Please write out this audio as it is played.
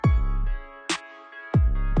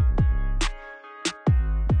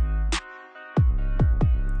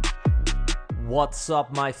What's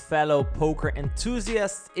up, my fellow poker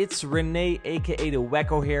enthusiasts? It's Renee, aka The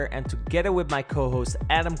Wacko here, and together with my co-host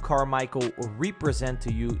Adam Carmichael, we present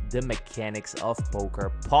to you the Mechanics of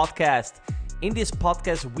Poker podcast. In this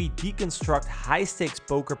podcast, we deconstruct high-stakes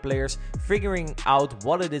poker players, figuring out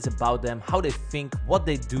what it is about them, how they think, what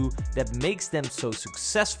they do that makes them so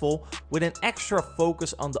successful, with an extra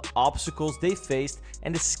focus on the obstacles they faced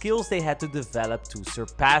and the skills they had to develop to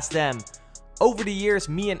surpass them. Over the years,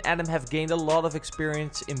 me and Adam have gained a lot of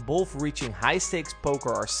experience in both reaching high-stakes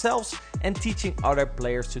poker ourselves and teaching other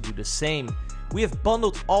players to do the same. We have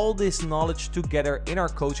bundled all this knowledge together in our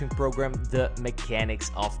coaching program, The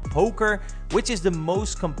Mechanics of Poker, which is the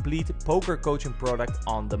most complete poker coaching product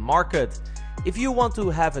on the market. If you want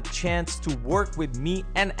to have a chance to work with me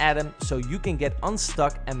and Adam so you can get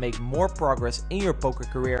unstuck and make more progress in your poker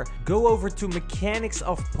career, go over to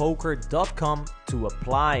mechanicsofpoker.com to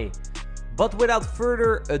apply. But without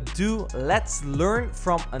further ado, let's learn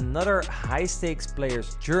from another high-stakes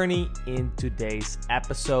player's journey in today's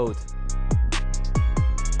episode.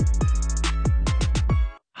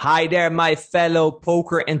 Hi there, my fellow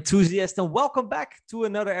poker enthusiasts, and welcome back to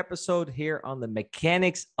another episode here on the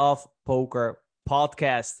Mechanics of Poker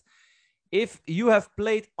podcast. If you have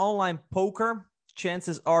played online poker,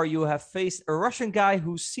 chances are you have faced a Russian guy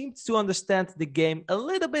who seemed to understand the game a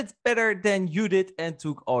little bit better than you did and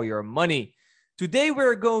took all your money. Today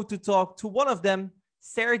we're going to talk to one of them.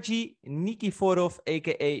 Sergey Nikiforov,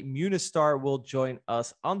 aka Munistar, will join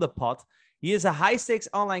us on the pod. He is a high-stakes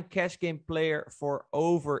online cash game player for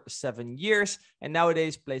over 7 years and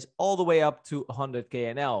nowadays plays all the way up to 100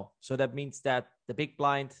 KNL. So that means that the big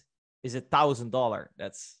blind is $1,000.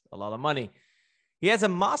 That's a lot of money. He has a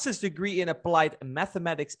master's degree in applied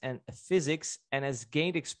mathematics and physics and has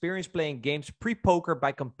gained experience playing games pre-poker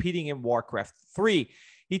by competing in Warcraft 3.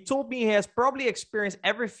 He told me he has probably experienced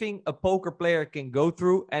everything a poker player can go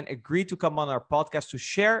through and agreed to come on our podcast to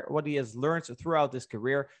share what he has learned throughout his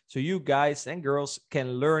career so you guys and girls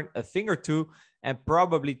can learn a thing or two and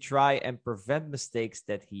probably try and prevent mistakes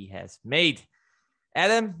that he has made.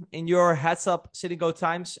 Adam, in your heads up sitting go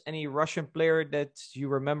times, any Russian player that you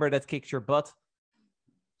remember that kicked your butt?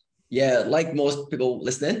 Yeah, like most people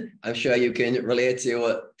listening, I'm sure you can relate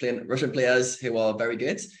to playing Russian players who are very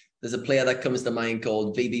good. There's a player that comes to mind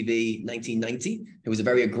called VVV 1990, who was a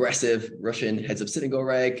very aggressive Russian heads-up sitting go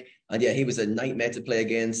reg. And yeah, he was a nightmare to play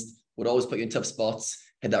against, would always put you in tough spots,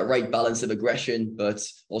 had that right balance of aggression, but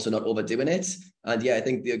also not overdoing it. And yeah, I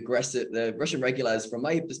think the Russian regulars, from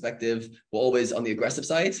my perspective, were always on the aggressive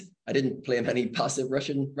side. I didn't play many passive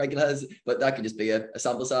Russian regulars, but that could just be a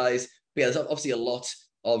sample size. But yeah, there's obviously a lot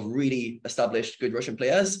of really established good Russian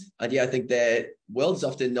players. And yeah, I think their world's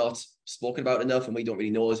often not spoken about enough and we don't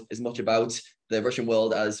really know as much about the Russian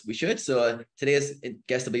world as we should. So today's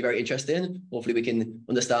guest will be very interesting. Hopefully we can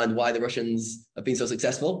understand why the Russians have been so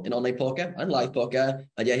successful in online poker and live poker.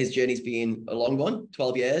 And yeah, his journey's been a long one,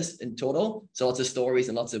 12 years in total. So lots of stories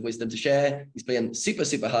and lots of wisdom to share. He's playing super,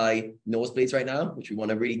 super high nosebleeds right now, which we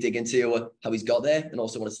want to really dig into how he's got there and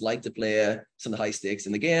also what it's like to play some of the high stakes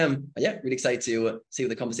in the game. And yeah, really excited to see where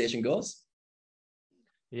the conversation goes.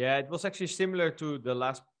 Yeah, it was actually similar to the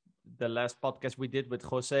last podcast we did with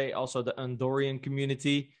Jose, also the Andorian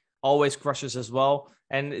community always crushes as well.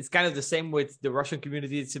 And it's kind of the same with the Russian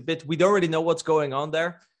community. It's a bit, we don't really know what's going on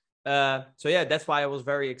there. So yeah, that's why I was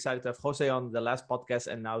very excited to have Jose on the last podcast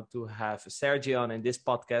and now to have Sergey on in this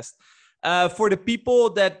podcast. For the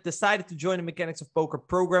people that decided to join the Mechanics of Poker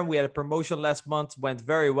program, we had a promotion last month, went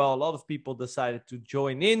very well. A lot of people decided to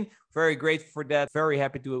join in. Very grateful for that. Very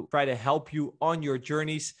happy to try to help you on your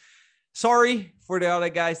journeys. Sorry for the other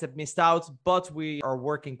guys that missed out, but we are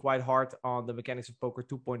working quite hard on the Mechanics of Poker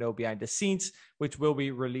 2.0 behind the scenes, which will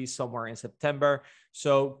be released somewhere in September.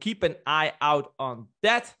 So keep an eye out on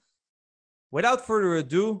that. Without further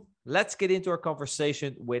ado, let's get into our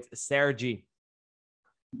conversation with Sergey.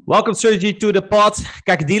 Welcome, Sergey, to the pod.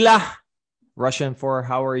 Как дела? Russian for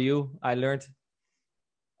how are you, I learned.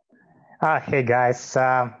 Hey, guys.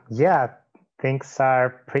 Yeah, things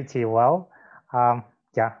are pretty well.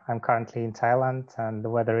 Yeah, I'm currently in Thailand and the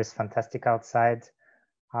weather is fantastic outside,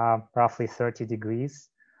 roughly 30 degrees.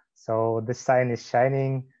 So the sun is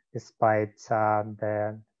shining despite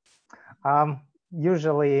the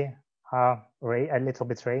usually a little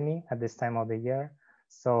bit rainy at this time of the year.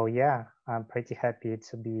 So yeah, I'm pretty happy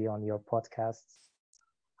to be on your podcast.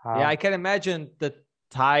 Yeah, I can imagine that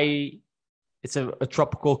Thai, it's a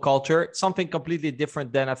tropical culture. It's something completely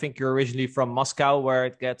different than I think you're originally from Moscow, where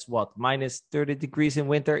it gets what, minus 30 degrees in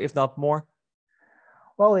winter, if not more?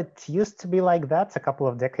 Well, it used to be like that a couple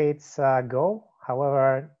of decades ago.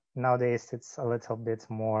 However, nowadays it's a little bit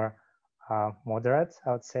more moderate,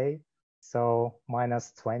 I would say. So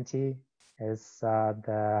minus 20 is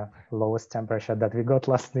the lowest temperature that we got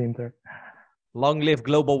last winter. Long live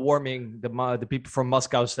global warming, the people from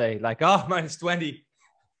Moscow say, like, oh, minus 20.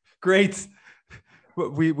 Great.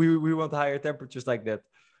 We want higher temperatures like that.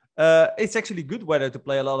 It's actually good weather to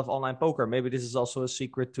play a lot of online poker. Maybe this is also a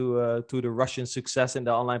secret to the Russian success in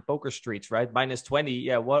the online poker streets, right? Minus 20.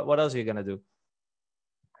 Yeah. What else are you gonna do?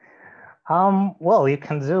 Well, you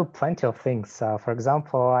can do plenty of things. For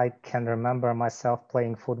example, I can remember myself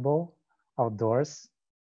playing football outdoors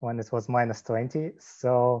when it was minus 20.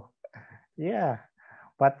 So yeah,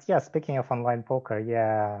 but yeah, speaking of online poker,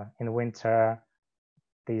 yeah, in winter,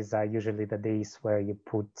 these are usually the days where you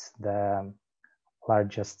put the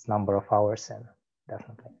largest number of hours in,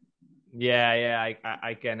 definitely. Yeah,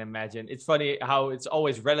 I can imagine. It's funny how it's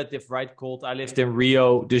always relative, right? Cold. I lived in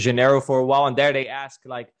Rio de Janeiro for a while, and there they ask,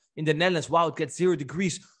 like, in the Netherlands, wow, it gets 0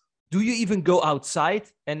 degrees. Do you even go outside?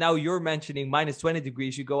 And now you're mentioning minus 20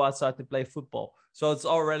 degrees, you go outside to play football. So it's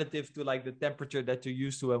all relative to like the temperature that you're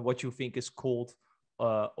used to and what you think is cold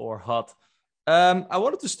or hot. I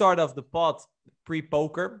wanted to start off the pod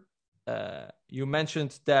pre-poker. You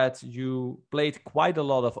mentioned that you played quite a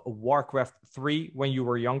lot of Warcraft 3 when you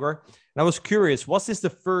were younger. And I was curious, was this the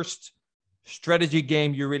first strategy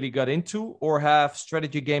game you really got into, or have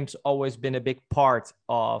strategy games always been a big part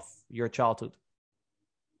of your childhood?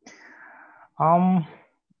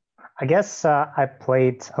 I guess I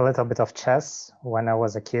played a little bit of chess when I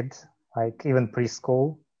was a kid, like even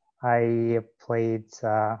preschool. I played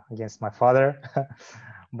against my father.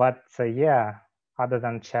 But yeah, other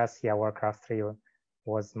than chess, yeah, Warcraft 3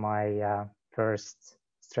 was my first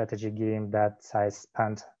strategy game that I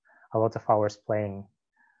spent a lot of hours playing.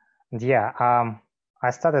 And yeah,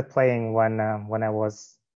 I started playing when I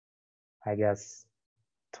was, I guess,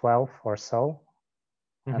 12 or so.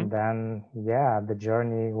 Mm-hmm. And then, yeah, the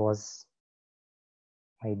journey was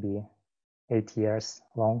maybe 8 years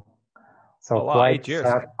long. So Oh, wow, 8 years.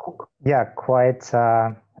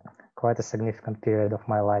 Quite a significant period of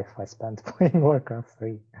my life I spent playing Warcraft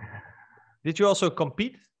 3. Did you also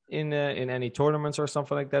compete in any tournaments or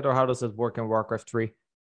something like that, or how does it work in Warcraft 3?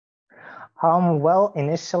 Well,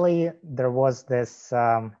 initially there was this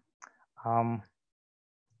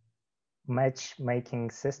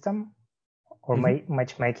matchmaking system or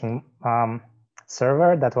matchmaking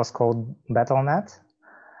server that was called Battle.net.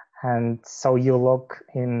 And so you log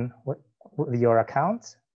in with your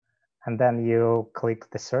account, and then you click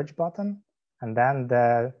the search button, and then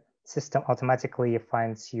the system automatically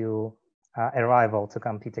finds you a rival to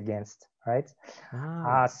compete against, right?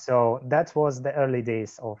 So that was the early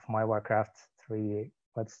days of my Warcraft 3,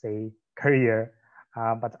 let's say, career.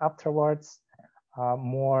 But afterwards,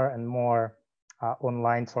 more and more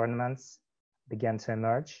online tournaments began to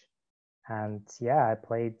emerge. And yeah, I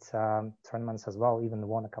played tournaments as well, even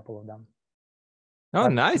won a couple of them. Oh,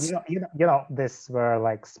 but nice. These were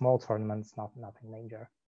like small tournaments, nothing major.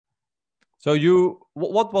 So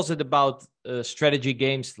what was it about strategy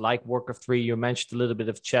games like Warcraft 3? You mentioned a little bit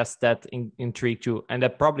of chess that intrigued you, and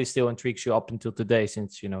that probably still intrigues you up until today,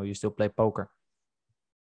 since you still play poker.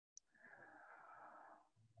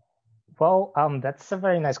 Well, that's a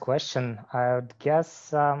very nice question. I would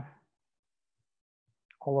guess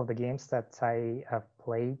all of the games that I have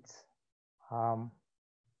played,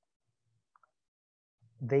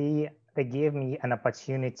 they gave me an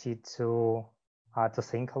opportunity to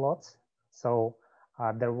think a lot. So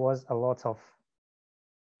there was a lot of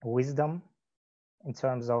wisdom in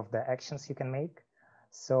terms of the actions you can make.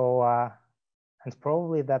 So and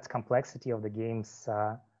probably that complexity of the games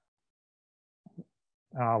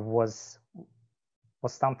was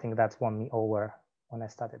something that won me over when I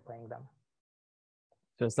started playing them.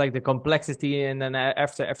 So it's like the complexity, and then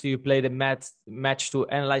after you play the match to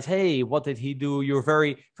analyze, hey, what did he do? You're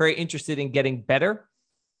very, very interested in getting better.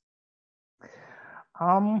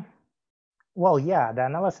 Well, yeah, the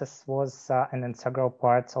analysis was an integral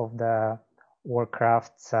part of the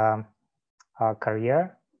Warcraft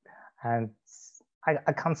career, and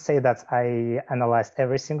I can't say that I analyzed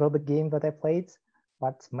every single game that I played,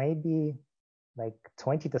 but maybe like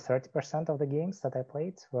 20 to 30% of the games that I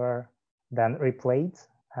played were then replayed.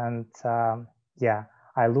 And yeah,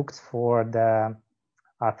 I looked for the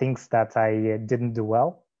things that I didn't do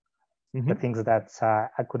well, the things that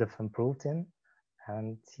I could have improved in.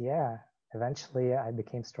 And yeah, eventually I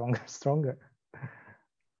became stronger.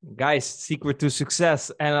 Guys, secret to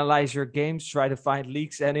success: analyze your games, try to find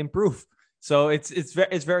leaks, and improve. So it's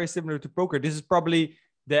very similar to poker. This is probably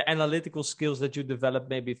the analytical skills that you develop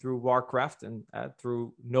maybe through Warcraft and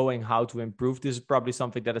through knowing how to improve. This is probably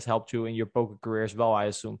something that has helped you in your poker career as well, I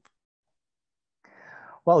assume.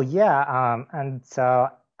 Well, yeah, and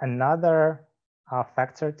another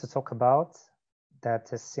factor to talk about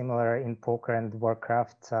that is similar in poker and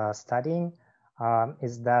Warcraft studying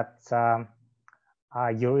is that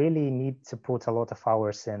you really need to put a lot of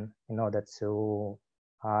hours in order to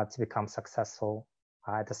become successful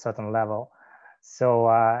at a certain level.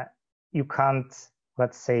 So you can't,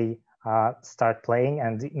 let's say, start playing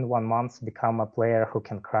and in 1 month become a player who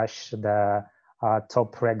can crush the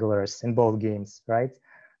top regulars in both games, right?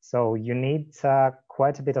 So you need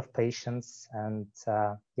quite a bit of patience and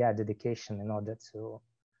dedication in order to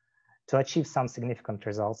achieve some significant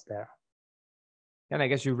results there. And I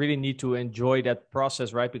guess you really need to enjoy that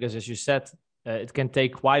process, right? Because as you said, it can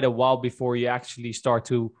take quite a while before you actually start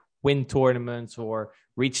to win tournaments or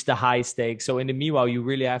reach the high stakes. So in the meanwhile, you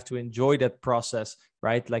really have to enjoy that process,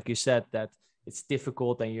 right? Like you said, that it's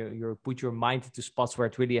difficult and you put your mind into spots where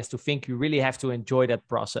it really has to think. You really have to enjoy that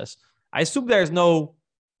process. I assume there's no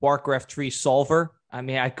Warcraft 3 solver. I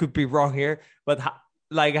mean, I could be wrong here, but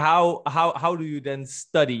how do you then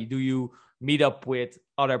study? Do you meet up with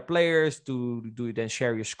other players? Do you then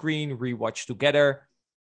share your screen, rewatch together?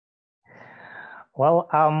 Well,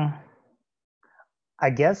 I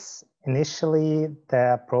guess initially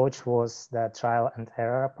the approach was the trial and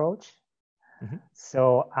error approach. Mm-hmm.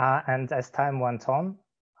 So, and as time went on,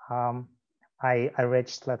 I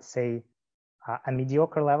reached, let's say, a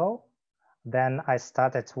mediocre level. Then I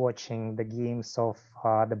started watching the games of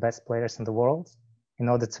the best players in the world in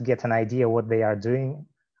order to get an idea what they are doing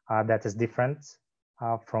that is different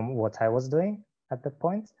from what I was doing at that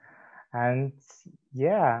point. And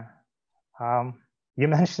yeah, you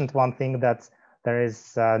mentioned one thing, that there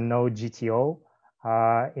is no GTO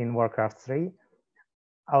in Warcraft 3.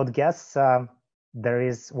 I would guess there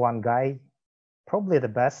is one guy, probably the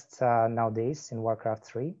best nowadays in Warcraft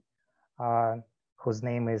 3, whose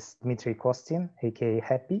name is Dmitry Kostin, aka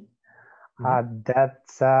Happy.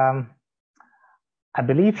 Mm-hmm. I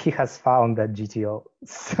believe he has found that GTO.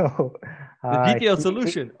 So the GTO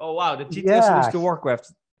solution. Oh wow, the GTO solution to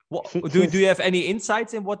Warcraft. Do you have any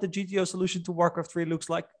insights in what the GTO solution to Warcraft 3 looks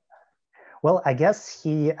like? Well, I guess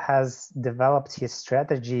he has developed his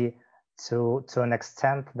strategy to an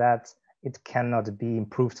extent that it cannot be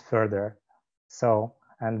improved further. So,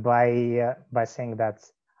 and by saying that,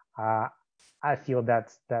 I feel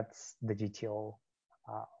that that's the GTO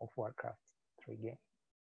of Warcraft 3 game.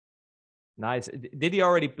 Nice. Did he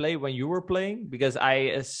already play when you were playing? Because I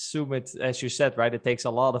assume it, as you said, right, it takes a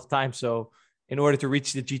lot of time. So in order to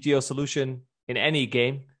reach the GTO solution in any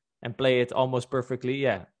game and play it almost perfectly,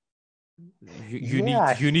 you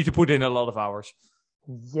need to put in a lot of hours.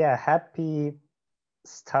 Yeah, Happy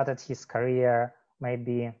started his career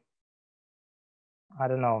maybe, I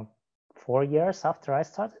don't know, 4 years after I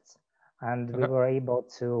started, and we were able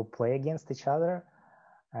to play against each other.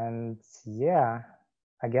 And yeah,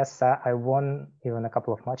 I guess I won even a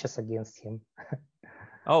couple of matches against him.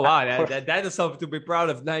 Oh wow, that is something to be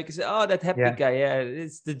proud of. Like, oh, that Happy guy,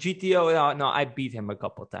 it's the GTO. No, I beat him a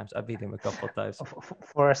couple of times.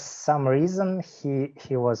 For some reason,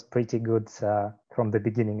 he was pretty good from the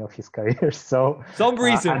beginning of his career. So some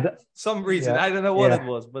reason, I don't know what it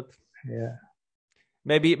was, but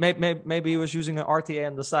maybe he was using an RTA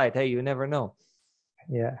on the side. Hey, you never know.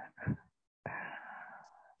 Yeah,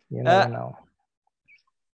 you never know.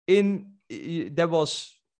 There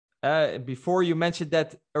was. Before you mentioned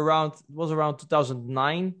that around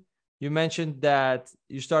 2009, you mentioned that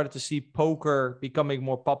you started to see poker becoming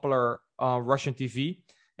more popular on Russian TV,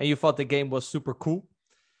 and you thought the game was super cool.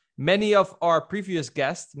 Many of our previous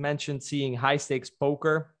guests mentioned seeing high stakes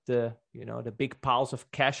poker, the big piles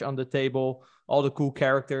of cash on the table, all the cool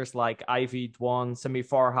characters like Ivy, Dwan, Semi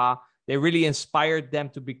Farha. They really inspired them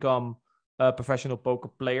to become a professional poker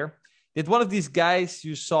player. Did one of these guys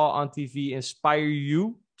you saw on TV inspire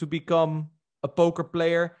you to become a poker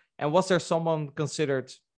player? And was there someone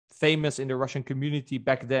considered famous in the Russian community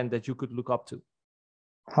back then that you could look up to?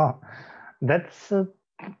 That's a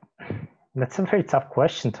very tough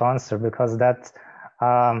question to answer, because that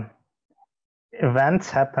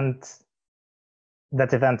event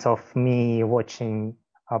of me watching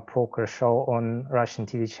a poker show on Russian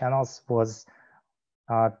TV channels was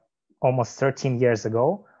almost 13 years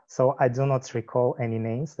ago. So I do not recall any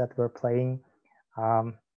names that were playing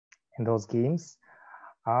in those games.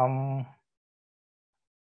 One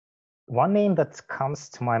name that comes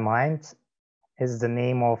to my mind is the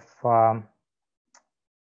name of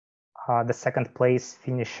the second place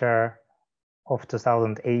finisher of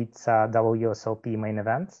 2008 WSOP main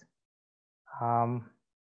event.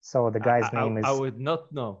 So the guy's name is... I would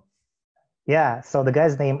not know. Yeah, so the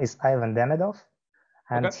guy's name is Ivan Demidov,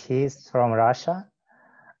 and he's from Russia.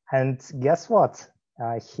 And guess what?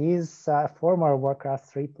 He's a former Warcraft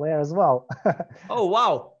 3 player as well. Oh,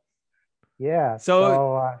 wow. Yeah.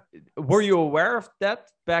 So were you aware of that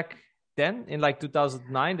back then in like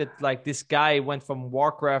 2009 that like this guy went from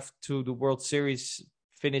Warcraft to the World Series,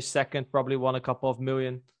 finished second, probably won a couple of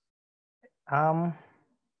million?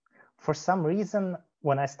 For some reason,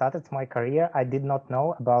 when I started my career, I did not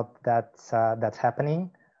know about that happening.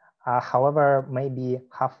 However, maybe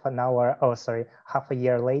half a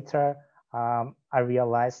year later, I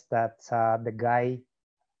realized that the guy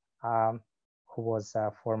who was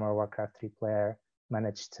a former Warcraft 3 player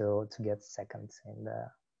managed to get second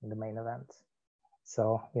in the main event.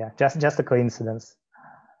 So yeah, just a coincidence.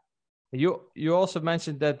 You also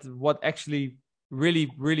mentioned that what actually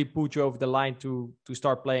really put you over the line to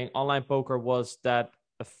start playing online poker was that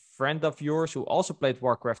a friend of yours who also played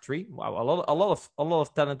Warcraft 3. Wow, a lot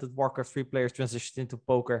of talented Warcraft 3 players transitioned into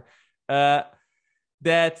poker.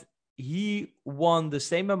 That he won the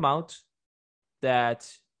same amount that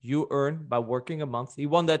you earn by working a month. He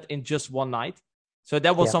won that in just one night. So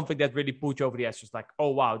that was something that really put you over the edge. Just like, oh,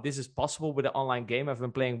 wow, this is possible with an online game. I've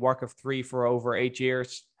been playing Warcraft 3 for over 8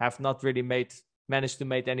 years. Have not really managed to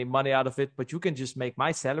make any money out of it. But you can just make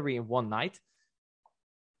my salary in one night.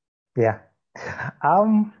 Yeah.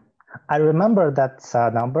 I remember that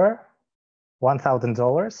number,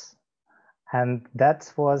 $1,000. And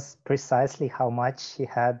that was precisely how much he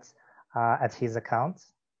had at his account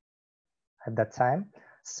at that time.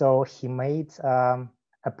 So he made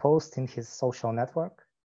a post in his social network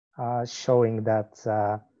showing that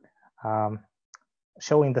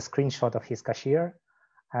showing the screenshot of his cashier,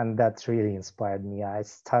 and that really inspired me. I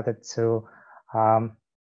started to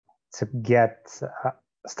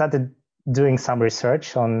started doing some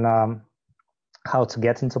research on how to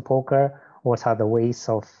get into poker, what are the ways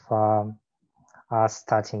of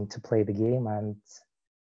starting to play the game, and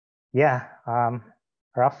yeah,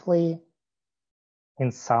 roughly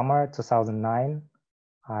in summer 2009,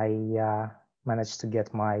 I managed to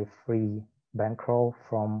get my free bankroll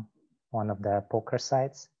from one of the poker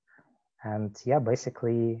sites. And yeah,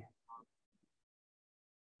 basically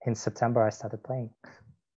in September, I started playing.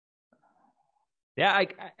 Yeah,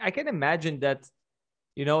 I can imagine that,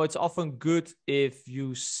 you know, it's often good if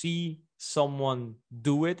you see someone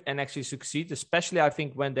do it and actually succeed, especially I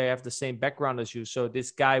think when they have the same background as you. So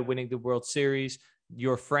this guy winning the World Series,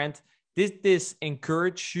 your friend, did this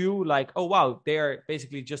encourage you like, oh, wow, they're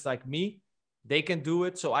basically just like me. They can do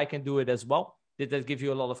it, so I can do it as well. Did that give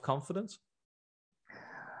you a lot of confidence?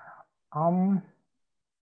 I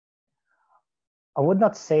would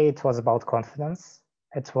not say it was about confidence.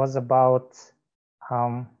 It was about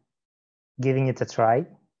giving it a try.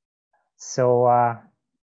 So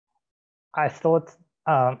I thought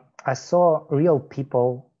I saw real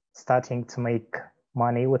people starting to make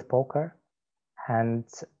money with poker, and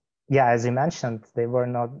yeah, as you mentioned, they were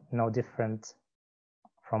no different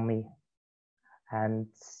from me. And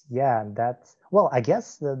yeah, I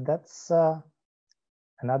guess that's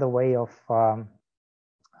another way of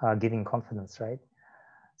giving confidence, right?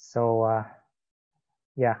 So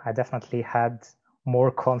yeah, I definitely had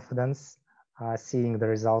more confidence seeing the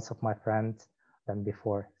results of my friend than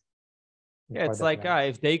before. Yeah, it's like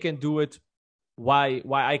if they can do it, why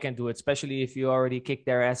I can do it? Especially if you already kicked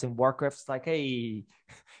their ass in Warcraft. It's like, hey,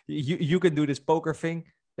 you can do this poker thing,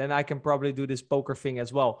 then I can probably do this poker thing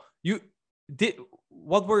as well.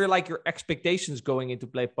 What were like your expectations going into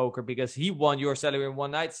play poker? Because he won your salary in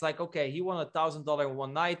one night. It's like, okay, he won $1,000 in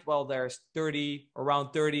one night. Well, there's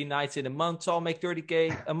around 30 nights in a month, so I'll make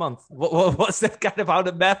 30K a month. What's that kind of how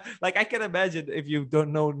the math? Like, I can imagine if you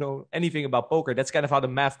don't know anything about poker, that's kind of how the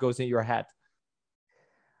math goes in your head.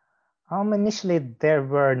 Initially, there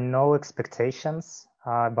were no expectations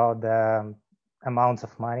about the amount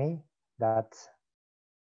of money that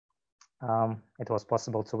it was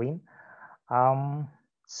possible to win.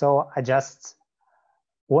 So I just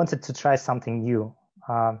wanted to try something new.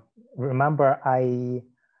 Remember, I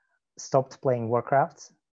stopped playing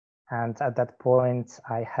Warcraft, and at that point,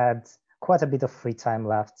 I had quite a bit of free time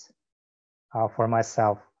left for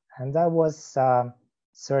myself, and I was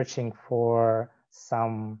searching for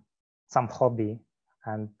some hobby,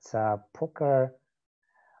 and poker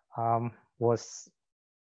was,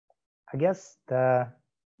 I guess, the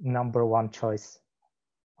number one choice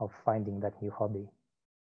of finding that new hobby.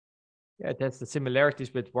 Yeah, that's the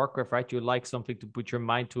similarities with Warcraft, right? You like something to put your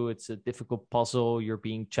mind to. It's a difficult puzzle. You're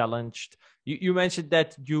being challenged. You mentioned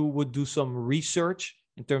that you would do some research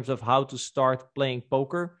in terms of how to start playing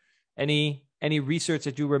poker. Any research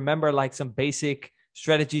that you remember, like some basic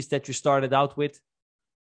strategies that you started out with?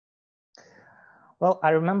 Well, I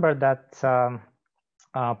remember that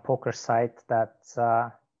poker site that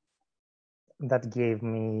gave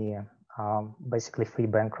me basically free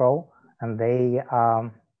bankroll, and they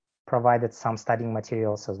provided some studying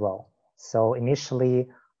materials as well. So initially,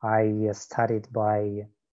 I studied by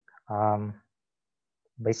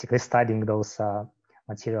basically studying those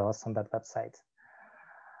materials on that website.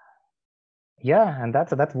 Yeah, and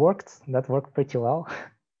that worked. That worked pretty well.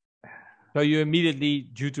 So you immediately,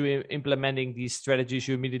 due to implementing these strategies,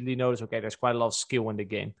 you immediately notice, okay, there's quite a lot of skill in the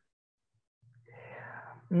game.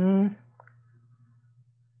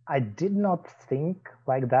 I did not think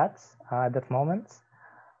like that at that moment.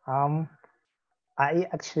 I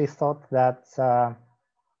actually thought that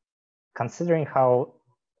considering how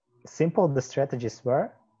simple the strategies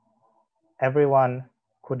were, everyone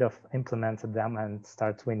could have implemented them and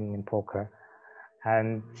start winning in poker.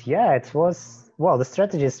 And yeah, it was, well, the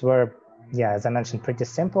strategies were, yeah, as I mentioned, pretty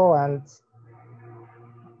simple, and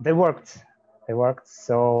they worked. They worked.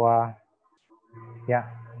 So yeah.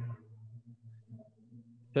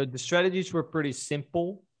 So the strategies were pretty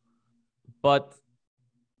simple, but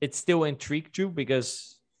it still intrigued you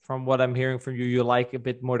because from what I'm hearing from you, you like a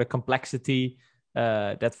bit more the complexity.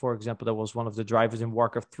 That, for example, that was one of the drivers in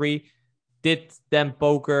Warcraft 3. Did then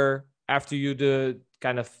poker, after you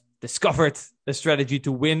kind of discovered the strategy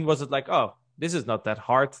to win, was it like, oh, this is not that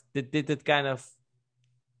hard? Did it kind of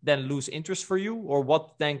then lose interest for you? Or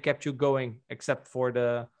what then kept you going except for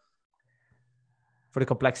the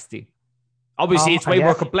complexity? Obviously, it's way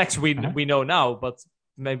more complex we know now, but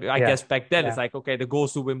maybe I guess back then it's like, okay, the goal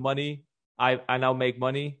is to win money. I now make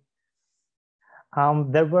money.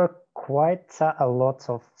 There were quite a lot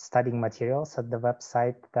of studying materials at the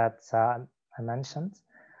website that I mentioned.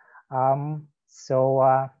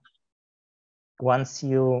 So once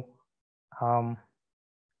you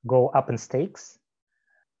go up in stakes,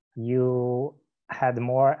 you had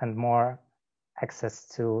more and more access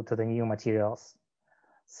to the new materials.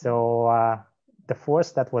 So the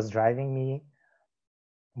force that was driving me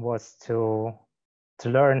was to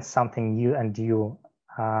learn something new and new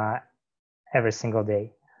every single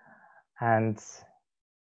day. And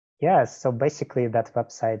yeah, so basically that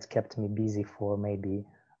website kept me busy for maybe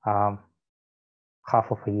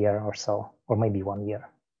half of a year or so, or maybe 1 year.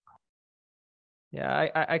 Yeah,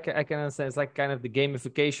 I can understand. It's like kind of the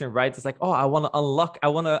gamification, right? It's like, oh, I want to unlock, I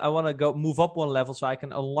want to go move up one level so I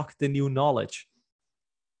can unlock the new knowledge.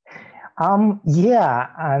 Yeah,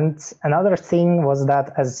 and another thing was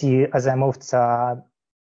that as I moved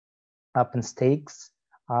up in stakes,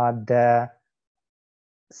 the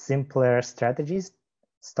simpler strategies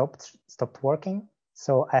stopped working.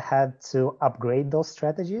 So I had to upgrade those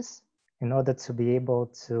strategies in order to be able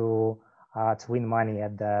to win money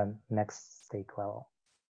at the next stake level.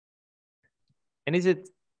 And is it,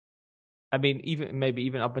 I mean,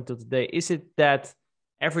 even up until today, is it that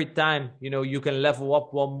every time, you can level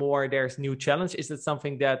up one more, there's new challenge? Is it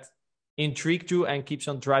something that intrigued you and keeps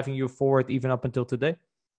on driving you forward even up until today?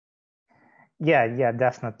 Yeah,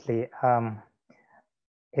 definitely.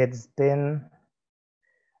 It's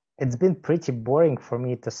been pretty boring for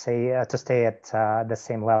me to stay at the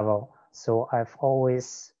same level. So I've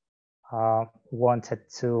always wanted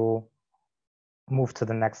to move to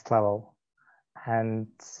the next level. And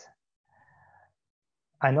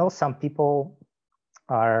I know some people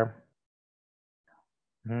are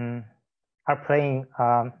playing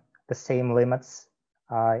the same limits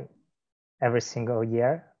every single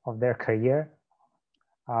year of their career.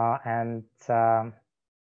 And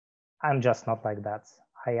I'm just not like that.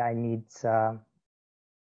 I need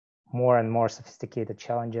more and more sophisticated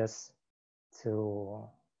challenges to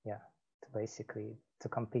basically to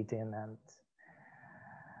compete in, and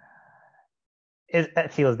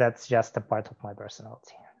it feels that's just a part of my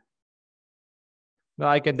personality. No,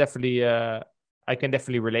 I can definitely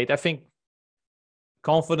relate. I think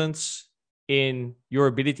confidence in your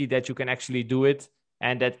ability that you can actually do it,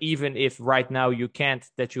 and that even if right now you can't,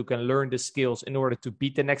 that you can learn the skills in order to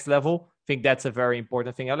beat the next level. I think that's a very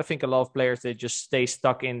important thing. I think a lot of players, they just stay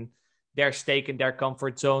stuck in their stake, in their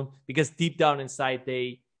comfort zone, because deep down inside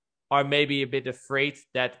they are maybe a bit afraid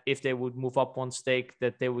that if they would move up one stake,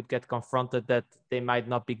 that they would get confronted, that they might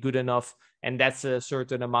not be good enough. And that's a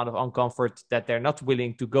certain amount of uncomfort that they're not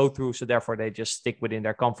willing to go through. So therefore they just stick within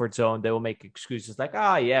their comfort zone. They will make excuses like,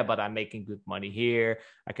 yeah, but I'm making good money here.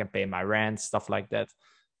 I can pay my rent, stuff like that.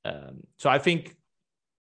 So I think,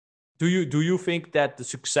 do you think that the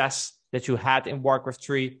success that you had in Warcraft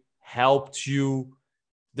 3 helped you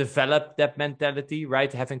develop that mentality,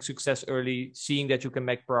 right? Having success early, seeing that you can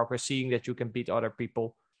make progress, seeing that you can beat other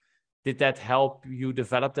people. Did that help you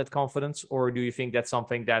develop that confidence? Or do you think that's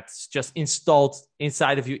something that's just installed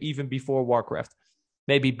inside of you even before Warcraft?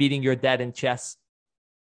 maybe beating your dad in chess?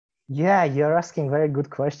 Yeah, you're asking very good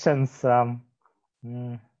questions. I'm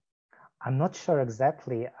not sure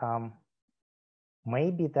exactly.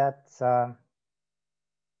 Maybe that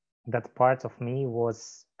part of me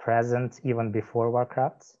was present even before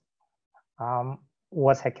Warcraft.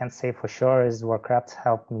 What I can say for sure is Warcraft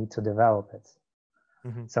helped me to develop it.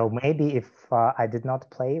 Mm-hmm. So maybe if I did not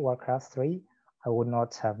play Warcraft 3, I would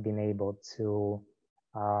not have been able to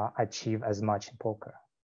achieve as much in poker.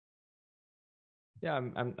 Yeah,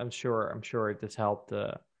 I'm sure it has helped.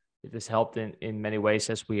 It has helped in many ways,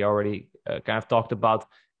 as we already kind of talked about.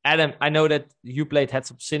 Adam, I know that you played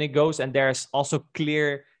Heads Up Synagos, and there's also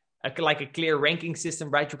clear ranking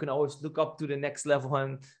system, right? You can always look up to the next level,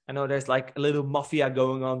 and I know there's like a little mafia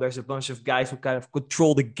going on. There's a bunch of guys who kind of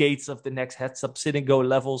control the gates of the next Heads Up Synago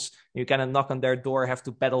levels. You kind of knock on their door, have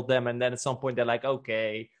to battle them, and then at some point they're like,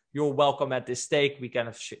 okay, you're welcome at this stake. We kind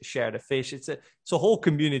of share the fish. It's a whole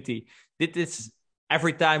community. Did this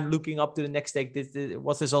every time looking up to the next stake?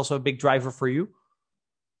 Was this also a big driver for you?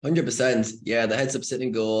 100%. Yeah, the Heads Up Sit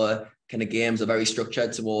and Go kind of games are very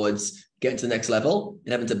structured towards getting to the next level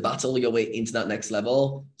and having to battle your way into that next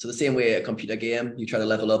level. So the same way a computer game, you try to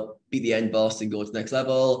level up, beat the end boss, and go to the next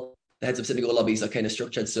level. The Heads Up Sit and Go lobbies are kind of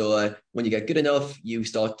structured. So when you get good enough, you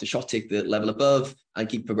start to shot take the level above and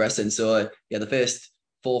keep progressing. So yeah, the first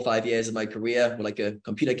 4 or 5 years of my career were like a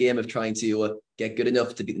computer game of trying to get good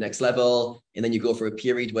enough to beat the next level. And then you go for a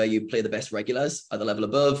period where you play the best regulars at the level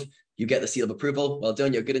above. You get the seal of approval. Well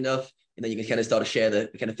done, you're good enough. And then you can kind of start to share the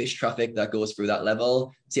kind of fish traffic that goes through that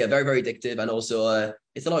level. So yeah, very, very addictive. And also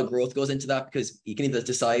it's a lot of growth goes into that, because you can either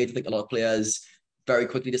decide, I think a lot of players very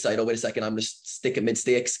quickly decide, oh, wait a second, I'm going to stick at mid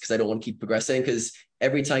stakes because I don't want to keep progressing. Because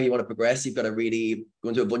every time you want to progress, you've got to really go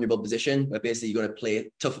into a vulnerable position where basically you're going to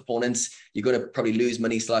play tough opponents. You're going to probably lose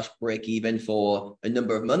money / break even for a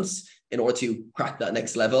number of months in order to crack that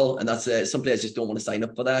next level. And that's some players just don't want to sign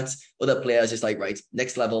up for that. Other players just like, right,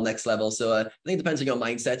 next level. So I think it depends on your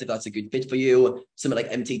mindset if that's a good fit for you. Something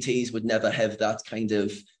like MTTs would never have that kind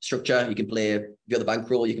of structure. You can play, if you're the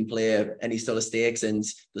bankroll, you can play any sort of stakes, and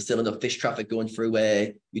there's still enough fish traffic going through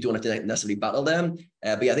where you don't have to necessarily battle them.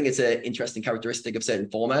 But yeah, I think it's an interesting characteristic of certain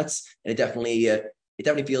formats, and it definitely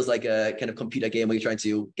feels like a kind of computer game where you're trying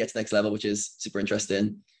to get to the next level, which is super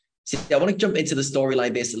interesting. So yeah, I want to jump into the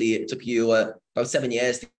storyline. Basically, it took you about 7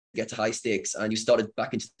 years to get to high stakes, and you started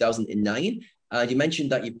back in 2009. And you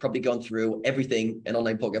mentioned that you've probably gone through everything an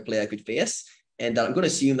online poker player could face. And I'm going to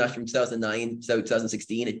assume that from 2009 to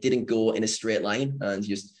 2016, it didn't go in a straight line and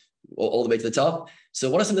just all the way to the top.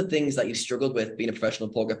 So what are some of the things that you struggled with being a professional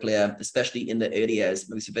poker player, especially in the early years,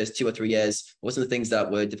 maybe the first 2 or 3 years? What were some of the things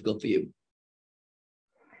that were difficult for you?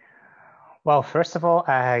 Well, first of all,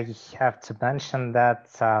 I have to mention that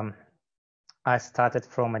I started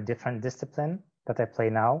from a different discipline that I play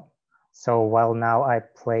now. So while now I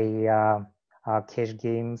play cash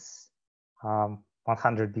games,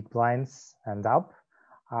 100 big blinds and up,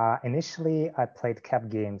 initially I played cap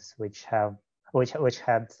games, which had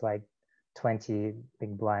like 20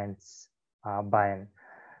 big blinds buy-in.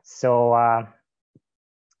 So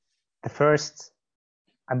the first,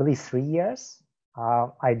 I believe, 3 years,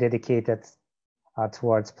 I dedicated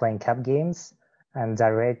towards playing cap games, and I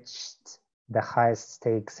reached the highest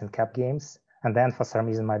stakes in cap games. And then for some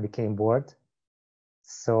reason I became bored.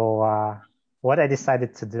 So what I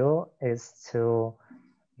decided to do is to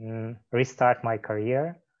restart my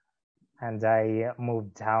career, and I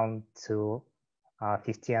moved down to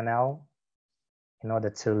 50 NL in order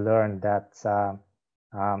to learn that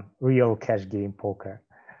real cash game poker.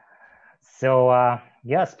 So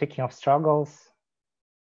yeah, speaking of struggles,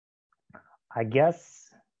 I guess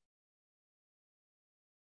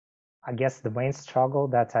the main struggle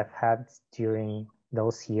that I've had during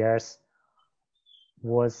those years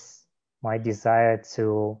was my desire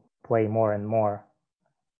to play more and more.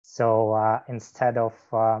 So instead of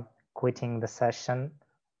quitting the session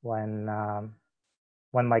when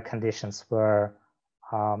my conditions were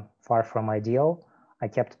far from ideal, I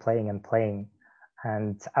kept playing and playing.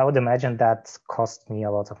 And I would imagine that cost me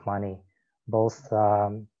a lot of money, both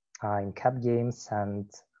in cap games and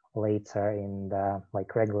later in the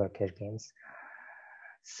regular cash games.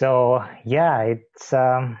 So yeah, it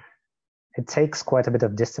takes quite a bit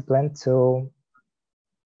of discipline to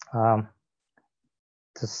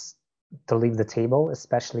leave the table,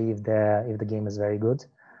 especially if the game is very good.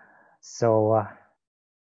 So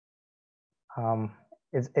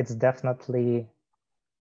it's definitely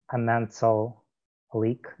a mental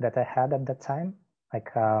leak that I had at that time,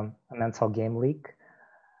 like a mental game leak.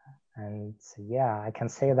 And yeah, I can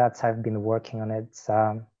say that I've been working on it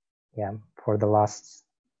for the last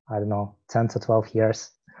I don't know, 10 to 12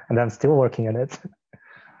 years, and I'm still working on it.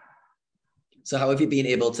 So how have you been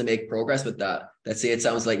able to make progress with that? Let's say it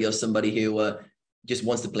sounds like you're somebody who just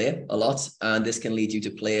wants to play a lot, and this can lead you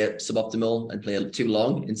to play suboptimal and play too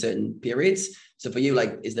long in certain periods. So for you,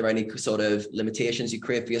 like, is there any sort of limitations you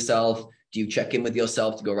create for yourself? Do you check in with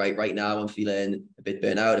yourself to go, right now I'm feeling a bit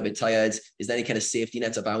burnt out, a bit tired? Is there any kind of safety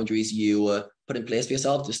nets or boundaries you put in place for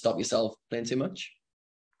yourself to stop yourself playing too much?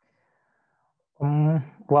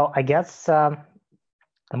 Well, I guess the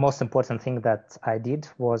most important thing that I did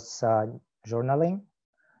was journaling.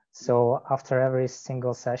 So after every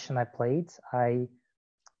single session I played, I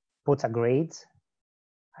put a grade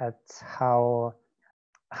at how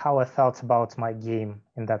I felt about my game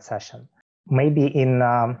in that session. Maybe in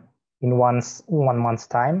 1 month's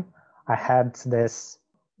time, I had this.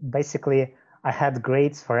 Basically, I had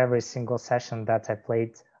grades for every single session that I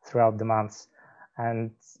played throughout the months,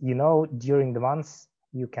 and during the months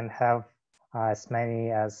you can have as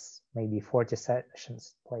many as maybe 40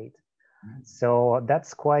 sessions played. So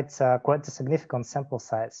that's quite a significant sample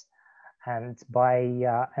size. And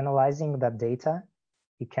by analyzing that data,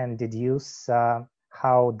 you can deduce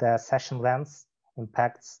how the session length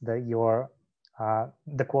impacts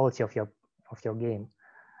the quality of your game.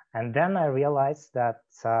 And then I realized that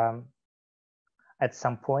at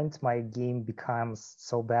some point my game becomes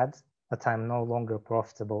so bad that I'm no longer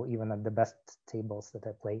profitable even at the best tables that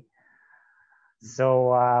I play.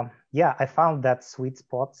 So I found that sweet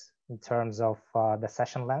spot in terms of the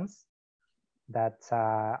session length that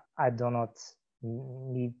I do not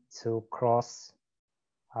need to cross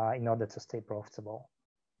in order to stay profitable.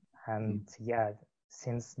 And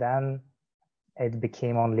since then, it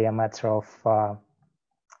became only a matter of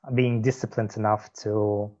being disciplined enough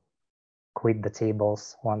to quit the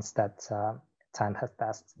tables once that time has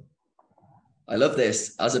passed. I love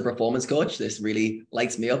this. As a performance coach, this really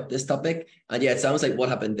lights me up, this topic. And it sounds like what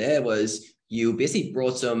happened there was you basically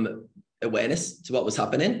brought some awareness to what was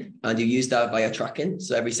happening, and you used that via tracking.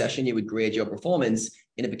 So every session you would grade your performance,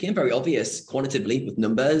 and it became very obvious quantitatively with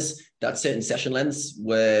numbers that certain session lengths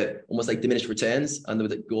were almost like diminished returns and they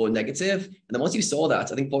would go negative. And then once you saw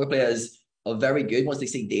that, I think poker players are very good. Once they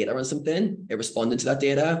see data on something, they're responding to that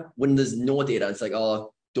data. When there's no data, it's like,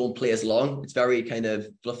 oh, don't play as long. It's very kind of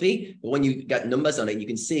fluffy. But when you get numbers on it, you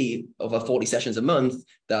can see over 40 sessions a month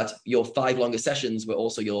that your 5 longest sessions were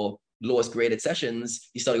also your lowest graded sessions.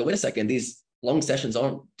 You start to go, wait a second, these long sessions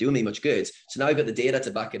aren't doing me much good. So now I've got the data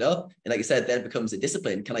to back it up. And like I said, then it becomes a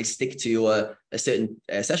discipline. Can I stick to a certain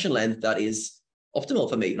session length that is optimal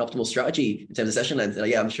for me, an optimal strategy in terms of session length?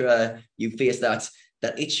 And I'm sure you face that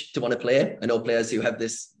itch to want to play. I know players who have the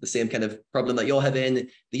same kind of problem that you're having.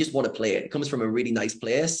 They just want to play. It comes from a really nice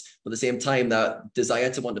place, but at the same time, that desire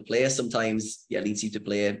to want to play sometimes leads you to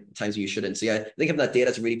play times when you shouldn't. So I think having that data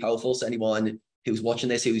is really powerful. So anyone who's watching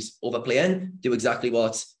this, who's overplaying, do exactly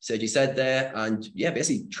what Sergey said there, and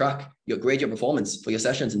basically grade your performance for your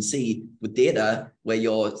sessions and see with data where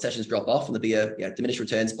your sessions drop off, and there'll be a diminished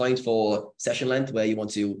returns point for session length where you want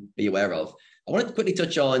to be aware of. I want to quickly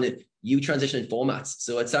touch on you transitioning formats.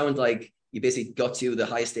 So it sounds like you basically got to the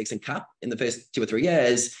highest stakes and cap in the first 2 or 3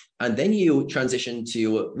 years, and then you transitioned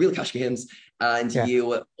to real cash games, and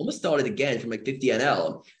you almost started again from like 50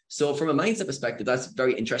 NL. So from a mindset perspective, that's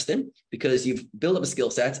very interesting because you've built up a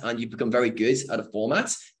skill set and you've become very good at a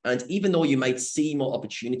format. And even though you might see more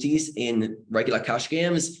opportunities in regular cash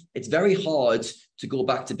games, it's very hard to go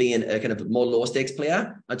back to being a kind of more low stakes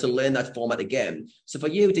player and to learn that format again. So for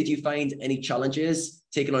you, did you find any challenges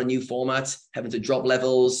taking on a new format, having to drop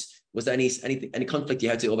levels? Was there any conflict you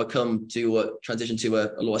had to overcome to transition to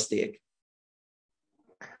a lower stake?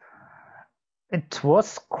 It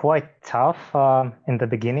was quite tough in the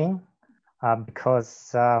beginning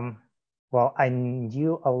because, I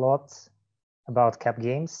knew a lot about cap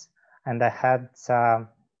games, and I had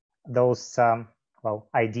those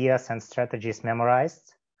ideas and strategies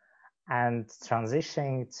memorized. And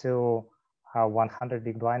transitioning to 100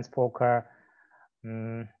 big blinds poker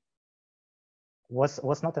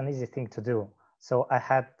was not an easy thing to do. So I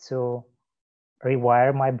had to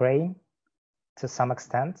rewire my brain to some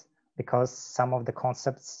extent, because some of the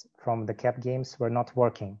concepts from the cap games were not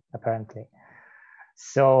working, apparently.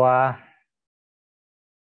 So I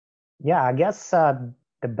guess the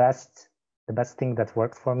best thing that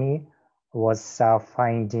worked for me was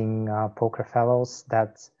finding poker fellows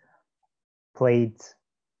that played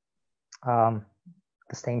the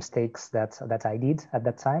same stakes that I did at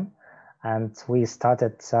that time, and we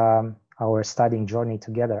started our studying journey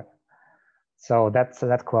together. So that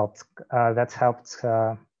helped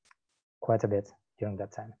quite a bit during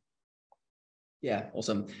that time. Yeah,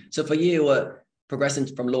 awesome. So for you, progressing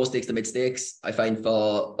from low stakes to mid stakes, I find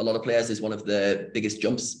for a lot of players is one of the biggest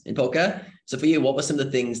jumps in poker. So for you, what were some of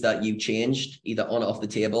the things that you changed either on or off the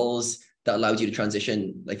tables that allowed you to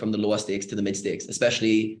transition like from the lower stakes to the mid stakes,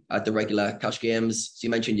 especially at the regular cash games? So you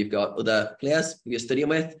mentioned you've got other players who you're studying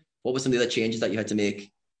with. What were some of the other changes that you had to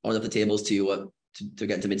make on off the tables to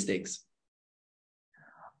get into mid stakes?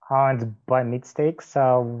 And by mid stakes,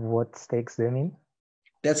 what stakes do you mean?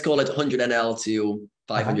 Let's call it 100 NL to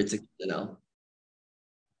 500, 600 NL.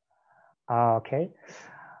 Okay.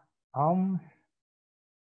 Well,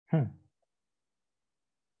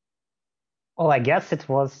 I guess it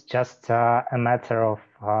was just a matter of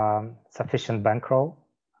sufficient bankroll.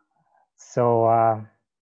 So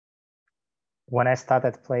when I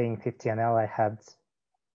started playing 50 NL, I had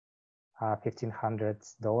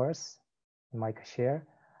 $1,500 in my cashier.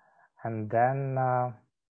 And then I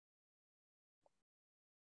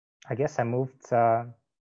guess I moved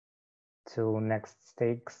to next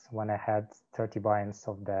stakes when I had 30 buy-ins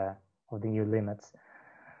of the new limits.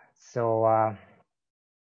 So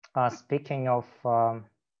speaking of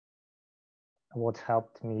what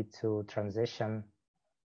helped me to transition,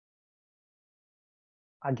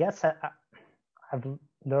 I guess I've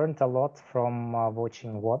learned a lot from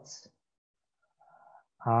watching WOTS.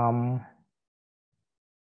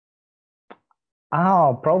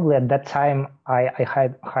 Probably at that time I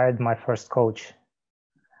had hired my first coach,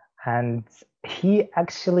 and he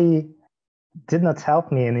actually did not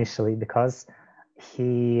help me initially because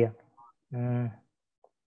his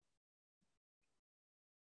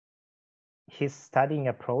studying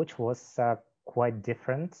approach was quite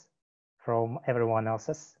different from everyone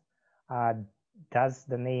else's. Does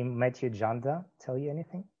the name Matthew Janda tell you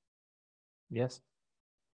anything? Yes.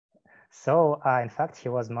 So in fact, he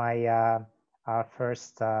was my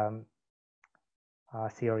first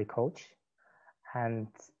theory coach, and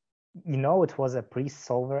it was a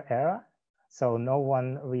pre-solver era, so no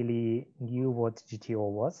one really knew what GTO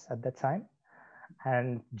was at that time,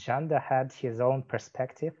 and Janda had his own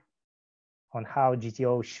perspective on how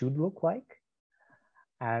GTO should look like,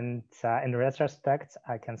 and in retrospect,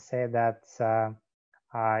 I can say that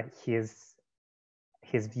his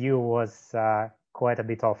view was quite a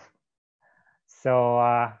bit off. So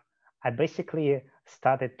I basically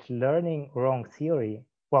started learning wrong theory.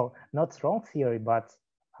 Well, not wrong theory, but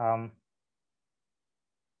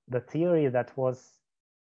the theory that was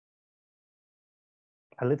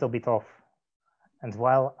a little bit off. And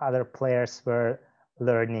while other players were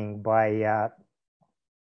learning by, I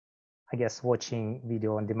guess, watching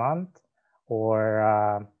video on demand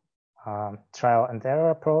or trial and error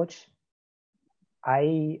approach,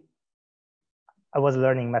 I was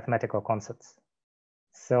learning mathematical concepts.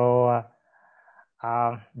 So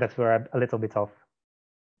that were a little bit off.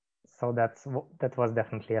 So that was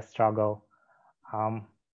definitely a struggle.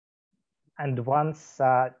 And once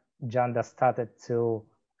Janda started to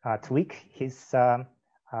tweak his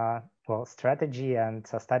strategy and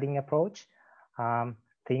studying approach,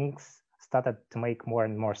 things started to make more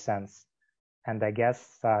and more sense. And I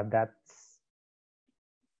guess that's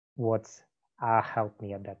what helped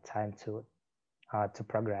me at that time to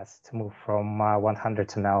progress, to move from 100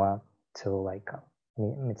 to now to like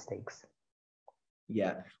mid stakes.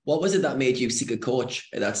 Yeah. What was it that made you seek a coach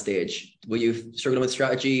at that stage? Were you struggling with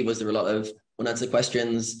strategy? Was there a lot of unanswered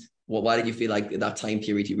questions? Why did you feel like at that time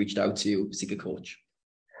period you reached out to seek a coach?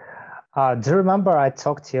 Do you remember I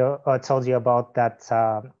told you about that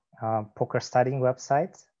poker studying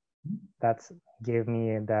website that gave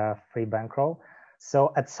me the free bankroll?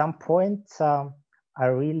 So at some point, I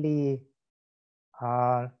really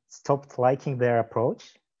stopped liking their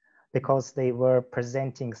approach because they were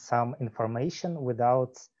presenting some information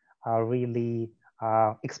without really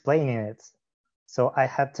explaining it. So I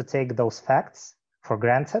had to take those facts for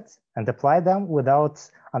granted and apply them without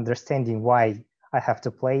understanding why I have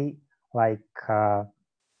to play like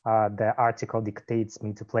the article dictates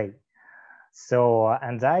me to play. So,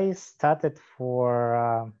 and I started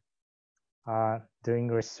for doing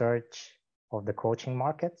research of the coaching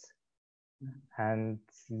market. And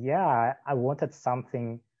yeah, I wanted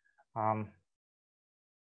something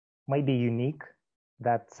maybe unique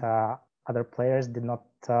that other players did not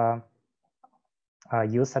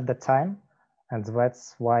use at the time. And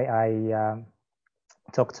that's why I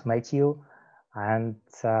talked to Matthew, and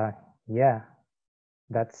yeah,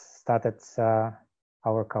 that started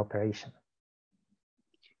our cooperation.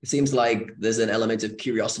 It seems like there's an element of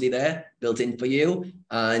curiosity there built in for you,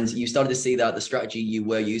 and you started to see that the strategy you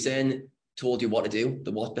were using told you what to do,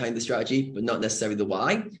 the what behind the strategy, but not necessarily the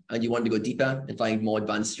why. And you wanted to go deeper and find more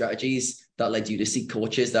advanced strategies that led you to seek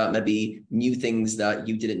coaches that maybe knew things that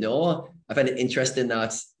you didn't know. I find it interesting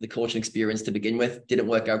that the coaching experience to begin with didn't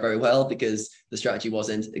work out very well because the strategy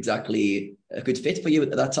wasn't exactly a good fit for you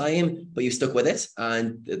at that time, but you stuck with it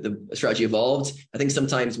and the strategy evolved. I think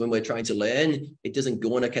sometimes when we're trying to learn, it doesn't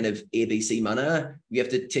go in a kind of ABC manner. We have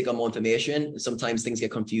to take on more information. Sometimes things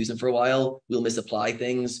get confusing for a while. We'll misapply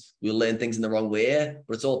things. We'll learn things in the wrong way,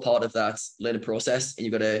 but it's all part of that learning process. And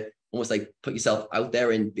you've got to almost like put yourself out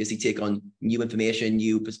there and basically take on new information,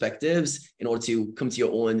 new perspectives in order to come to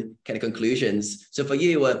your own kind of conclusions. So for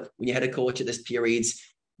you, when you had a coach at this period,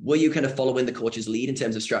 were you kind of following the coach's lead in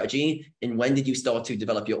terms of strategy? And when did you start to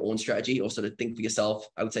develop your own strategy or sort of think for yourself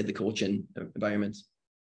outside the coaching environment?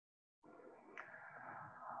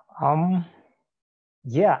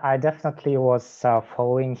 Yeah, I definitely was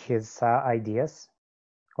following his ideas,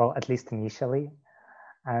 well, at least initially.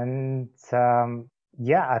 And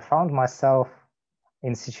yeah, I found myself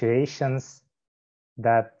in situations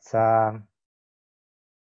that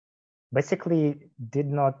basically did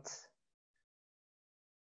not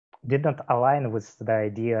align with the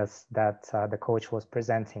ideas that the coach was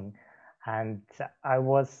presenting, and I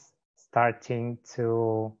was starting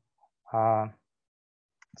to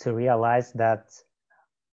realize that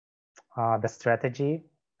the strategy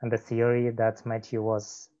and the theory that Matthew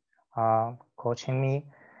was coaching me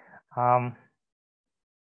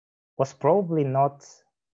was probably not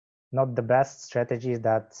the best strategy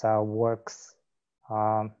that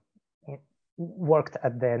worked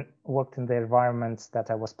in the environments that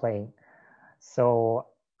I was playing. So,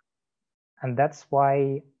 and that's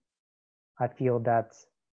why I feel that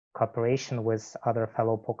cooperation with other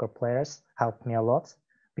fellow poker players helped me a lot,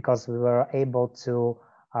 because we were able to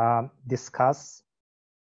discuss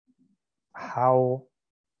how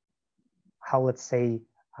let's say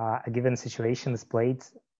a given situation is played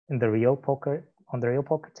in the real poker, on the real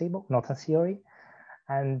poker table, not in theory.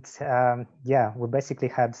 And yeah, we basically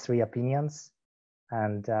had 3 opinions,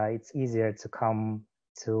 and it's easier to come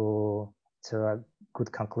to a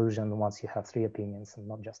good conclusion once you have 3 opinions and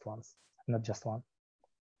not just one.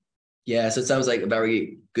 Yeah, so it sounds like a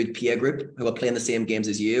very good peer group who are playing the same games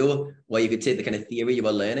as you, where you could take the kind of theory you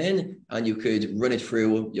were learning and you could run it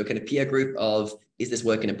through your kind of peer group of, is this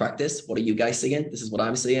working in practice? What are you guys seeing? This is what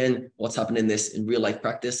I'm seeing. What's happening in real life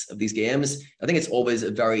practice of these games? I think it's always a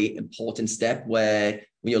very important step where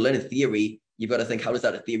when you're learning theory, you've got to think, how does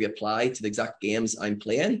that theory apply to the exact games I'm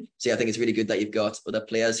playing? So yeah, I think it's really good that you've got other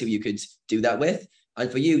players who you could do that with.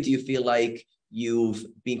 And for you, do you feel like you've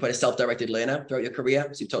been quite a self-directed learner throughout your career?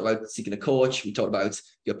 So you've talked about seeking a coach, we talked about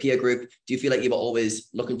your peer group. Do you feel like you were always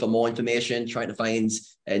looking for more information, trying to find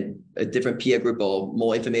a different peer group or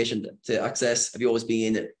more information to access? Have you always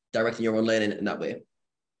been directing your own learning in that way?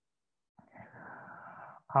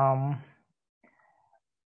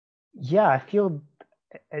 Yeah, I feel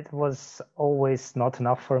it was always not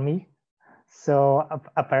enough for me. So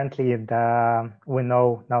apparently we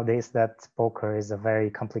know nowadays that poker is a very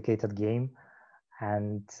complicated game.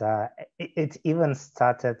 And it even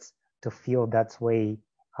started to feel that way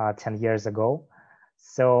 10 years ago.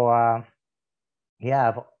 So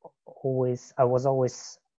yeah, I was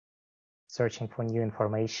always searching for new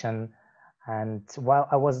information. And while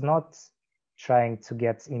I was not trying to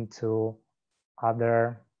get into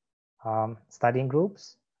other studying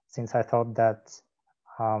groups, since I thought that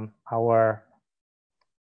our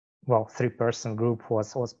 3-person group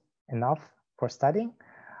was enough for studying,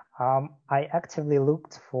 I actively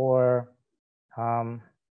looked for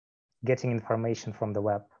getting information from the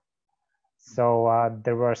web. So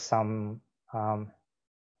there were some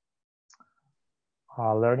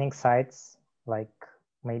learning sites, like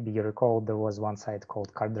maybe you recall there was one site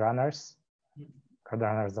called cardrunners,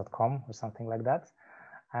 cardrunners.com or something like that.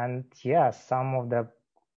 And yeah, some of the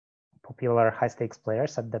popular high stakes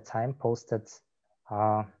players at the time posted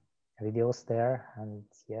videos there, and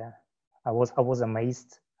yeah, I was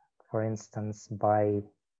amazed, for instance, by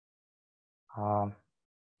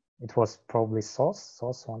it was probably sauce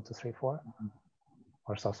 1234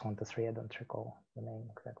 or sauce 123, I don't recall the name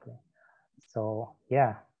exactly. So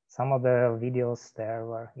yeah, some of the videos there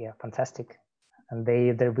were fantastic, and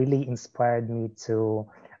they really inspired me to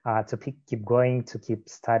keep going, to keep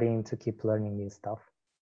studying, to keep learning new stuff.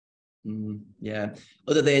 Yeah.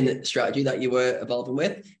 Other than strategy that you were evolving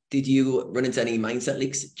with, did you run into any mindset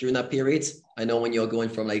leaks during that period? I know when you're going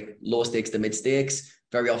from like low stakes to mid stakes,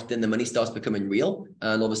 very often the money starts becoming real,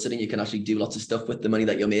 and all of a sudden you can actually do lots of stuff with the money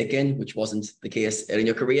that you're making, which wasn't the case in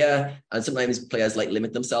your career. And sometimes players like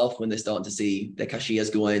limit themselves when they're starting to see their cashiers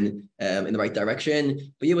going in the right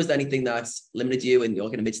direction. But was there anything that's limited you in your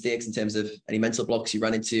kind of mid stakes in terms of any mental blocks you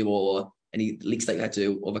ran into or any leaks that you had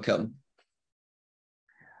to overcome?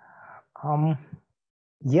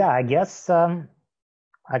 Yeah, I guess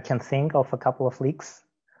I can think of a couple of leaks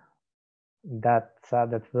that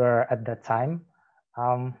were at that time.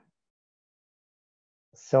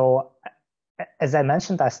 So as I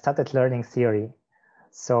mentioned, I started learning theory.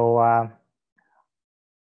 So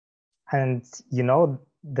and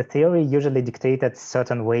the theory usually dictated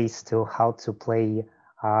certain ways to how to play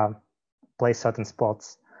certain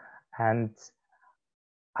spots, and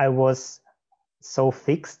I was so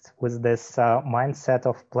fixed with this mindset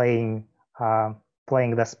of playing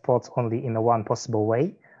the spots only in a one possible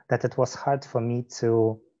way that it was hard for me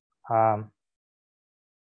to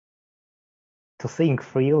think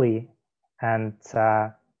freely and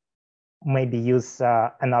maybe use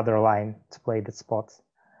another line to play the spot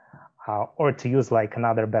or to use like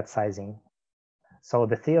another bet sizing. So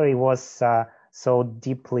the theory was so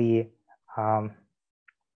deeply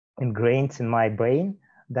ingrained in my brain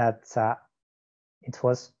that it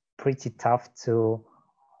was pretty tough to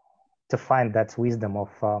find that wisdom of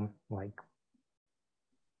like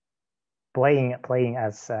playing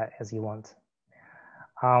as you want.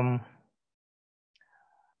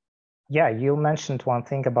 Yeah, you mentioned one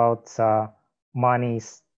thing about money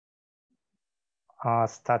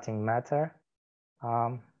starting matter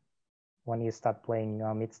when you start playing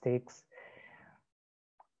mid stakes.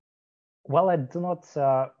 Well, I do not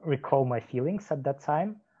recall my feelings at that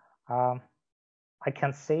time. I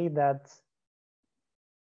can say that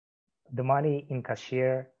the money in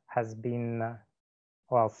cashier has been,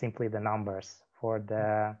 well, simply the numbers for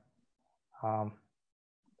the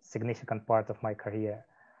significant part of my career.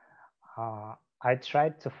 I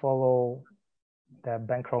tried to follow the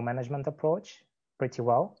bankroll management approach pretty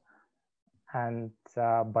well. And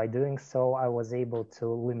by doing so, I was able to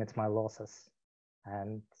limit my losses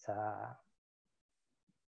and,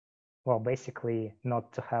 well, basically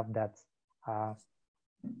not to have that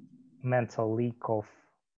mental leak of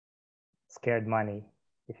scared money,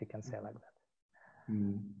 if you can say like that.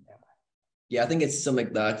 Yeah, I think it's something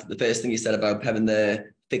like that. The first thing you said about having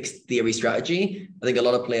the fixed theory strategy, I think a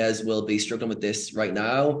lot of players will be struggling with this right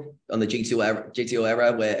now on the GTO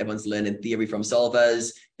era where everyone's learning theory from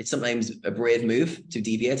solvers. It's sometimes a brave move to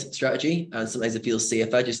deviate strategy, and sometimes it feels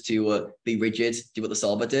safer just to be rigid, do what the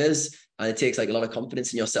solver does. And it takes like a lot of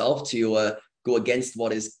confidence in yourself to go against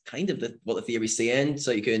what is kind of what the theory is saying,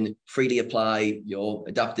 so you can freely apply your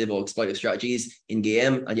adaptive or exploitive strategies in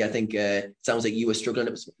game. And yeah, I think it sounds like you were struggling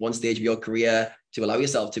at one stage of your career to allow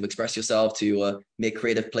yourself to express yourself, to make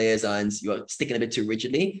creative plays, and you're sticking a bit too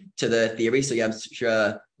rigidly to the theory. So yeah, I'm sure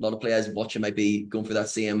a lot of players watching might be going through that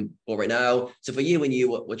same boat right now. So for you, when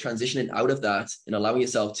you were transitioning out of that and allowing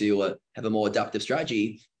yourself to have a more adaptive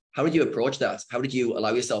strategy, how did you approach that? How did you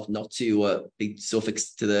allow yourself not to be so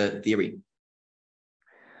fixed to the theory?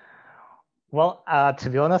 Well, to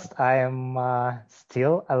be honest, I am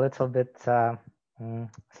still a little bit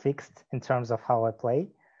fixed in terms of how I play.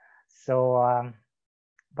 So,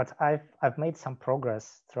 but I've made some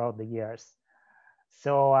progress throughout the years.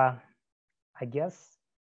 So I guess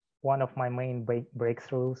one of my main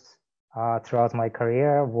breakthroughs throughout my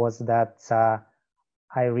career was that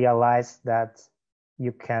I realized that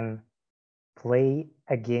you can play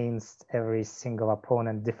against every single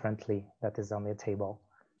opponent differently that is on the table.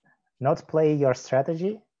 Not play your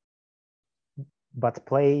strategy, but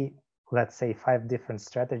play, let's say, 5 different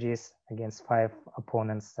strategies against 5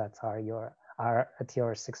 opponents that are at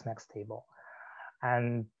your 6max table.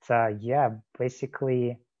 And yeah,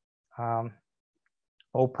 basically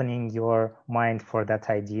opening your mind for that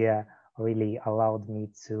idea really allowed me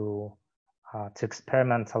to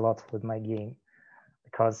experiment a lot with my game,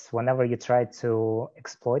 because whenever you try to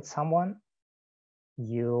exploit someone,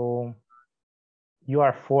 you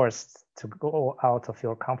are forced to go out of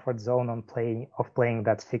your comfort zone on playing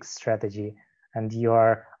that fixed strategy, and you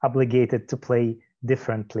are obligated to play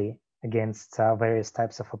differently against various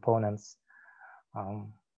types of opponents.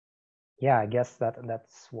 Yeah, I guess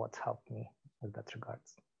that's what helped me with that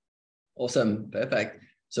regards. Awesome, perfect.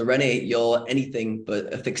 So Rene, you're anything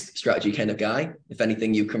but a fixed strategy kind of guy. If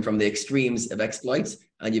anything, you come from the extremes of exploits,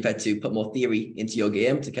 and you've had to put more theory into your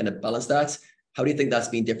game to kind of balance that. How do you think that's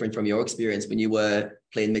been different from your experience when you were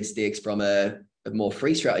playing mid stakes from a more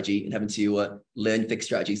free strategy and having to learn fixed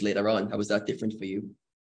strategies later on? How was that different for you?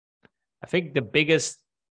 I think the biggest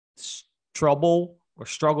trouble or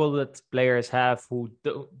struggle that players have who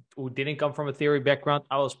didn't come from a theory background,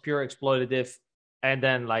 I was pure exploitative. And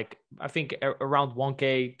then like, I think around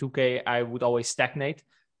 1K, 2K, I would always stagnate.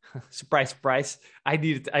 Surprise, surprise. I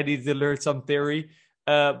needed to learn some theory.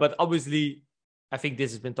 But obviously, I think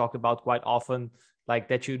this has been talked about quite often. like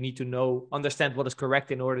that you need to understand what is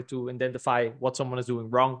correct in order to identify what someone is doing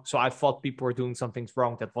wrong. So I thought people were doing something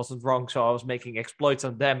wrong that wasn't wrong. So I was making exploits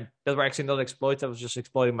on them that were actually not exploits. I was just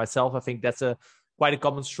exploiting myself. I think that's quite a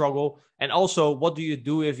common struggle. And also, what do you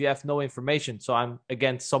do if you have no information? So I'm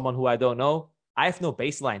against someone who I don't know. I have no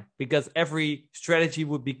baseline because every strategy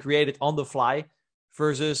would be created on the fly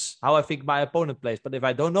versus how I think my opponent plays. But if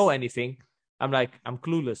I don't know anything, I'm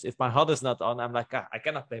clueless. If my HUD is not on, I'm like, I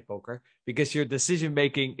cannot play poker because your decision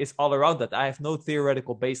making is all around that. I have no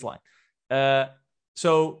theoretical baseline.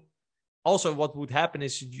 So also what would happen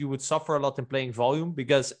is you would suffer a lot in playing volume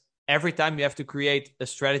because every time you have to create a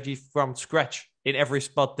strategy from scratch in every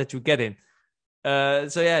spot that you get in.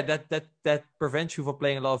 So yeah, that prevents you from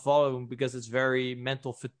playing a lot of volume because it's very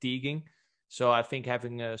mental fatiguing. So I think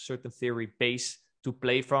having a certain theory base to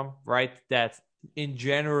play from, right, that in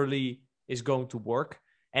generally is going to work.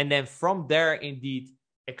 And then from there, indeed,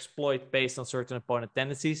 exploit based on certain opponent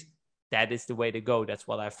tendencies. That is the way to go. That's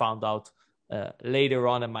what I found out later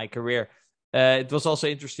on in my career. It was also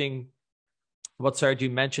interesting what Sergey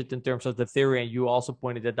mentioned in terms of the theory, and you also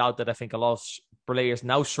pointed it out that I think a lot of players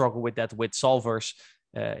now struggle with that with solvers.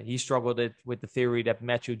 He struggled it with the theory that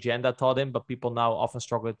Matthew Janda taught him, but people now often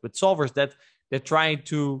struggle with solvers that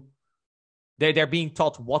they're being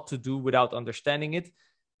taught what to do without understanding it.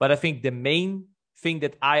 But I think the main thing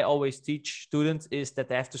that I always teach students is that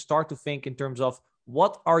they have to start to think in terms of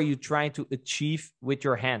what are you trying to achieve with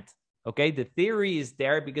your hand? Okay, the theory is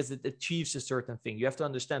there because it achieves a certain thing. You have to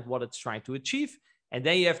understand what it's trying to achieve. And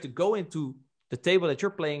then you have to go into the table that you're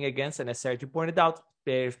playing against. And as Sergey pointed out,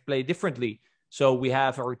 they play differently. So we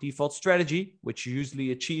have our default strategy, which usually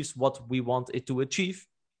achieves what we want it to achieve.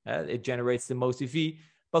 It generates the most EV.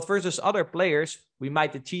 But versus other players, we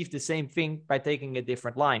might achieve the same thing by taking a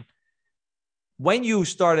different line. When you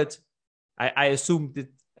started, I assume that,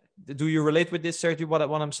 do you relate with this, Sergey, what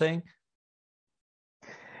I'm saying?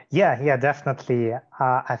 Yeah, definitely.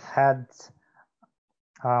 I've had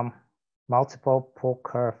multiple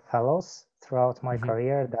poker fellows throughout my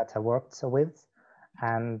career that I worked with,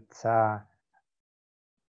 and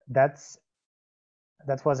that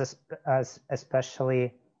was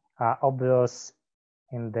especially obvious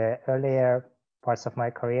in the earlier parts of my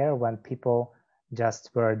career when people just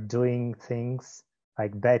were doing things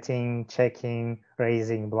like betting, checking,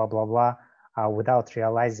 raising, blah, blah, blah, without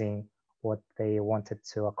realizing what they wanted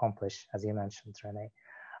to accomplish, as you mentioned, Rene.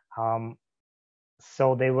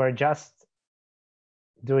 So they were just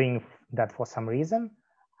doing that for some reason.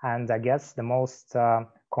 And I guess the most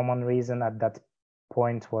common reason at that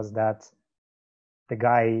point was that the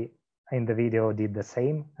guy in the video did the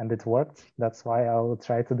same and it worked. That's why I will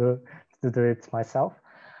try to do it myself.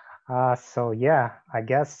 So yeah, I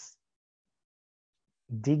guess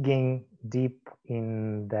digging deep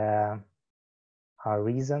in the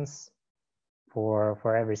reasons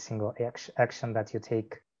for every single action that you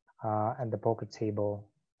take at the poker table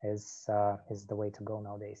is the way to go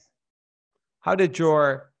nowadays. How did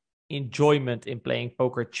your enjoyment in playing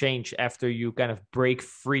poker change after you kind of break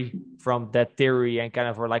free from that theory and kind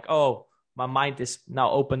of were like, oh, my mind is now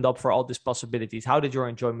opened up for all these possibilities? How did your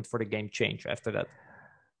enjoyment for the game change after that?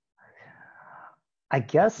 I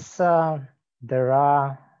guess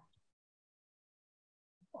there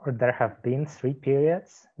have been 3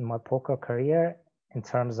 periods in my poker career in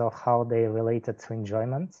terms of how they related to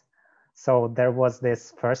enjoyment. So there was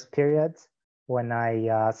this first period when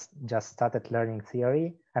I just started learning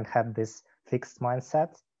theory and had this fixed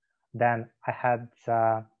mindset. Then I had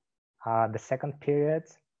the second period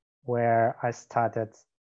where I started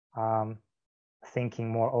thinking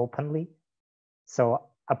more openly. So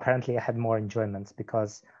apparently I had more enjoyment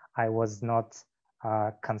because I was not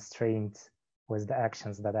constrained with the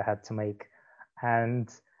actions that I had to make. And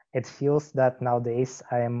it feels that nowadays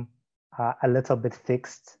I'm a little bit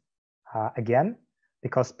fixed again,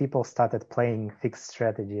 because people started playing fixed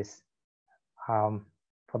strategies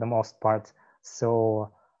for the most part.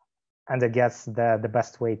 So, and I guess the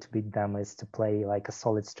best way to beat them is to play like a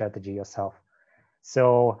solid strategy yourself.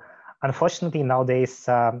 So unfortunately nowadays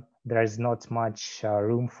there is not much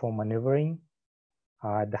room for maneuvering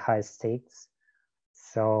at the high stakes.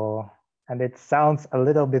 So, and it sounds a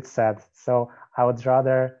little bit sad. So I would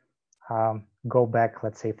rather go back,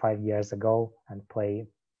 let's say 5 years ago and play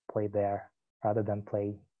there rather than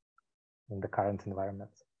play in the current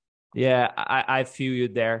environment. Yeah, I feel you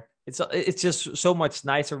there. It's just so much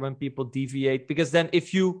nicer when people deviate, because then it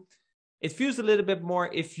feels a little bit more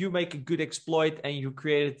if you make a good exploit and you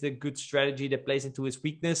created a good strategy that plays into his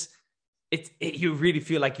weakness, you really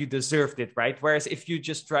feel like you deserved it, right? Whereas if you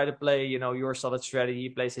just try to play, your solid strategy, he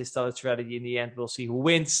plays his solid strategy, in the end, we'll see who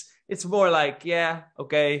wins. it's more like, yeah,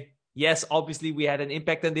 okay, yes, obviously we had an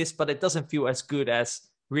impact on this, but it doesn't feel as good as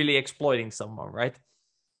really exploiting someone, right?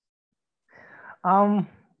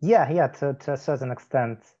 Yeah, to a certain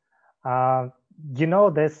extent. Uh,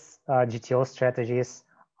 this GTO strategies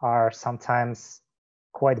are sometimes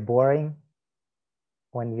quite boring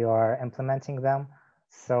when you are implementing them.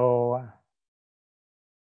 So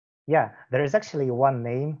yeah, there is actually one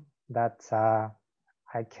name that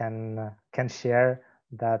I can share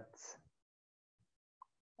that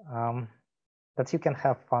that you can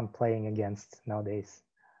have fun playing against nowadays.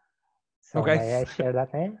 So Okay. may I share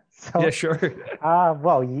that name? Yeah, So sure.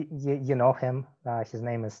 well, you know him. His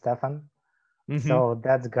name is Stefan. So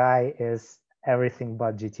that guy is everything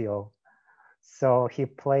but GTO. So he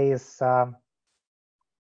plays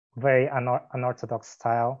very unorthodox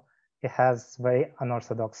style. He has very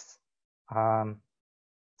unorthodox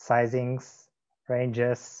sizings,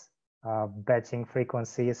 ranges, betting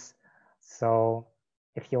frequencies. So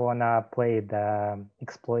if you wanna play the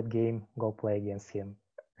exploit game, go play against him.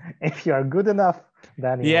 If you are good enough,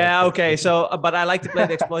 then you might Yeah, okay. succeed. So, but I like to play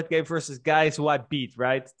the exploit game versus guys who I beat,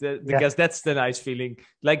 right? Yeah. Because that's the nice feeling.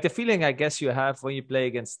 Like the feeling I guess you have when you play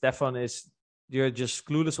against Stefan is you're just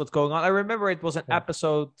clueless what's going on. I remember it was an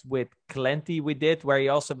episode with Clenty we did where he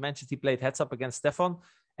also mentioned he played heads up against Stefan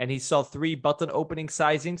and he saw 3 button opening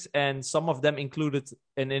sizings and some of them included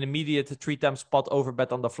an immediate 3 times spot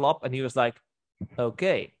overbet on the flop. And he was like,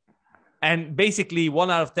 okay. And basically,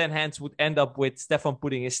 1 out of 10 hands would end up with Stefan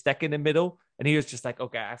putting his stack in the middle. And he was just like,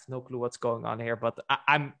 okay, I have no clue what's going on here, but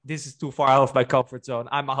I'm this is too far out of my comfort zone.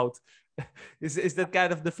 I'm out. Is that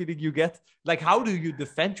kind of the feeling you get? Like, how do you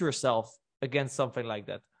defend yourself against something like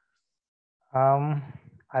that?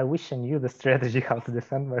 I wish I knew the strategy how to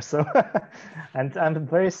defend myself. And I'm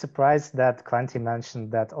very surprised that Clancy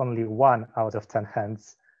mentioned that only 1 out of 10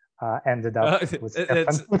 hands ended up with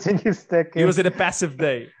Stefan putting his stack in. He was in a passive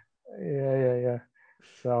day. Yeah.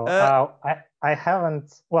 So I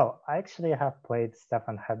haven't. Well, I actually have played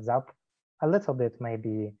Stefan heads up a little bit,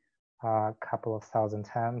 maybe a couple of thousand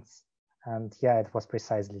hands, and yeah, it was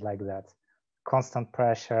precisely like that. Constant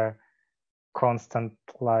pressure, constant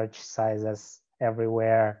large sizes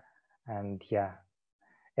everywhere, and yeah,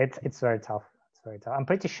 it's very tough. It's very tough. I'm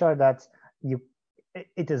pretty sure that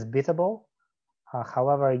it is beatable.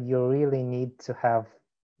 However, you really need to have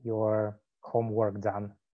your homework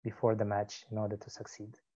done before the match in order to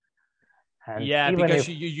succeed. And yeah, because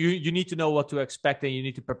you need to know what to expect and you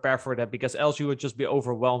need to prepare for that because else you would just be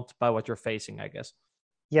overwhelmed by what you're facing, I guess.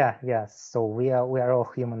 Yeah. So we are all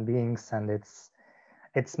human beings, and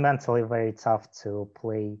it's mentally very tough to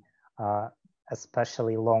play,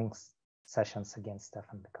 especially long sessions against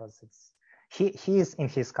Stefan because he is in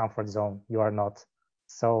his comfort zone. You are not.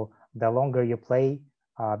 So the longer you play,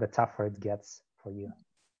 the tougher it gets for you.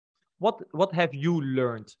 What have you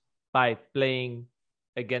learned by playing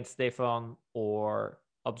against Stefan or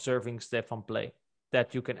observing Stefan play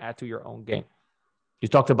that you can add to your own game? You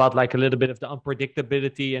talked about like a little bit of the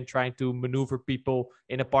unpredictability and trying to maneuver people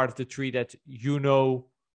in a part of the tree that you know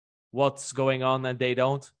what's going on and they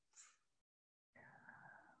don't.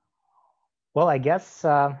 Well, I guess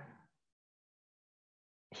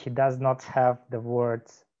he does not have the word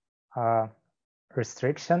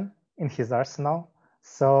restriction in his arsenal,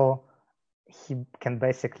 so he can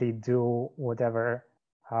basically do whatever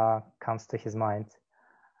comes to his mind.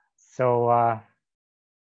 So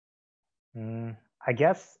I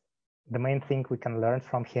guess the main thing we can learn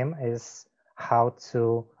from him is how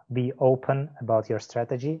to be open about your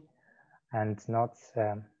strategy and not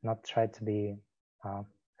try to be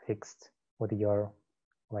fixed with your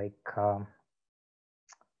like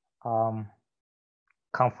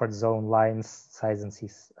comfort zone lines,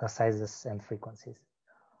 sizes and frequencies.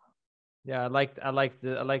 Yeah, I like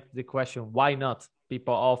the question. Why not?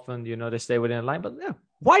 People often, they stay within a line, but yeah,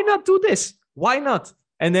 why not do this? Why not?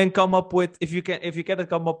 And then come up with if you cannot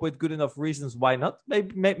come up with good enough reasons, why not?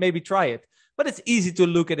 Maybe try it. But it's easy to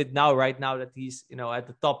look at it now, right now that he's at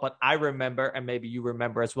the top. But I remember, and maybe you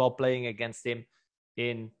remember as well, playing against him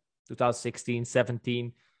in 2016,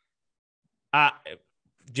 17.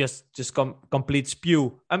 Just complete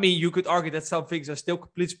spew. I mean, you could argue that some things are still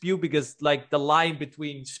complete spew because like the line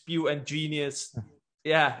between spew and genius,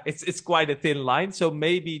 yeah, it's quite a thin line. So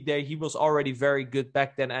maybe there he was already very good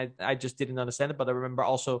back then. I just didn't understand it, but I remember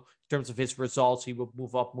also in terms of his results, he would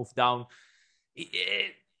move up, move down.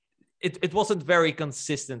 It wasn't very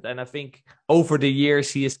consistent, and I think over the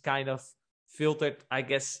years he has kind of filtered, I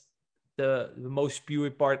guess, the most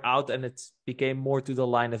spewy part out, and it became more to the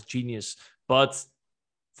line of genius. But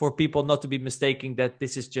for people not to be mistaken that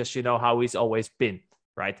this is just, how he's always been,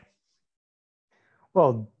 right?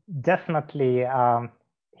 Well, Definitely,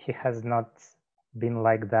 he has not been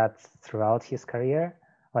like that throughout his career,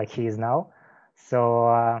 like he is now.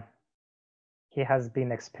 So he has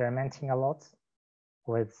been experimenting a lot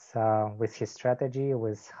with his strategy,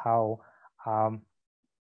 with how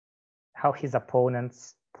his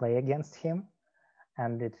opponents play against him,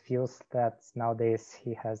 and it feels that nowadays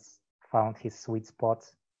he has found his sweet spot,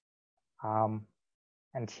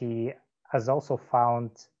 and he has also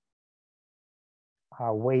found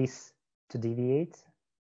ways to deviate,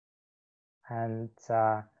 and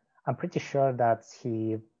I'm pretty sure that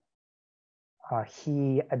he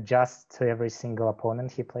adjusts to every single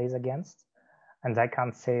opponent he plays against, and I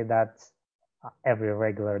can't say that every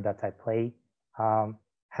regular that I play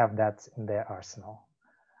have that in their arsenal.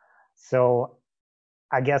 So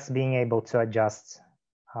I guess being able to adjust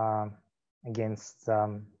against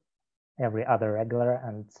every other regular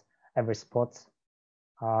and every spot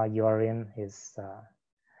you are in is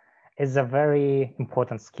a very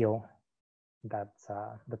important skill that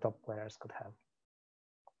the top players could have.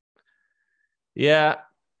 Yeah,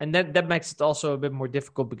 and that makes it also a bit more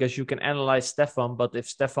difficult because you can analyze Stefan, but if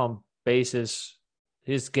Stefan bases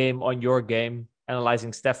his game on your game,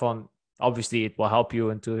 analyzing Stefan, obviously it will help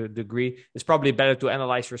you to a degree. It's probably better to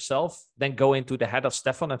analyze yourself than go into the head of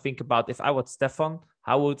Stefan and think about, if I was Stefan,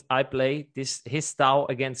 how would I play his style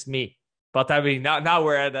against me? But I mean, now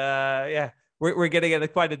we're at we're getting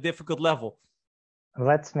at quite a difficult level.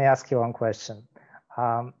 Let me ask you one question.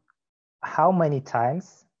 How many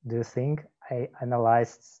times do you think I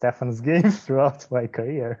analyzed Stefan's game throughout my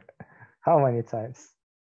career? How many times?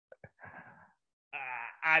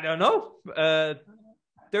 I don't know.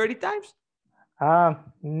 30 times?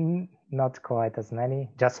 Not quite as many,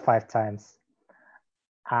 just 5 times.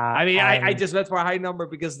 I mean, I just went for a high number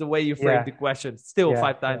because the way you framed the question. Still,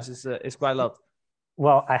 5 times is quite a lot.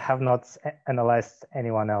 Well, I have not analyzed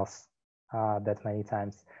anyone else that many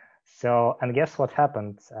times. So, and guess what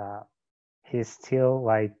happened? He's still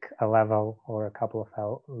like a level or a couple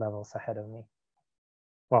of levels ahead of me.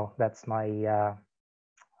 Well, that's my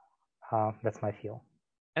feel.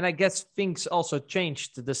 And I guess things also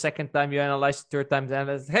changed the second time you analyzed, the third time,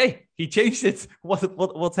 and hey, he changed it.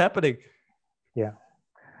 What's happening? Yeah.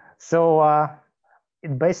 So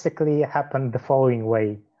it basically happened the following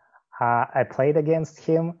way. I played against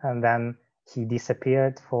him, and then he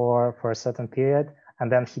disappeared for a certain period,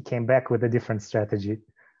 and then he came back with a different strategy.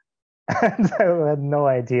 And I had no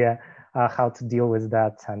idea how to deal with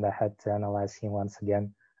that, and I had to analyze him once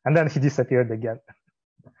again. And then he disappeared again.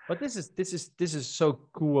 But this is so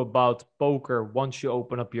cool about poker once you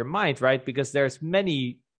open up your mind, right? Because there's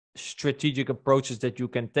many strategic approaches that you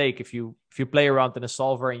can take. If you play around in a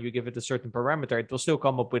solver and you give it a certain parameter, it will still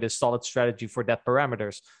come up with a solid strategy for that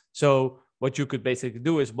parameters. So what you could basically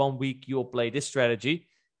do is 1 week you'll play this strategy.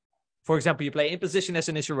 For example, you play in position as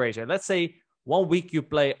initial raiser. Let's say 1 week you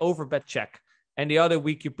play overbet check, and the other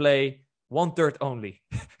week you play 1/3 only.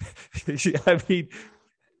 I mean,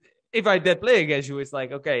 if I did play against you, it's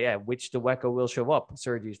like, okay, yeah, which the wacko will show up?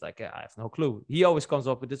 Sergey's like, yeah, I have no clue. He always comes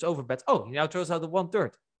up with this overbet. Oh, he now throws out the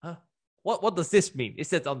 1/3. Huh? What does this mean? Is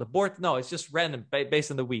that on the board? No, it's just random based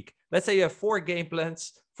on the week. Let's say you have 4 game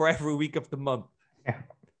plans for every week of the month. Yeah.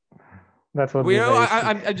 That would be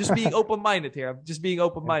I'm just being open-minded here.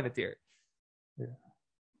 Yeah.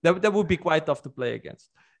 That would be quite tough to play against.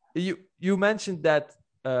 You mentioned that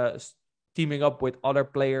teaming up with other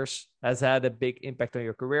players has had a big impact on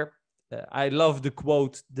your career. I love the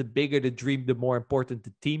quote, the bigger the dream, the more important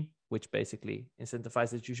the team, which basically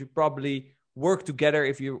incentivizes that you should probably work together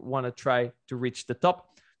if you want to try to reach the top.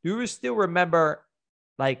 Do you still remember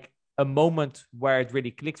like a moment where it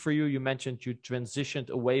really clicked for you? You mentioned you transitioned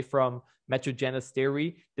away from Matthew Janet's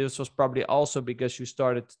theory. This was probably also because you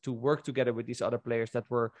started to work together with these other players that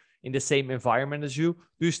were in the same environment as you.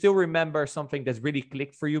 Do you still remember something that really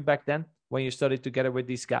clicked for you back then when you studied together with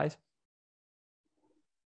these guys?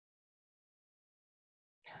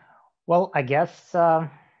 Well, I guess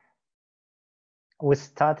we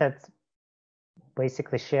started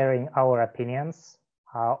basically sharing our opinions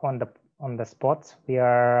on the spot we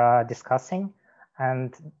are discussing,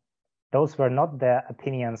 and those were not the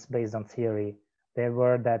opinions based on theory. They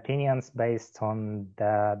were the opinions based on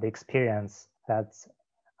the experience that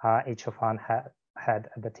each of us had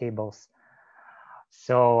at the tables.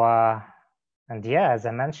 So, and yeah, as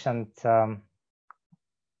I mentioned,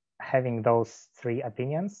 having those 3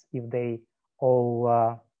 opinions, if they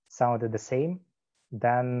all sounded the same,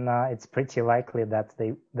 then it's pretty likely that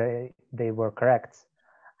they were correct.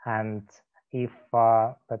 And if,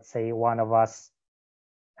 let's say, one of us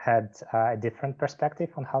had a different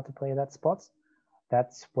perspective on how to play that spot,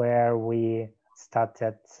 that's where we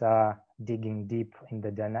started digging deep in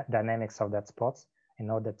the dynamics of that spot in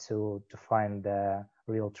order to find the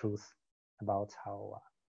real truth about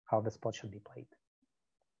how the spot should be played.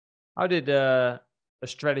 How did a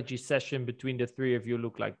strategy session between the three of you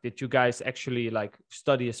look like? Did you guys actually like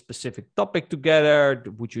study a specific topic together?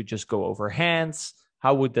 Would you just go over hands?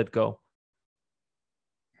 How would that go?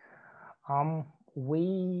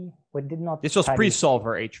 We did not. This was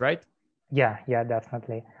pre-solver age, right? Yeah,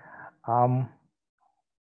 definitely.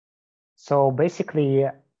 So basically,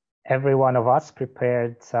 every one of us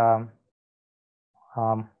prepared a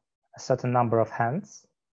certain number of hands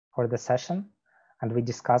for the session, and we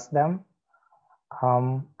discussed them.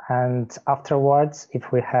 And afterwards,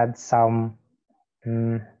 if we had some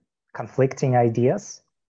conflicting ideas,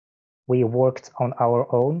 we worked on our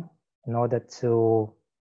own in order to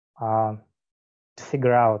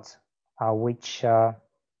figure out which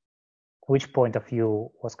point of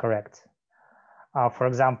view was correct. For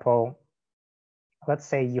example, let's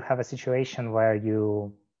say you have a situation where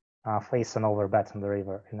you face an overbet on the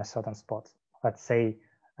river in a certain spot. Let's say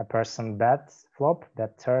a person bet flop,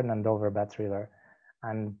 bet turn, and overbet river,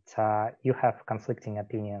 and you have conflicting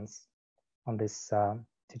opinions on this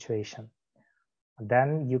situation.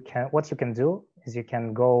 Then what you can do is you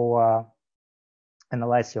can go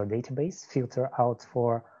analyze your database, filter out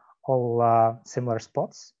for all similar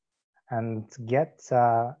spots, and get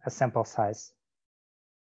a sample size.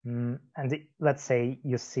 And let's say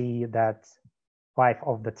you see that 5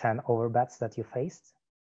 of the 10 overbets that you faced,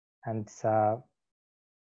 and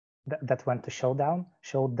that went to showdown,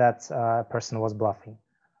 showed that a person was bluffing.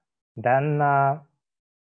 Then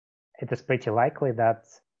it is pretty likely that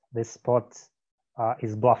this spot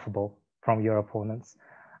is bluffable from your opponents.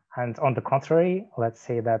 And on the contrary, let's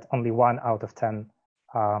say that only 1 out of 10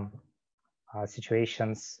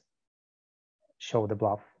 situations show the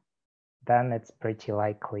bluff. Then it's pretty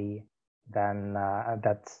likely then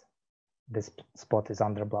that this spot is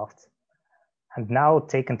underbluffed. And now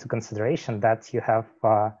take into consideration that you have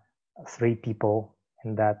 3 people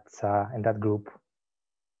in that group.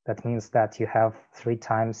 That means that you have 3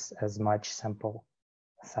 times as much sample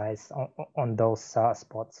size on those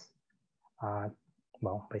spots.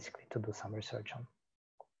 Well, basically to do some research on.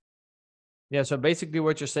 Yeah, so basically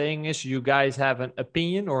what you're saying is you guys have an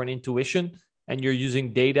opinion or an intuition, and you're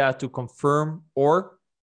using data to confirm or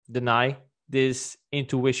deny this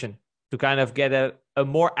intuition to kind of get a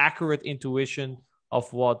more accurate intuition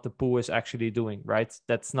of what the pool is actually doing, right?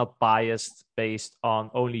 That's not biased based on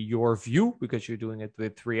only your view because you're doing it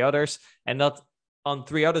with 3 others, and not on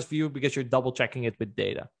 3 others' view because you're double checking it with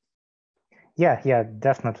data. Yeah,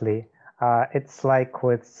 definitely. It's like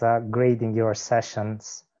with grading your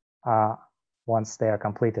sessions once they are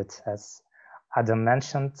completed, as Adam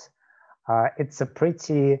mentioned. It's a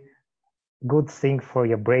pretty good thing for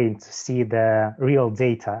your brain to see the real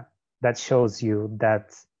data that shows you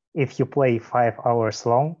that if you play 5 hours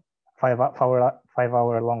long,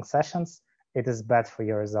 5-hour long sessions, it is bad for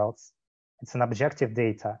your results. It's an objective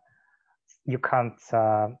data. You can't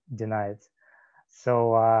deny it.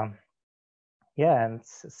 So yeah, and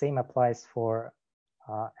same applies for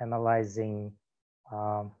analyzing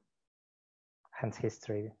hand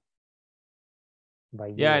history.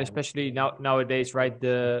 Yeah, and especially nowadays, right?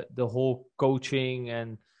 The whole coaching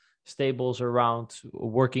and stables around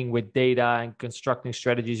working with data and constructing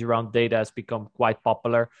strategies around data has become quite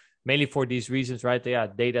popular, mainly for these reasons, right? Yeah,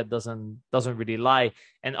 data doesn't really lie,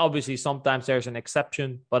 and obviously sometimes there's an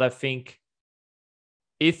exception, but I think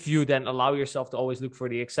if you then allow yourself to always look for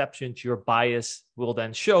the exceptions, your bias will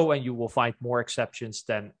then show, and you will find more exceptions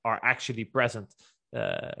than are actually present.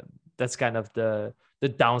 That's kind of the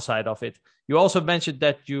downside of it. You also mentioned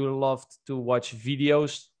that you loved to watch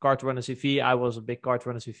videos, Card Runners EV. I was a big Card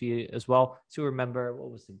Runners EV as well. So remember,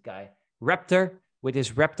 what was the guy? Raptor with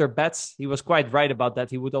his Raptor bets. He was quite right about that.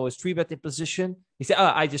 He would always 3-bet in position. He said,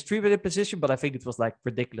 I just 3-bet in position, but I think it was like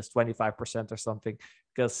ridiculous, 25% or something,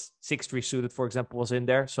 because 6-3 suited, for example, was in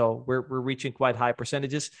there. So we're reaching quite high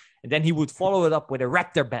percentages. And then he would follow it up with a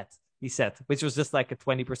Raptor bet, he said, which was just like a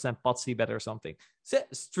 20% pot bet or something. So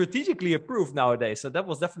strategically approved nowadays. So that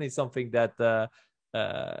was definitely something that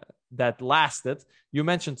that lasted. You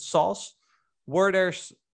mentioned sauce.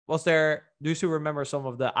 Do you still remember some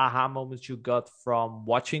of the aha moments you got from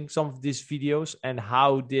watching some of these videos, and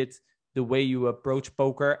how did the way you approach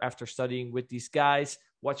poker after studying with these guys,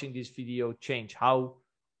 watching this video change? How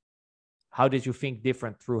did you think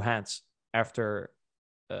different through hands after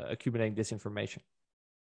accumulating this information?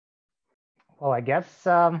 Well, I guess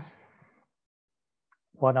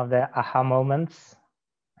one of the aha moments.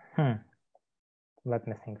 Let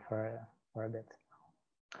me think for a bit.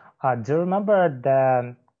 Do you remember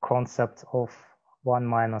the concept of 1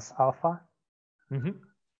 minus alpha? Mm-hmm.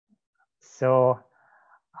 So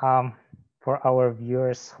for our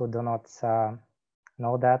viewers who do not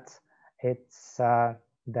know that, it's the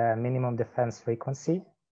minimum defense frequency.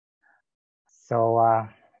 So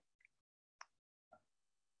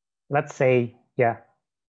let's say,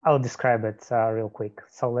 I'll describe it real quick.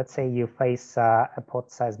 So let's say you face a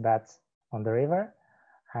pot-sized bet on the river,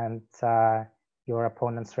 and your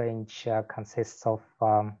opponent's range consists of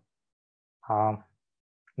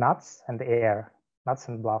nuts and air, nuts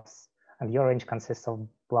and bluffs, and your range consists of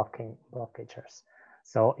bluff catchers.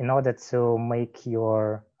 So in order to make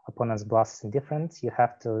your opponent's bluffs indifferent, you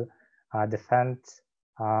have to defend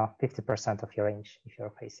 50% of your range if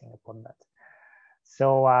you're facing a pot bet.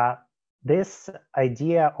 So this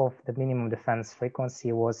idea of the minimum defense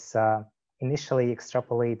frequency was initially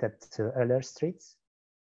extrapolated to earlier streets,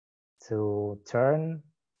 to turn,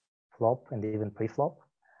 flop, and even pre-flop.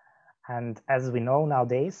 And as we know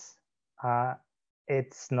nowadays,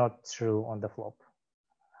 it's not true on the flop.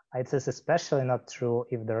 It is especially not true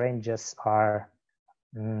if the ranges are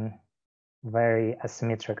very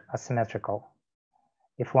asymmetrical.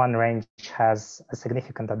 If one range has a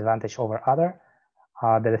significant advantage over other,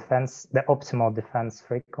 the optimal defense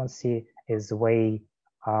frequency is way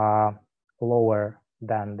lower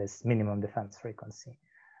than this minimum defense frequency.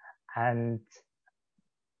 And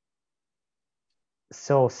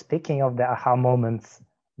so speaking of the aha moments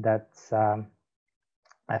that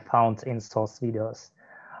I found in Saul's videos,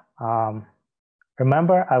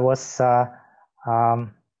 remember I was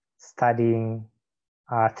studying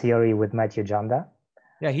theory with Matthew Janda.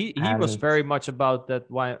 Yeah, he was very much about that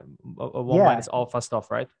one minus alpha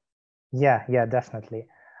stuff, right? Yeah, definitely.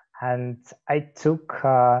 And I took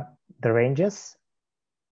the ranges,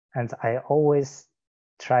 and I always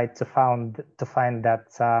tried to find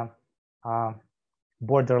that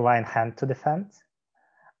borderline hand to defend.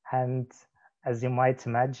 And as you might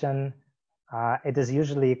imagine, it is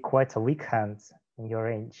usually quite a weak hand in your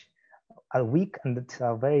range, a weak and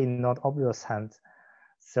a very not obvious hand.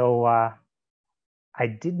 So I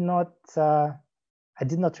did not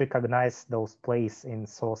recognize those plays in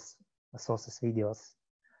Source's videos,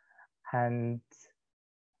 and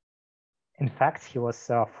in fact, he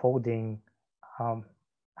was folding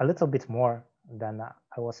a little bit more than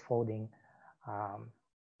I was folding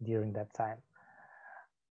during that time.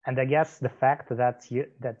 And I guess the fact that you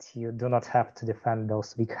do not have to defend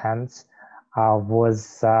those weak hands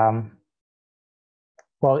was,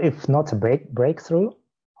 well, if not a breakthrough,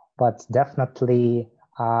 but definitely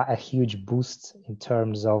a huge boost in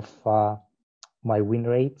terms of my win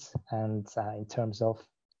rate and in terms of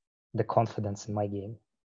the confidence in my game,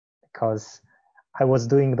 because I was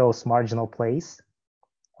doing those marginal plays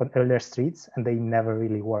on earlier streets and they never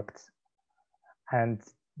really worked. And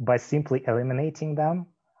by simply eliminating them,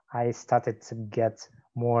 I started to get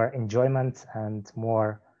more enjoyment and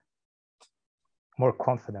more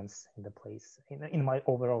confidence in the plays, in my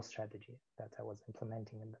overall strategy that I was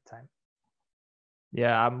implementing at the time.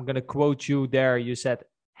 Yeah, I'm going to quote you there. You said,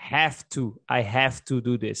 I have to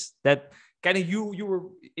do this. That kind of you were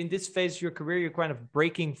in this phase of your career, you're kind of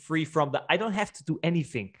breaking free from I don't have to do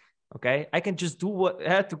anything. Okay, I can just do what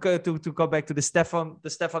to go back to the Stefan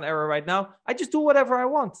era right now. I just do whatever I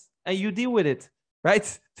want, and you deal with it,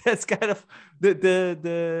 right? That's kind of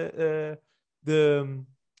the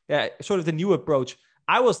sort of the new approach.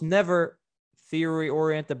 I was never theory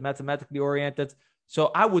oriented, mathematically oriented.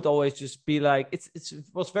 So I would always just be like, it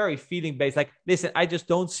was very feeling based. Like, listen, I just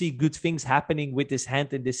don't see good things happening with this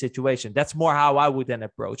hand in this situation. That's more how I would then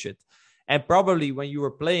approach it. And probably when you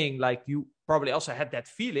were playing, like you probably also had that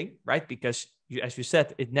feeling, right? Because as you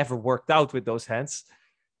said, it never worked out with those hands.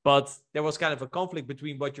 But there was kind of a conflict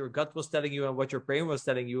between what your gut was telling you and what your brain was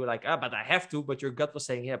telling you. Like, but I have to. But your gut was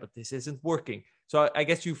saying, yeah, but this isn't working. So I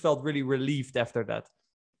guess you felt really relieved after that.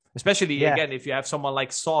 Especially, again, if you have someone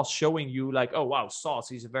like Sauce showing you like, oh, wow, Sauce,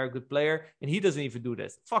 he's a very good player. And he doesn't even do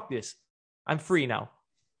this. Fuck this. I'm free now.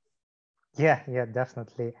 Yeah,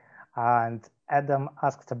 definitely. And Adam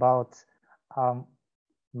asked about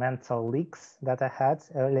mental leaks that I had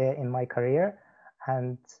earlier in my career.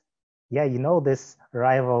 And yeah, this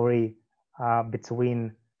rivalry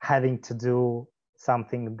between having to do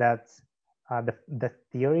something that the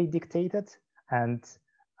theory dictated and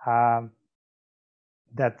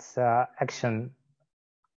that action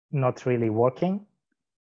not really working.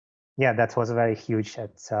 Yeah, that was very huge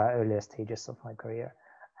at earlier stages of my career.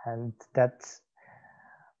 And that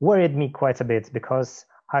worried me quite a bit because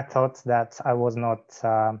I thought that I was not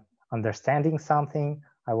understanding something.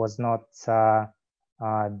 I was not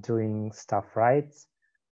doing stuff right.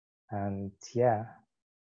 And yeah,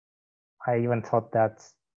 I even thought that,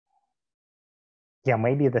 yeah,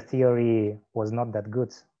 maybe the theory was not that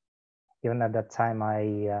good. Even at that time,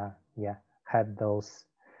 I had those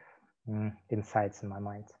insights in my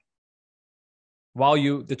mind. While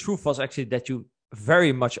the truth was actually that you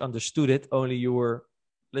very much understood it, only you were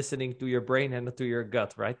listening to your brain and not to your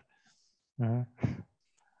gut, right?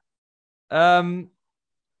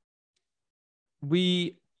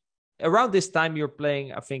 We around this time you're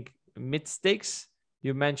playing, I think, mid stakes.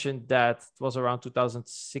 You mentioned that it was around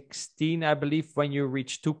 2016, I believe, when you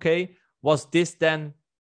reached 2K. Was this then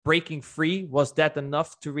breaking free? Was that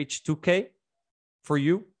enough to reach 2K for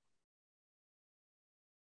you?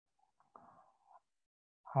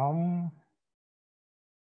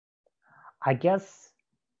 I guess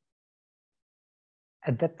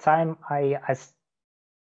at that time I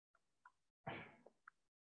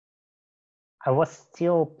was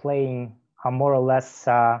still playing more or less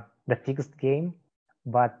the fixed game,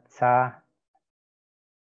 but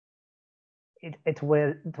it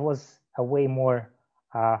was a way more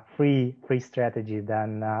free strategy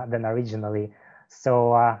than originally.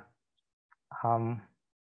 So I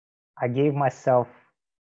gave myself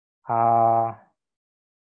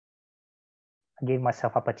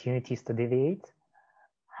opportunities to deviate,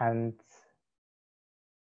 and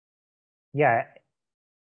yeah,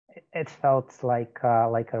 it felt like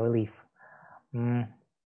a relief.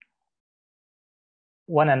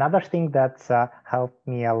 Another thing that helped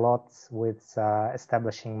me a lot with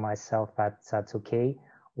establishing myself at 2K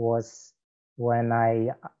was when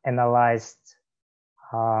I analyzed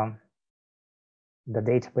the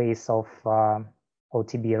database of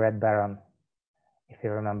OTB Red Baron, if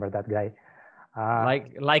you remember that guy.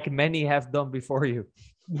 Like many have done before you.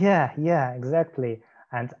 Yeah, exactly.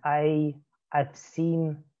 And I've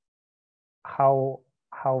seen how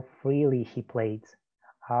freely he played,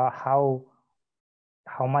 how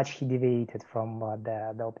much he deviated from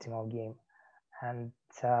the optimal game, and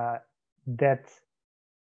that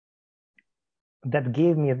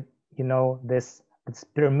gave me, this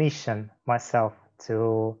permission myself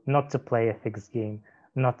to not to play a fixed game,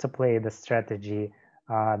 not to play the strategy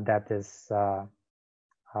that is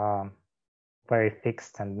very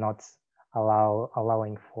fixed and not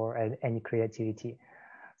allowing for any creativity.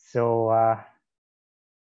 So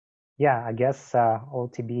yeah, I guess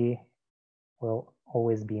OTB will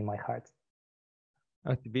always be in my heart.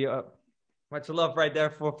 OTB, much love right there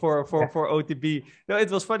for OTB. No,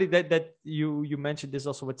 it was funny that you mentioned this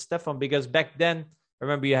also with Stefan, because back then, I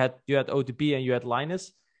remember you had OTB and you had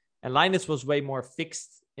Linus, and Linus was way more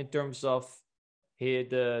fixed in terms of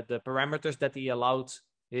the parameters that he allowed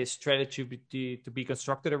his strategy to be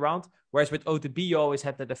constructed around. Whereas with OTB, you always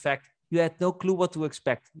had that effect. You had no clue what to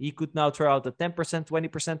expect. He could now throw out a 10%, 20%,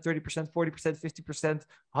 30%, 40%, 50%,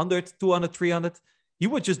 100, 200, 300. He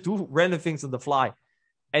would just do random things on the fly.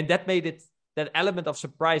 And that made it, that element of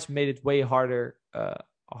surprise made it way harder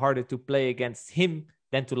to play against him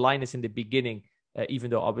than to Linus in the beginning, even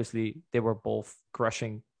though obviously they were both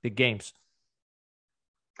crushing the games.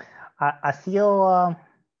 I feel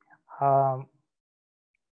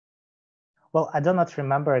well, I do not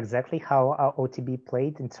remember exactly how OTB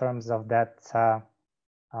played in terms of that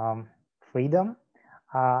freedom.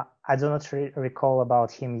 I do not recall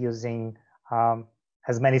about him using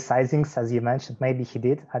as many sizings as you mentioned. Maybe he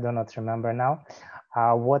did. I do not remember now.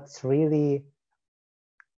 What's really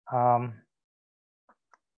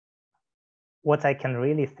what I can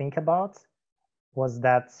really think about was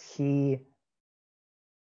that he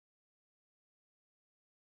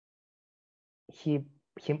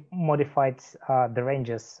modified the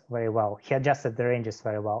ranges very well. He adjusted the ranges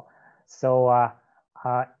very well. So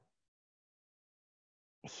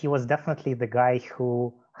he was definitely the guy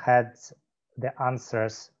who had the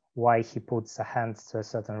answers why he puts a hand to a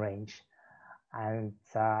certain range. And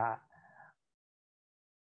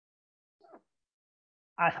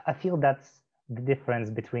I feel that's the difference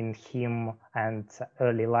between him and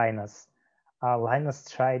early Linus.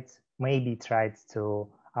 Linus maybe tried to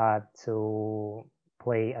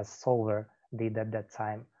play as Solver did at that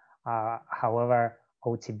time. However,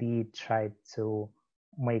 OTB tried to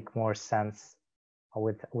make more sense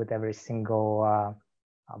with every single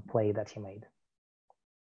play that he made.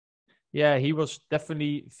 Yeah, he was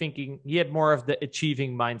definitely thinking, he had more of the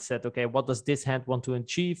achieving mindset. Okay, what does this hand want to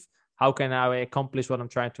achieve? How can I accomplish what I'm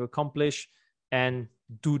trying to accomplish? And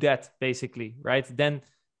do that, basically, right? Then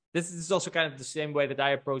this is also kind of the same way that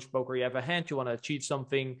I approach poker. You have a hand, you want to achieve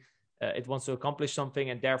something, it wants to accomplish something,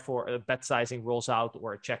 and therefore a bet sizing rolls out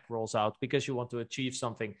or a check rolls out because you want to achieve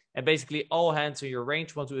something. And basically all hands in your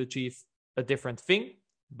range want to achieve a different thing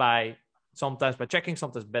by sometimes by checking,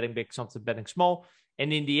 sometimes betting big, sometimes betting small.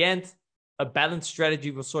 And in the end, a balanced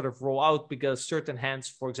strategy will sort of roll out because certain hands,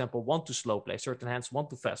 for example, want to slow play, certain hands want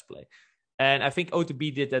to fast play. And I think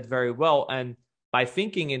OTB did that very well. And by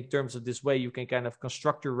thinking in terms of this way, you can kind of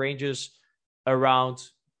construct your ranges around,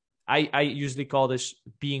 I usually call this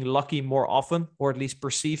being lucky more often, or at least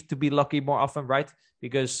perceived to be lucky more often, right?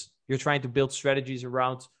 Because you're trying to build strategies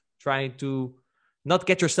around trying to not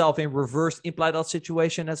get yourself in reverse implied odds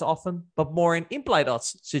situation as often, but more in implied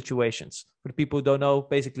odds situations. For the people who don't know,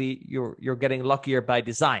 basically you're getting luckier by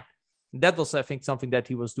design. And that was, I think, something that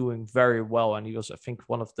he was doing very well, and he was, I think,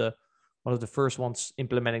 one of the first ones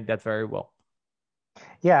implementing that very well.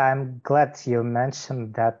 Yeah, I'm glad you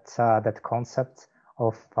mentioned that that concept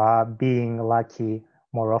of being lucky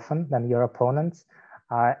more often than your opponents.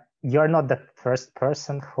 You're not the first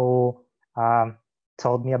person who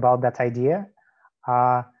told me about that idea.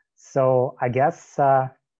 So I guess,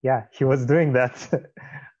 yeah, he was doing that.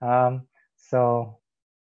 So,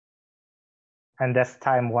 and as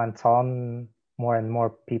time went on, more and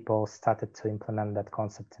more people started to implement that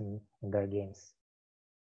concept in their games.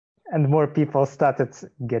 And more people started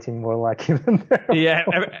getting more lucky than yeah,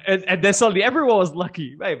 and then suddenly everyone was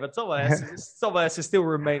lucky, right? But someone has to still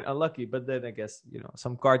remain unlucky. But then I guess, you know,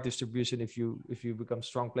 some card distribution, if you become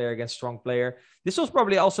strong player against strong player. This was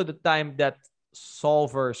probably also the time that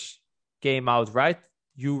solvers came out, right?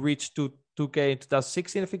 You reached 2K in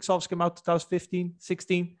 2016. I think solvers came out 2015,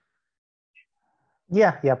 16.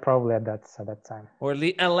 Yeah, probably at that time. Or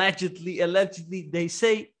allegedly, they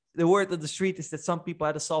say the word on the street is that some people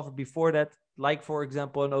had a solver before that, like, for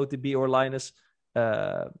example, an OTB or Linus.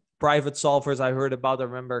 Private solvers I heard about. I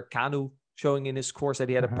remember Kanu showing in his course that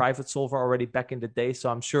he had a private solver already back in the day. So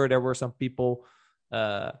I'm sure there were some people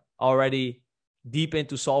already deep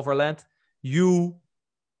into solver land. You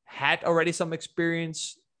had already some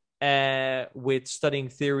experience with studying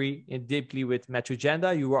theory and deeply with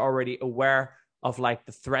Metrogenda. You were already aware of like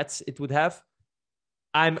the threats it would have.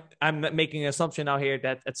 I'm making an assumption now here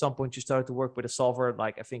that at some point you started to work with a solver,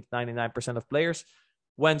 like I think 99% of players.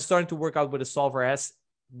 When starting to work out with a solver, has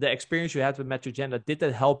the experience you had with Metrogenda, did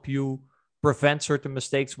that help you prevent certain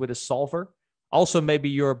mistakes with a solver? Also, maybe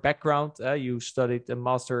your background, you studied a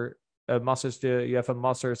you have a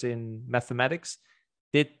master's in mathematics.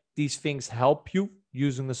 Did these things help you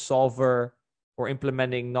using a solver or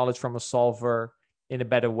implementing knowledge from a solver in a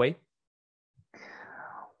better way?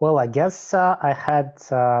 Well, I guess I had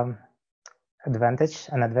an advantage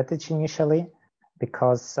initially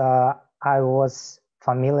because I was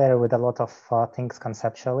familiar with a lot of things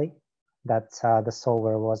conceptually that the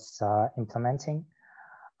solver was implementing.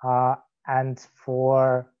 And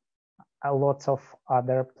for a lot of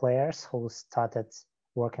other players who started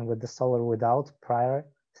working with the solver without prior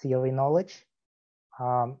theory knowledge,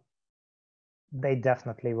 they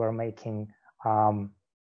definitely were making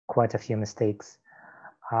quite a few mistakes.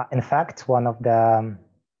 In fact, one of the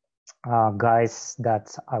guys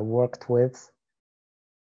that I worked with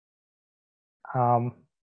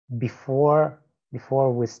before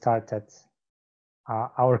we started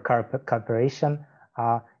our cooperation,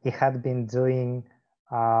 he had been doing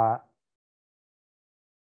a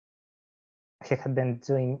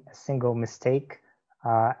single mistake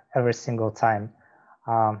every single time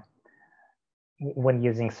when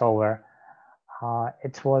using solver.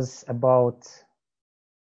 It was about,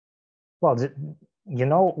 well, you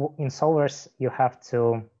know, in solvers you have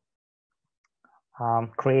to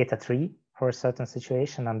create a tree for a certain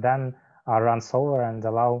situation and then run solver and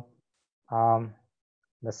allow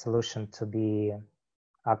the solution to be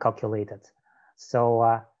calculated.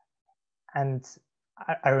 So, and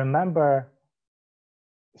I remember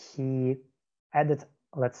he added,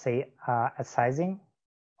 let's say, a sizing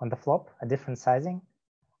on the flop, a different sizing,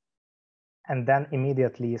 and then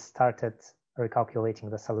immediately started recalculating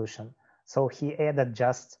the solution. So he added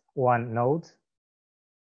just one node,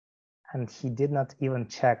 and he did not even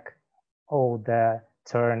check all the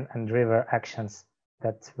turn and river actions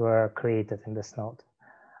that were created in this node.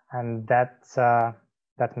 And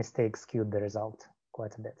that mistake skewed the result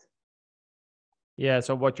quite a bit. Yeah,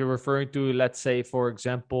 so what you're referring to, let's say, for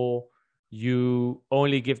example, you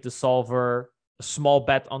only give the solver a small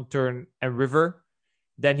bet on turn and river,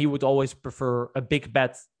 then he would always prefer a big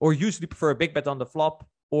bet, or usually prefer a big bet on the flop,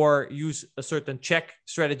 or use a certain check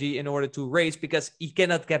strategy in order to raise, because he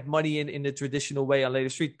cannot get money in the traditional way on later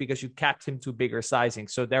street because you capped him to bigger sizing.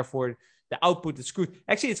 So therefore, the output is screwed.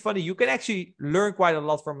 Actually, it's funny. You can actually learn quite a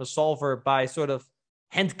lot from a solver by sort of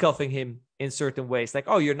handcuffing him in certain ways. Like,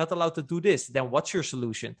 oh, you're not allowed to do this. Then what's your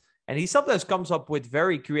solution? And he sometimes comes up with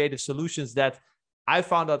very creative solutions that I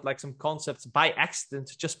found out like some concepts by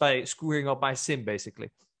accident just by screwing up my sim,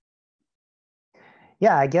 basically.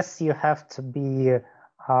 Yeah, I guess you have to be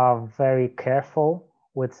very careful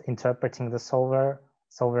with interpreting the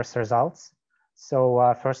solver's results.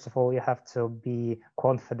 So first of all, you have to be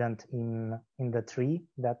confident in the tree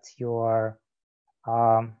that you're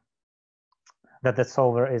that the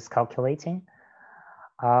solver is calculating,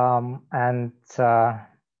 and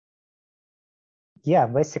yeah,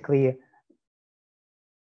 basically,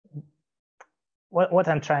 what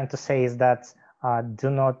I'm trying to say is that do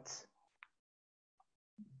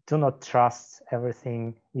not trust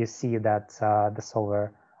everything you see that the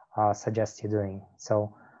solver suggests you doing.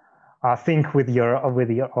 So think with your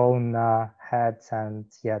own head, and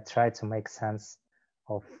yeah, try to make sense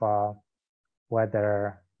of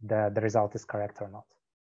whether the result is correct or not.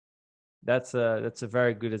 That's a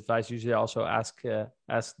very good advice. Usually, I also ask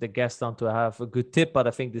the guest on to have a good tip, but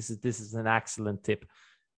I think this is an excellent tip.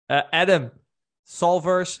 Adam,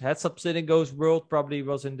 solvers, Heads Up Sitting Goes World probably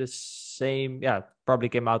was in the same, probably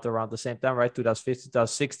came out around the same time, right? 2015,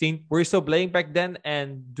 2016. Were you still playing back then?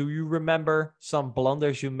 And do you remember some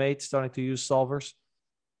blunders you made starting to use solvers?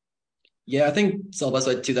 Yeah, I think solvers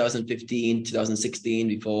like 2015, 2016,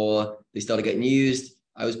 before they started getting used.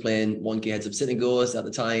 I was playing 1K Heads Up Sitting Goes at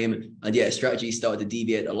the time. And yeah, strategy started to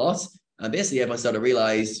deviate a lot. And basically everyone started to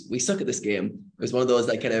realize we suck at this game. It was one of those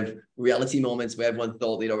like kind of reality moments where everyone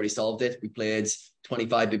thought they'd already solved it. We played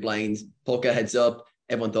 25 big blinds, poker heads up.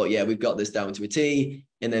 Everyone thought, yeah, we've got this down to a T.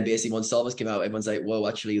 And then basically once solvers came out, everyone's like, whoa,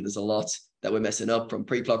 actually there's a lot that we're messing up, from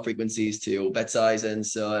pre-flop frequencies to bet size. And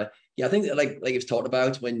so yeah, I think that like you've talked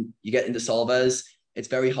about, when you get into solvers, it's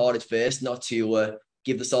very hard at first not to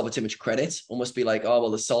give the solver too much credit. Almost be like, oh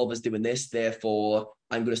well, the solver's doing this, therefore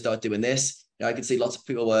I'm going to start doing this. I can see lots of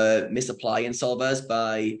people misapplying solvers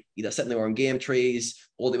by either setting their own game trees,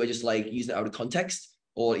 or they were just like using it out of context.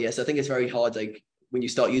 Or yes, I think it's very hard, like when you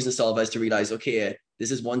start using solvers, to realize, okay,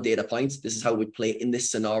 this is one data point. This is how we play in this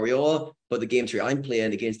scenario, but the game tree I'm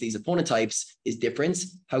playing against these opponent types is different.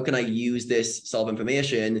 How can I use this solve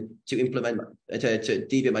information to implement, to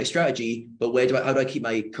deviate my strategy? But how do I keep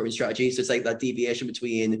my current strategy? So it's like that deviation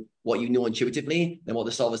between what you know intuitively and what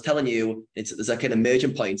the solver's telling you. There's that kind of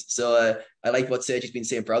merging point. So I like what Sergey's been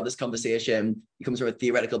saying throughout this conversation. He comes from a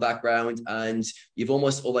theoretical background, and you've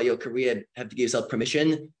almost over your career have to give yourself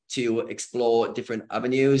permission to explore different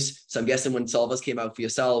avenues. So I'm guessing when solvers came out for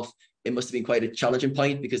yourself, it must have been quite a challenging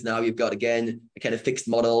point, because now you've got, again, a kind of fixed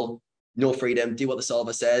model, no freedom, do what the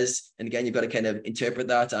solver says. And again, you've got to kind of interpret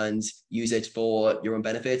that and use it for your own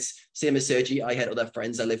benefits. Same as Sergey, I had other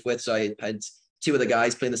friends I lived with. So I had two other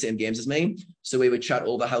guys playing the same games as me. So we would chat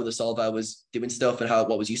over how the solver was doing stuff and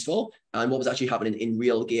what was useful and what was actually happening in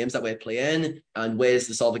real games that we're playing, and where's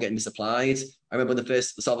the solver getting misapplied. I remember when the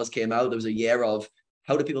solvers came out, there was a year of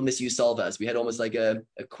how do people misuse solvers? We had almost like a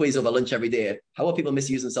quiz over lunch every day. How are people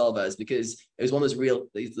misusing solvers? Because it was one of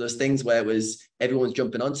those things where it was everyone's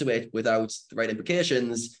jumping onto it without the right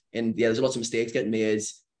implications. And yeah, there's lots of mistakes getting made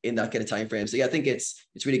in that kind of time frame. So yeah, I think it's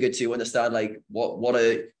really good to understand like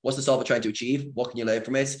what's the solver trying to achieve? What can you learn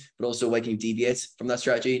from it? But also where can you deviate from that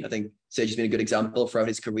strategy? I think Serge's been a good example throughout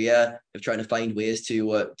his career of trying to find ways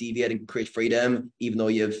to deviate and create freedom, even though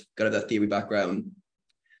you've got that theory background.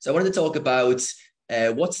 So I wanted to talk about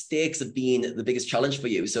what stakes have been the biggest challenge for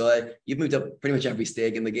you? So you've moved up pretty much every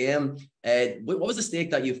stake in the game. What was the stake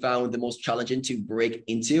that you found the most challenging to break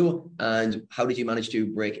into, and how did you manage to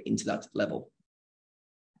break into that level?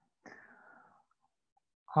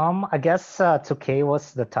 I guess 2K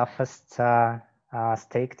was the toughest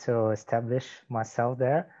stake to establish myself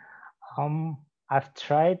there. I've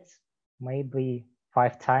tried maybe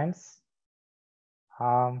 5 times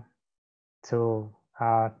to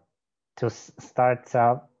start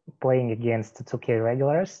playing against 2K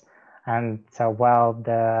regulars, and while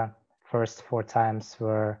the first 4 times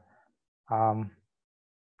were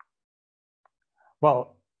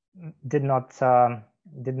did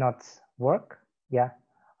not work. Yeah,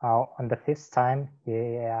 on the 5th time,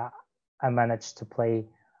 yeah, I managed to play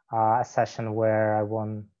a session where I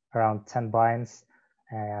won around 10 blinds,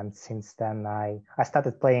 and since then I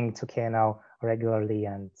started playing 2K now regularly,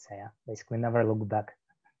 and yeah, basically never looked back.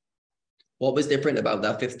 What was different about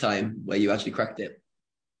that 5th time where you actually cracked it?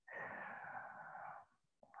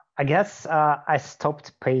 I guess I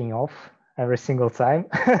stopped paying off every single time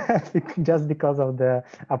just because of the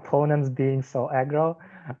opponents being so aggro.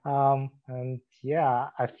 And yeah,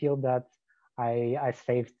 I feel that I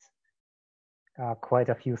saved quite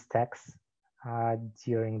a few stacks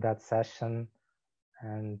during that session.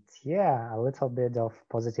 And yeah, a little bit of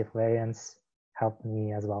positive variance helped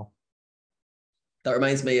me as well. That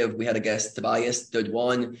reminds me of, we had a guest, Tobias, did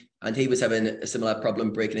one, and he was having a similar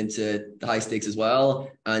problem breaking into the high stakes as well.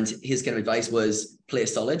 And his kind of advice was play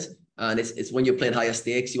solid. And it's when you're playing higher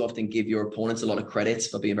stakes, you often give your opponents a lot of credit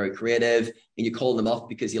for being very creative, and you call them off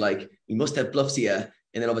because you're like, you must have bluffs here.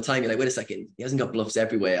 And then over time, you're like, wait a second, he hasn't got bluffs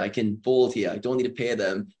everywhere. I can fold here. I don't need to pay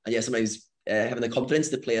them. And yeah, sometimes having the confidence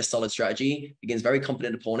to play a solid strategy against very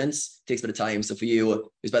confident opponents takes a bit of time. So for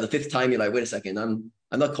you, it's by the fifth time, you're like, wait a second, I'm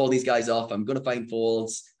not calling these guys off. I'm going to find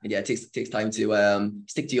folds. And yeah, it takes time to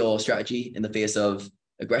stick to your strategy in the face of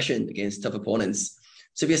aggression against tough opponents.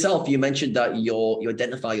 So for yourself, you mentioned that you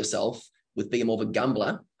identify yourself with being more of a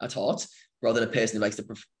gambler at heart rather than a person who likes to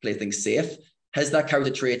play things safe. How has that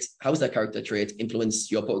character trait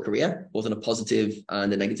influenced your poker career, both in a positive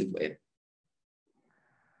and a negative way?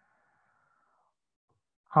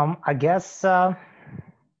 I guess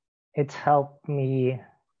it helped me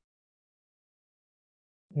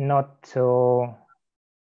not to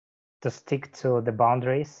stick to the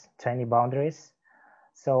boundaries, to any boundaries.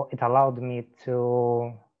 So it allowed me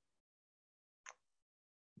to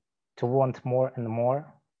want more and more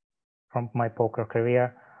from my poker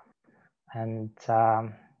career. And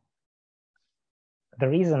the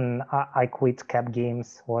reason I quit cap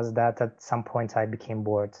games was that at some point I became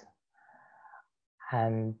bored.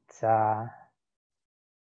 And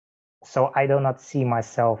so I do not see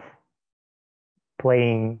myself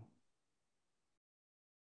playing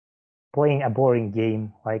a boring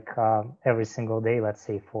game like every single day, let's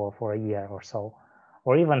say for a year or so,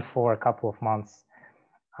 or even for a couple of months.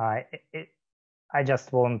 I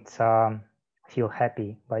just won't feel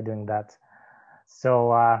happy by doing that.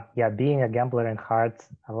 So yeah, being a gambler in heart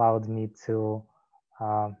allowed me to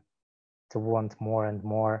want more and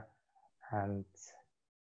more. And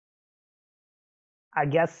I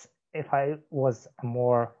guess if I was a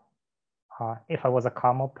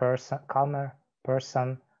calmer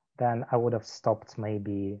person, then I would have stopped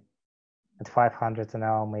maybe at 500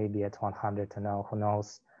 now, maybe at 100 now, who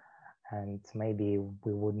knows? And maybe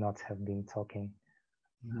we would not have been talking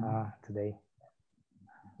today.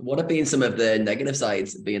 What have been some of the negative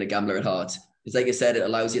sides of being a gambler at heart? It's like you said, it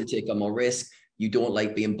allows you to take on more risk. You don't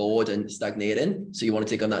like being bored and stagnating, so you want to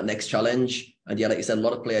take on that next challenge. And yeah, like you said, a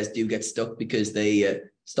lot of players do get stuck because they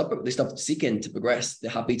stop seeking to progress. They're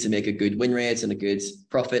happy to make a good win rate and a good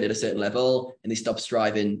profit at a certain level, and they stop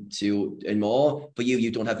striving to earn more. For you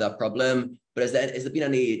don't have that problem. But has there been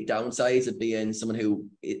any downsides of being someone who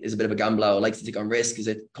is a bit of a gambler or likes to take on risk? Has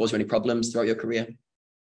it caused you any problems throughout your career?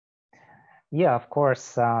 Yeah, of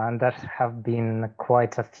course. And there have been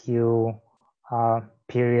quite a few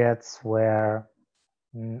periods where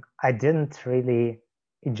I didn't really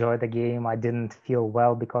enjoy the game. I didn't feel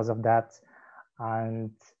well because of that.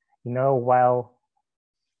 And, while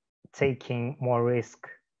taking more risk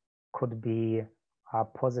could be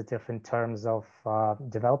positive in terms of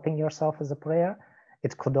developing yourself as a player,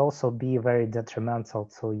 it could also be very detrimental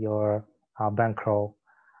to your bankroll.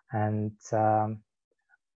 And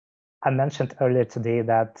I mentioned earlier today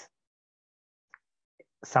that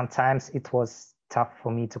sometimes it was tough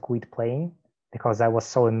for me to quit playing because I was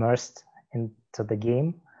so immersed into the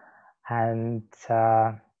game. And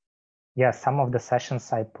yeah, some of the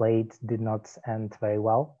sessions I played did not end very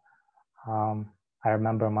well. I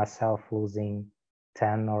remember myself losing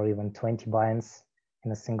 10 or even 20 buy-ins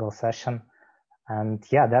in a single session. And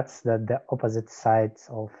yeah, that's the opposite side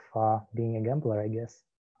of being a gambler, I guess.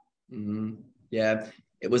 Mm-hmm. Yeah.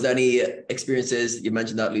 Was there any experiences, you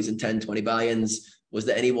mentioned that losing 10, 20 buy-ins, was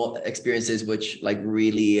there any more experiences which like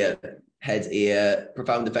really had a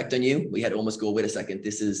profound effect on you? We had to almost go, wait a second,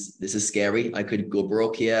 this is scary. I could go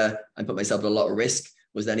broke here and put myself at a lot of risk.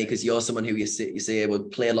 Was there any, because you're someone who you say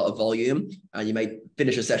would play a lot of volume and you might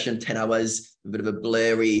finish a session 10 hours, a bit of a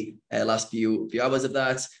blurry last few hours of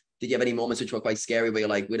that. Did you have any moments which were quite scary where you're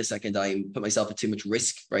like, wait a second, I put myself at too much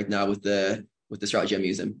risk right now with the strategy I'm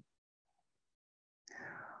using?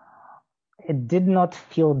 It did not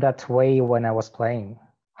feel that way when I was playing.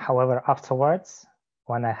 However, afterwards,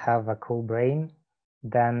 when I have a cool brain,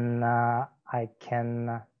 then I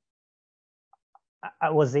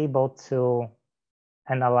was able to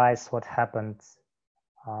analyze what happened.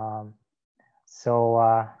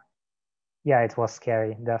 So yeah, it was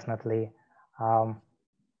scary, definitely.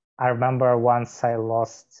 I remember once I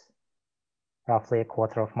lost roughly a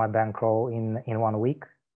quarter of my bankroll in 1 week.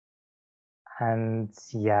 And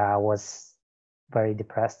yeah, I was very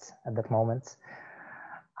depressed at that moment.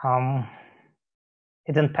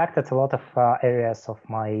 It impacted a lot of areas of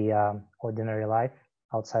my ordinary life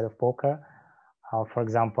outside of poker. For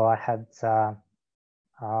example, I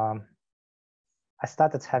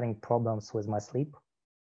started having problems with my sleep.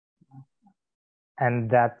 and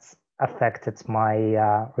that affected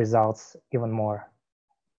my results even more,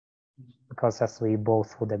 because as we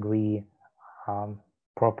both would agree,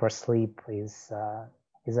 proper sleep is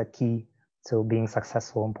a key to being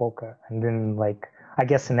successful in poker, and then I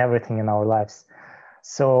guess in everything in our lives.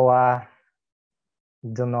 So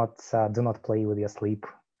do not play with your sleep.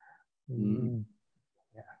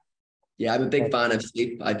 Yeah, I'm a big fan of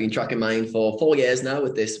sleep. I've been tracking mine for 4 years now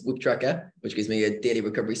with this Whoop tracker, which gives me a daily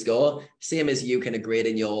recovery score. Same as you kind of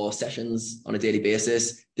grading your sessions on a daily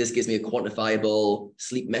basis. This gives me a quantifiable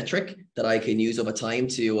sleep metric that I can use over time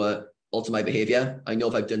to alter my behavior. I know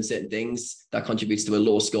if I've done certain things, that contributes to a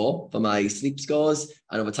low score for my sleep scores.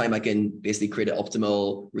 And over time, I can basically create an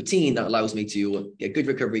optimal routine that allows me to get good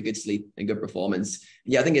recovery, good sleep, and good performance.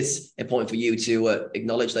 Yeah, I think it's important for you to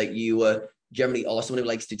acknowledge that you generally are someone who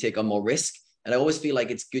likes to take on more risk. And I always feel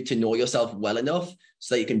like it's good to know yourself well enough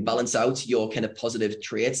so that you can balance out your kind of positive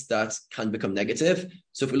traits that can become negative.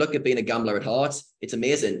 So if we look at being a gambler at heart, it's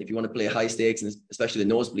amazing if you want to play high stakes, and especially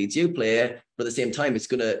the nosebleeds you play, but at the same time, it's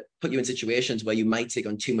going to put you in situations where you might take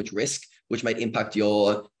on too much risk, which might impact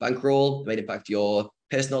your bankroll, might impact your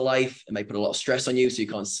personal life. It might put a lot of stress on you so you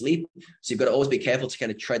can't sleep. So you've got to always be careful to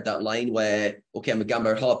kind of tread that line where, okay, I'm a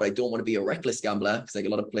gambler at heart, but I don't want to be a reckless gambler, because like a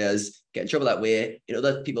lot of players get in trouble that way. You know,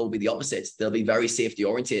 other people will be the opposite. They'll be very safety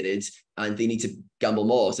orientated and they need to gamble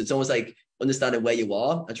more. So it's almost like understanding where you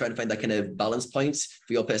are and trying to find that kind of balance point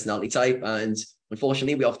for your personality type. And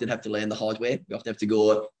unfortunately, we often have to learn the hard way. We often have to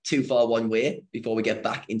go too far one way before we get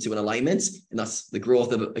back into an alignment. And that's the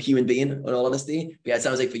growth of a human being, in all honesty. But yeah, it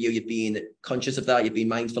sounds like for you, you've been conscious of that. You've been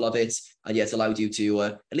mindful of it. And yeah, it's allowed you to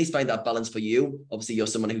at least find that balance for you. Obviously, you're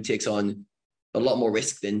someone who takes on a lot more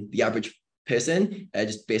risk than the average person,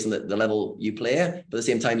 just based on the level you play. But at the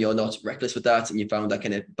same time, you're not reckless with that. And you found that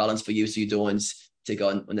kind of balance for you so you don't take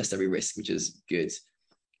on unnecessary risk, which is good.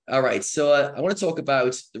 All right, so I want to talk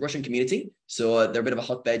about the Russian community. So they're a bit of a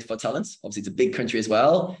hotbed for talent. Obviously, it's a big country as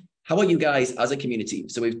well. How about you guys as a community?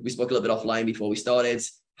 So we spoke a little bit offline before we started.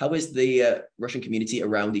 How is the Russian community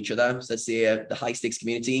around each other? So let's say the high stakes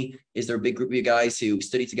community. Is there a big group of you guys who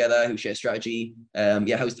study together, who share strategy? How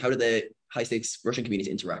do the high stakes Russian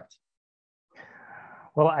community interact?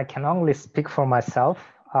 Well, I can only speak for myself.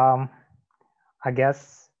 I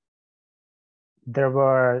guess there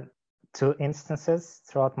were 2 instances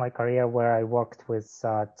throughout my career where I worked with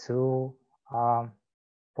 2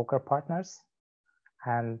 poker partners,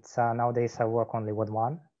 and nowadays I work only with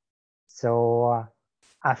 1. So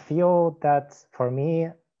I feel that for me,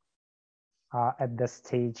 at the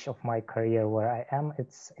stage of my career where I am,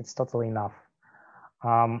 it's totally enough.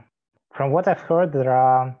 From what I've heard, there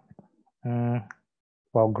are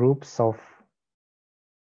groups of,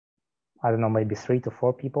 I don't know, maybe 3 to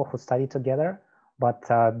 4 people who study together, but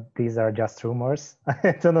these are just rumors.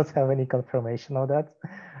 I do not have any confirmation of that.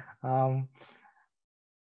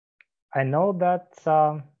 I know that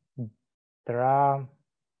there are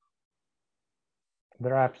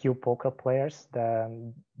a few poker players,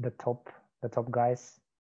 the top guys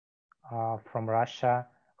from Russia,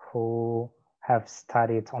 who have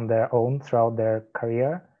studied on their own throughout their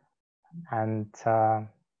career, and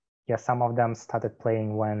yeah, some of them started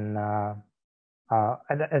playing when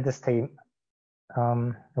at the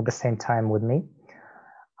same time with me.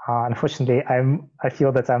 Unfortunately, I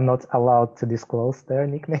feel that I'm not allowed to disclose their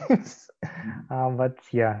nicknames, but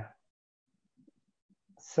yeah.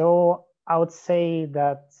 So I would say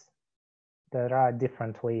that there are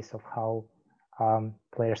different ways of how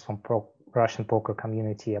players from Russian poker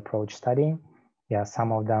community approach studying. Yeah,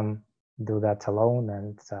 some of them do that alone,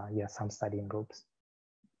 and yeah, some study in groups.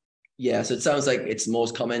 Yeah, so it sounds like it's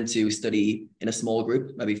most common to study in a small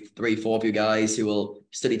group, maybe 3, 4 of you guys who will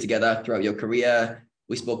study together throughout your career.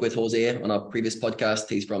 We spoke with Jose on our previous podcast.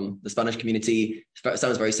 He's from the Spanish community. It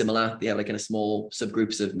sounds very similar. They have like kind of small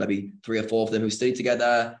subgroups of maybe 3 or 4 of them who study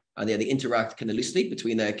together, and they interact kind of loosely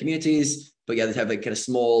between their communities. But yeah, they have like kind of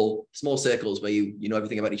small circles where you know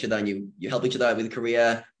everything about each other, and you help each other out with a career.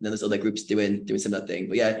 And then there's other groups doing similar thing.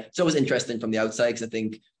 But yeah, it's always interesting from the outside, because I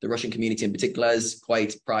think the Russian community in particular is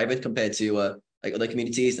quite private compared to like other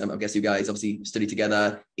communities. I guess you guys obviously study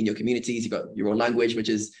together in your communities. You've got your own language, which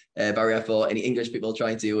is a barrier for any English people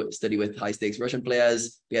trying to study with high stakes Russian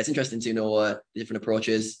players. But yeah, it's interesting to know the different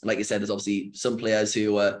approaches. And like you said, there's obviously some players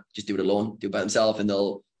who just do it alone, do it by themselves, and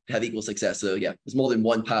they'll have equal success. So yeah, there's more than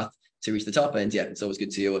one path to reach the top. And yeah, it's always good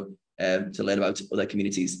to learn about other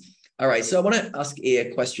communities. All right, so I want to ask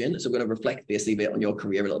a question. So we're going to reflect basically a bit on your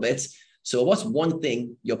career a little bit. So what's one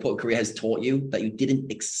thing your poker career has taught you that you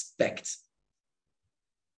didn't expect?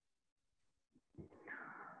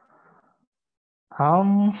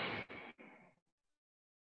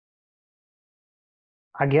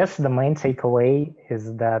 I guess the main takeaway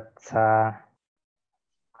is that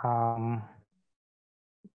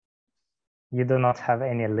you do not have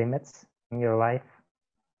any limits in your life.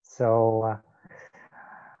 So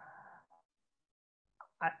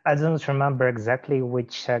I don't remember exactly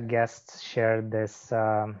which guest shared this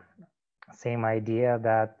same idea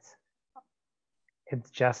that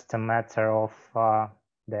it's just a matter of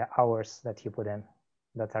the hours that you put in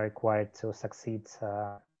that are required to succeed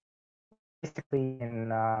basically in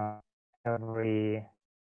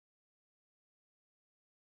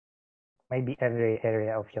maybe every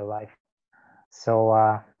area of your life.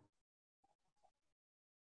 So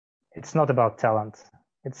it's not about talent.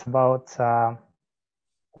 It's about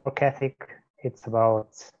work ethic. It's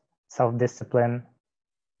about self-discipline,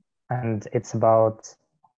 and it's about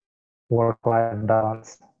work-life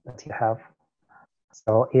balance that you have.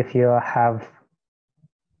 So if you have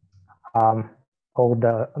all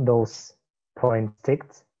those points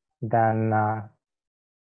ticked, then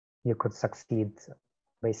you could succeed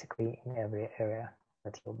basically in every area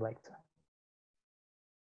that you would like to.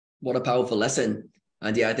 What a powerful lesson.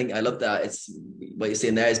 And yeah, I think I love that. It's what you're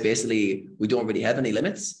saying there is basically we don't really have any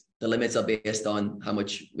limits. The limits are based on how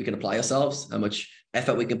much we can apply ourselves, how much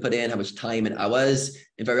effort we can put in, how much time and hours.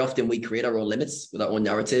 And very often we create our own limits with our own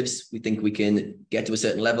narratives. We think we can get to a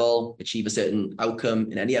certain level, achieve a certain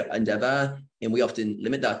outcome in any endeavor, and we often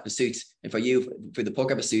limit that pursuit. And for you, through the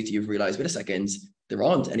poker pursuit, you've realized, wait a second, there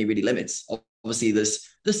aren't any really limits. Obviously, there's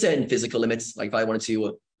certain physical limits. Like if I wanted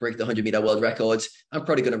to break the 100-meter world record, I'm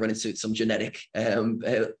probably going to run into some genetic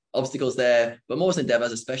obstacles there. But most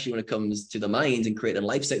endeavors, especially when it comes to the mind and creating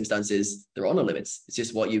life circumstances, there are no limits. It's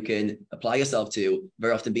just what you can apply yourself to.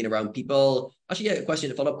 Very often being around people. Actually, yeah,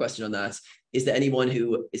 a follow-up question on that. Is there anyone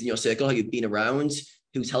who is in your circle, who you've been around,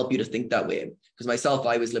 who's helped you to think that way? Because myself,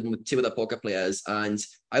 I was living with two other poker players and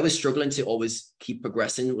I was struggling to always keep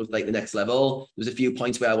progressing with like the next level. There was a few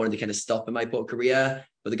points where I wanted to kind of stop in my poker career,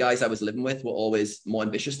 but the guys I was living with were always more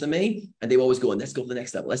ambitious than me. And they were always going, let's go for the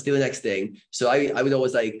next level. Let's do the next thing. So I would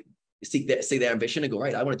always like see their ambition and go,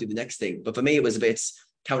 right, I want to do the next thing. But for me, it was a bit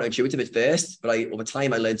counterintuitive at first, but over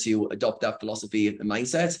time I learned to adopt that philosophy and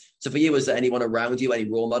mindset. So for you, was there anyone around you, any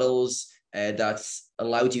role models that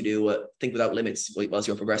allowed you to think without limits whilst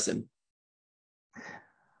you're progressing?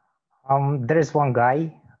 There is one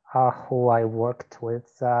guy who I worked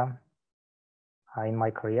with in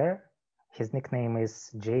my career. His nickname is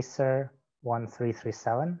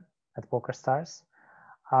Jacer1337 at PokerStars.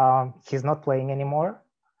 He's not playing anymore,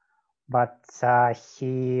 but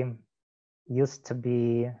he used to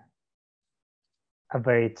be a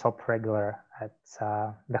very top regular at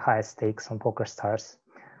the highest stakes on PokerStars.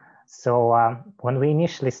 So when we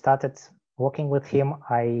initially started working with him,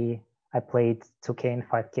 I played 2K and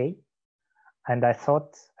 5K. And I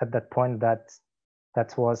thought at that point that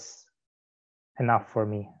that was enough for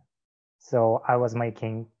me. So I was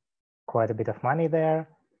making quite a bit of money there.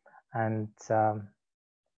 And so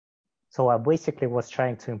I basically was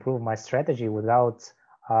trying to improve my strategy without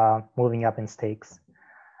moving up in stakes.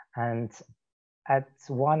 And at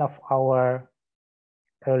one of our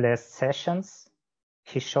earliest sessions,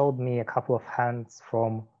 he showed me a couple of hands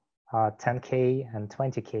from 10K and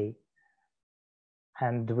 20K.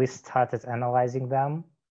 And we started analyzing them.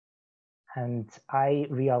 And I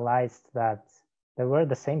realized that there were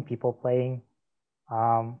the same people playing,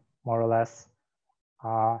 more or less.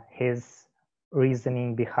 His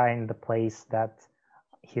reasoning behind the plays that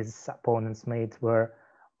his opponents made were,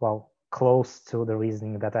 well, close to the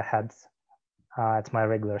reasoning that I had at my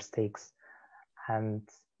regular stakes. And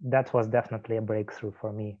that was definitely a breakthrough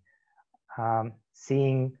for me.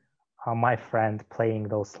 Seeing my friend playing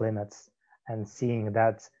those limits and seeing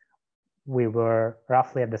that we were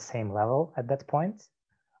roughly at the same level at that point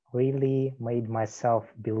really made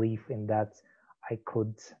myself believe in that I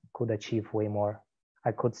could achieve way more.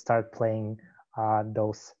 I could start playing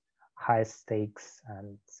those high stakes,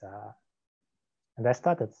 and I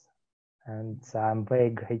started. And I'm very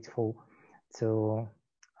grateful to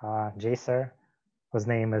Jacer, whose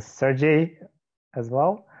name is Sergey as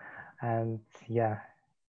well. And yeah,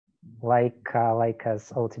 like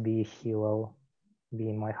as OTB, he will be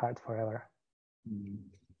in my heart forever.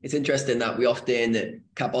 It's interesting that we often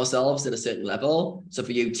cap ourselves at a certain level. So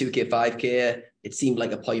for you, 2K, 5K, it seemed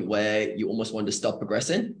like a point where you almost wanted to stop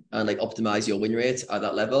progressing and like optimize your win rate at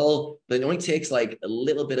that level. But it only takes like a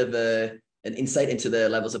little bit of an insight into the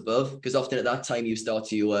levels above, because often at that time you start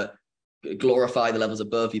to glorify the levels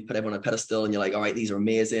above. You put everyone on a pedestal and you're like, all right, these are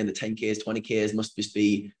amazing. The 10Ks, 20Ks must just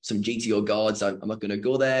be some GTO gods. I'm not going to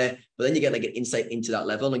go there. But then you get like an insight into that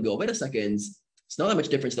level and go, wait a second. it's not that much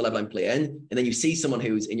difference to the level I'm playing. And then you see someone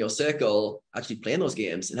who's in your circle actually playing those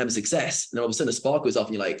games and having success. And then all of a sudden the spark goes off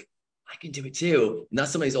and you're like, I can do it too. And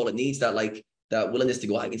that's sometimes all it needs, that willingness to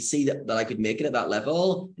go, I can see that I could make it at that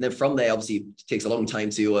level. And then from there, obviously, it takes a long time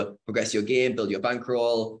to progress your game, build your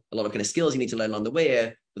bankroll, a lot of kind of skills you need to learn along the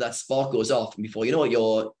way. But that spark goes off. And before you know it,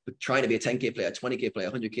 you're trying to be a 10K player, 20K player,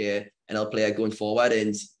 100K NL player going forward.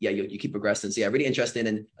 And yeah, you keep progressing. So yeah, really interesting.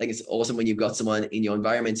 And I think it's awesome when you've got someone in your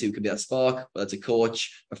environment who could be that spark, whether it's a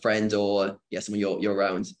coach, a friend, or yeah, someone you're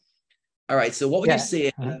around. All right. So what would you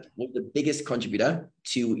say was the biggest contributor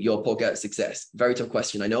to your poker success? Very tough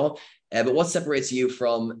question, I know. But what separates you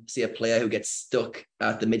from, say, a player who gets stuck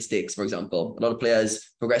at the mid stakes, for example? A lot of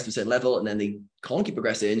players progress to a certain level and then they can't keep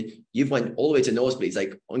progressing. You've went all the way to nosebleeds,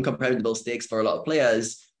 like incomprehensible stakes for a lot of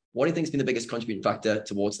players. What do you think has been the biggest contributing factor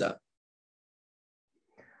towards that?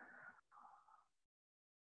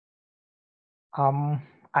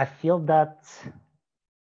 I feel that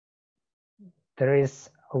there is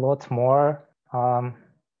a lot more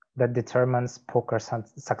that determines poker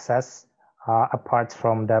success apart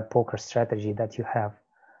from the poker strategy that you have.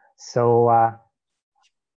 So I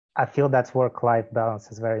feel that work-life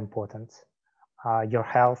balance is very important. Your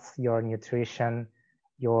health, your nutrition,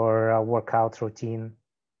 your workout routine,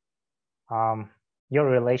 your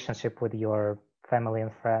relationship with your family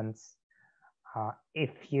and friends. If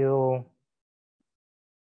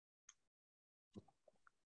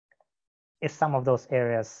some of those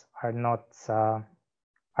areas are not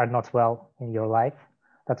well in your life,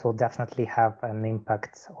 that will definitely have an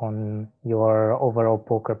impact on your overall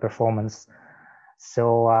poker performance.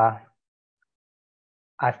 So I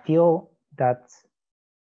feel that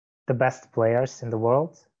the best players in the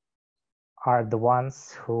world are the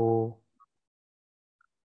ones who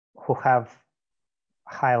have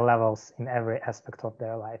high levels in every aspect of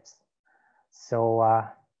their lives. So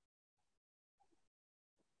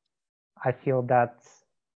I feel that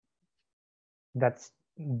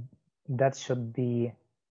should be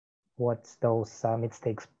what those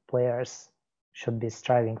mid-stakes players should be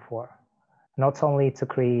striving for. Not only to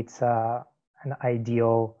create an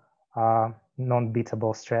ideal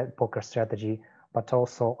non-beatable poker strategy, but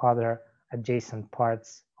also other adjacent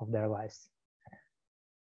parts of their lives.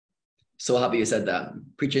 So happy you said that.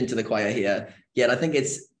 Preaching to the choir here. Yeah, and I think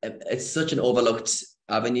it's such an overlooked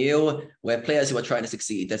avenue where players who are trying to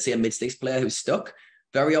succeed, let's say a mid-stakes player who's stuck,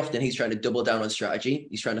 very often he's trying to double down on strategy.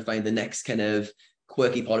 He's trying to find the next kind of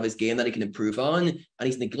quirky part of his game that he can improve on. And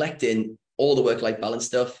he's neglecting all the work-life balance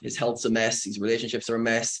stuff. His health's a mess. His relationships are a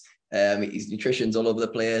mess. His nutrition's all over the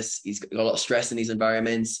place. He's got a lot of stress in these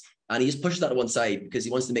environments. And he just pushes that to one side because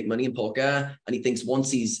he wants to make money in poker. And he thinks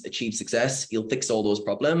once he's achieved success, he'll fix all those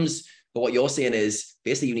problems. But what you're saying is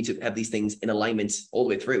basically you need to have these things in alignment all the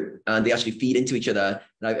way through, and they actually feed into each other.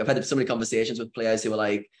 And I've had so many conversations with players who are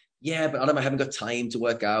like, yeah, but I haven't got time to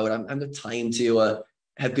work out. I haven't got time to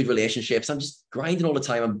have good relationships. I'm just grinding all the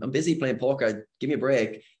time. I'm busy playing poker. Give me a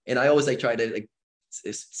break. And I always try to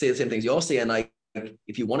say the same things you're saying. Like,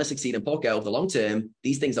 if you want to succeed in poker over the long term,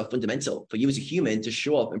 these things are fundamental for you as a human to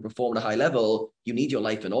show up and perform at a high level. You need your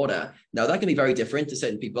life in order. Now, that can be very different to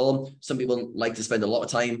certain people. Some people like to spend a lot of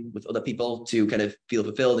time with other people to kind of feel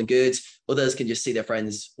fulfilled and good. Others can just see their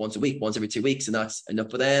friends once a week, once every 2 weeks, and that's enough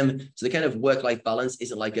for them. So the kind of work-life balance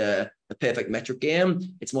isn't like a perfect metric game.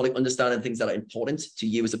 It's more like understanding things that are important to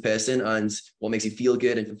you as a person and what makes you feel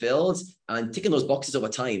good and fulfilled, and ticking those boxes over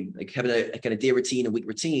time, like having a kind of day routine, a week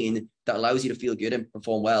routine that allows you to feel good and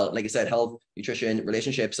perform well. Like I said, health, nutrition,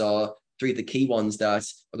 relationships are three of the key ones that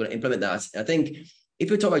are going to implement that. And I think if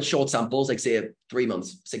you're talking about short samples, like say 3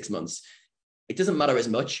 months, 6 months, it doesn't matter as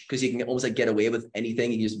much because you can almost like get away with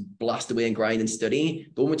anything. You just blast away and grind and study.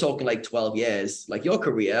 But when we're talking like 12 years, like your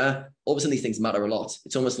career, all of a sudden these things matter a lot.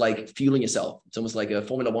 It's almost like fueling yourself. It's almost like a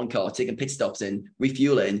Formula One car, taking pit stops and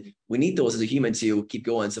refueling. We need those as a human to keep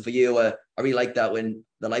going. So for you, I really like that when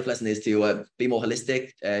the life lesson is to be more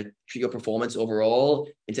holistic, treat your performance overall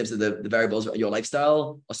in terms of the variables of your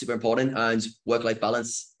lifestyle are super important, and work-life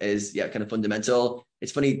balance is kind of fundamental.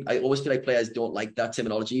 It's funny, I always feel like players don't like that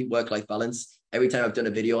terminology, work-life balance. Every time I've done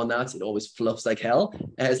a video on that, it always fluffs like hell.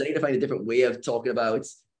 So I need to find a different way of talking about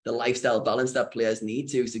the lifestyle balance that players need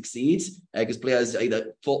to succeed, because players are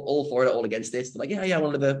either all for it or all against it. They're like, yeah, I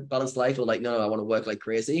want to live a balanced life, or like, no, I want to work like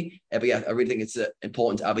crazy. But yeah, I really think it's an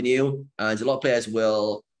important avenue, and a lot of players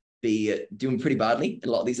will be doing pretty badly in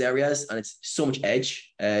a lot of these areas, and it's so much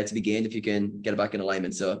edge to be gained if you can get it back in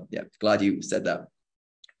alignment. So yeah, glad you said that.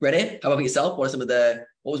 Ready? How about yourself? What's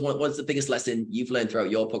the biggest lesson you've learned throughout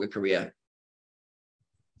your poker career?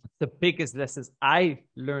 The biggest lessons I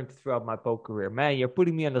learned throughout my poker career. Man, you're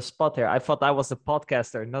putting me on the spot here. I thought I was a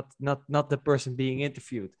podcaster, not the person being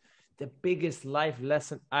interviewed. The biggest life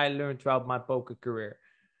lesson I learned throughout my poker career.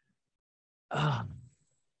 Oh,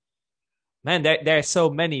 man, there are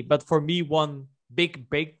so many. But for me, one big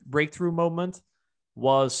breakthrough moment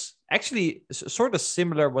was actually sort of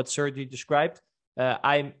similar what Sergey described.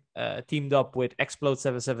 I'm teamed up with Explode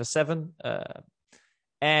 777.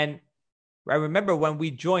 And I remember when we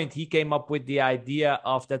joined, he came up with the idea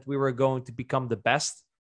of that we were going to become the best.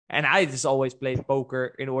 And I just always played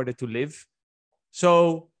poker in order to live.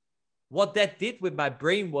 So what that did with my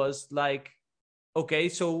brain was like, okay,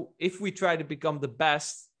 so if we try to become the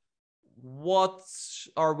best, what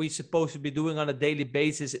are we supposed to be doing on a daily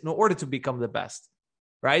basis in order to become the best,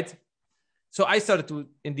 right? So I started to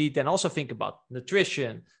indeed then also think about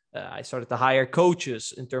nutrition. I started to hire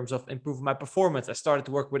coaches in terms of improving my performance. I started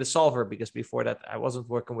to work with a solver because before that I wasn't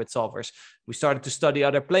working with solvers. We started to study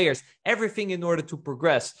other players, everything in order to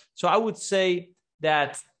progress. So I would say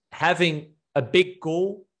that having a big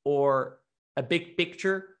goal or a big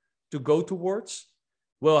picture to go towards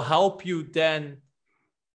will help you then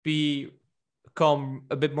become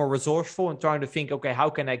a bit more resourceful and trying to think, okay, how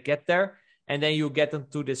can I get there? And then you get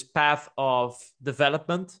into this path of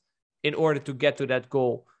development in order to get to that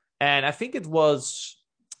goal. And I think it was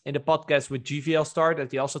in the podcast with GVL Star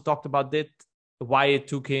that he also talked about it, why it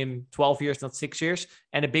took him 12 years, not 6 years.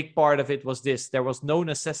 And a big part of it was this. There was no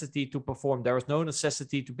necessity to perform. There was no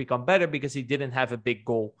necessity to become better because he didn't have a big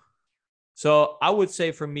goal. So I would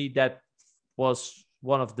say for me, that was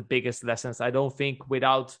one of the biggest lessons. I don't think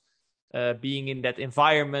without being in that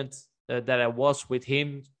environment that I was with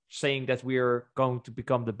him saying that we are going to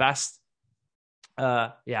become the best,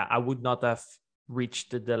 I would not have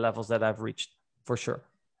reached the levels that I've reached, for sure.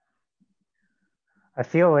 I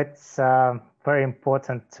feel it's very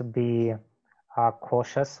important to be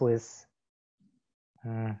cautious with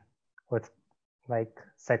like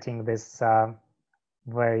setting this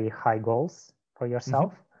very high goals for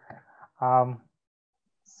yourself. Mm-hmm.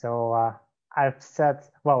 So I've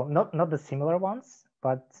set, well, not the similar ones,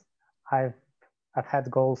 but I've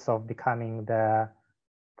had goals of becoming the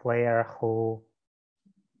player who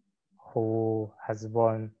has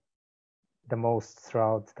won the most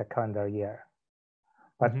throughout the calendar year.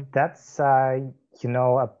 But that's a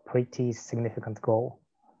pretty significant goal.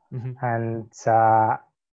 And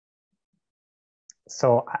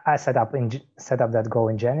so I set up that goal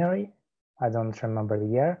in January. I don't remember the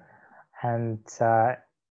year, and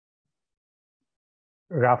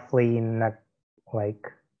roughly in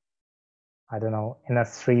in a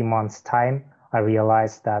 3 months time, I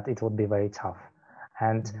realized that it would be very tough.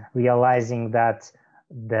 And realizing that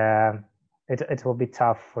it will be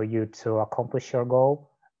tough for you to accomplish your goal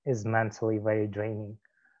is mentally very draining.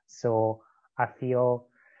 So I feel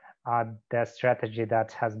the strategy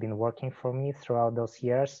that has been working for me throughout those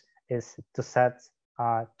years is to set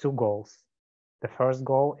 2 goals. The first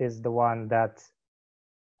goal is the one that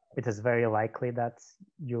it is very likely that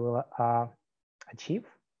you will achieve.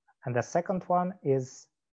 And the second one is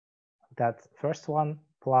that first one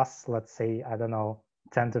plus, let's say,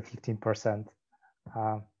 10 to 15%,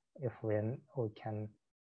 if we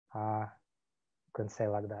can say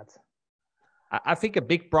like that. I think a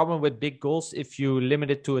big problem with big goals, if you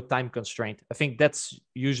limit it to a time constraint, I think that's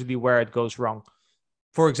usually where it goes wrong.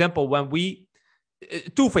 For example, when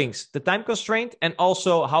two things, the time constraint and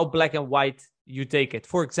also how black and white you take it.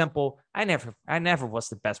 For example, I never was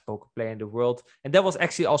the best poker player in the world. And that was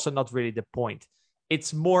actually also not really the point.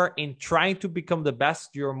 It's more in trying to become the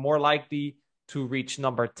best, you're more likely to reach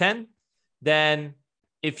number 10 than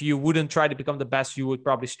if you wouldn't try to become the best, you would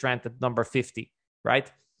probably strand at number 50, right?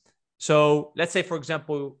 So let's say, for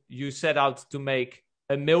example, you set out to make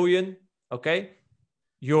 $1 million, okay?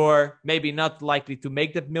 You're maybe not likely to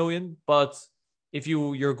make that million, but if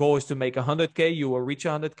your goal is to make 100K, you will reach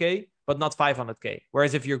 100K, but not 500K.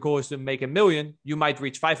 Whereas if your goal is to make $1 million, you might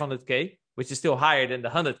reach 500K, which is still higher than the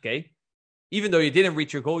 100K. Even though you didn't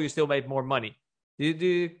reach your goal, you still made more money. Do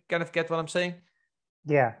you kind of get what I'm saying?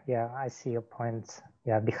 Yeah, I see your point.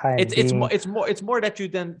 Yeah, behind it's more that you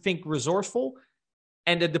then think resourceful.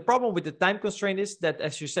 And the problem with the time constraint is that,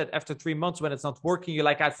 as you said, after 3 months, when it's not working, you're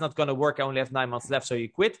like, it's not going to work. I only have 9 months left, so you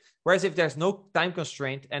quit. Whereas if there's no time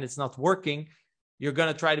constraint and it's not working, you're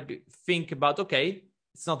going to try to think about, okay,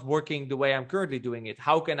 it's not working the way I'm currently doing it.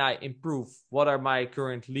 How can I improve? What are my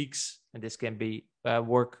current leaks? And this can be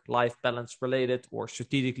work-life balance related or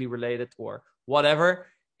strategically related or whatever,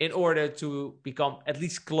 in order to become at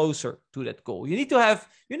least closer to that goal. You need to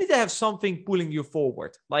have something pulling you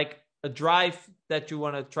forward. Like, a drive that you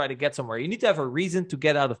want to try to get somewhere. You need to have a reason to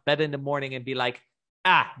get out of bed in the morning and be like,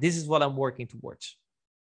 this is what I'm working towards.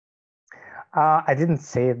 I didn't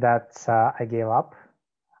say that I gave up.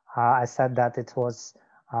 I said that it was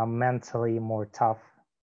mentally more tough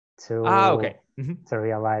to to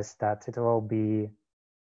realize that it will be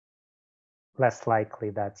less likely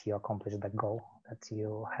that you accomplish that goal that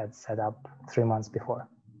you had set up 3 months before.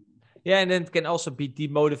 Yeah, and then it can also be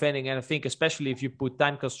demotivating. And I think especially if you put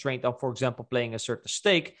time constraint on, for example, playing a certain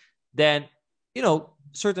stake, then,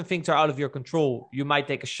 certain things are out of your control. You might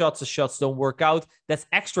take a shot, the shots don't work out. That's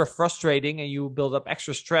extra frustrating, and you build up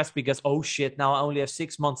extra stress because, oh shit, now I only have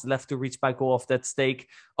 6 months left to reach my goal of that stake.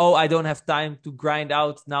 Oh, I don't have time to grind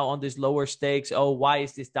out now on this lower stakes. Oh, why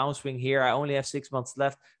is this downswing here? I only have 6 months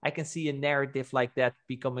left. I can see a narrative like that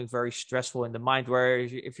becoming very stressful in the mind, where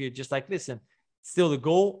if you're just like, listen, still the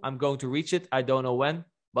goal, I'm going to reach it. I don't know when,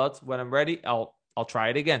 but when I'm ready, I'll try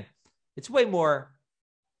it again. It's way more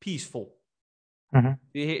peaceful. Mm-hmm.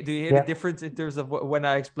 Do you hear the difference in terms of when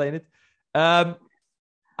I explain it? I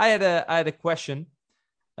had a question.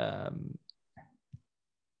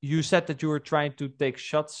 You said that you were trying to take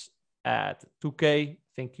shots at 2K. I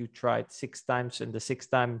think you tried 6 times, and the 6th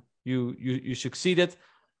time you succeeded.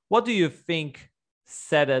 What do you think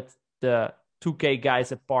set the 2K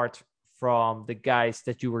guys apart from the guys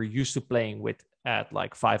that you were used to playing with at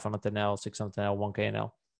like 500 NL, 600 NL, 1K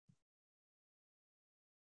NL?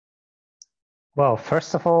 Well,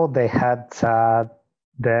 first of all, they had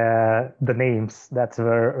the names that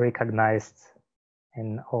were recognized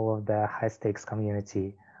in all of the high stakes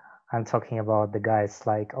community. I'm talking about the guys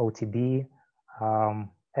like OTB,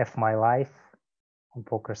 F My Life on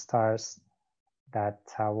PokerStars. That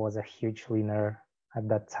was a huge winner at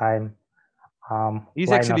that time.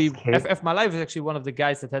 He's actually F My Life is actually one of the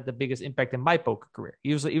guys that had the biggest impact in my poker career.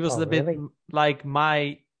 He was a bit like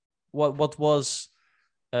my what was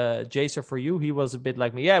Jaser for you. He was a bit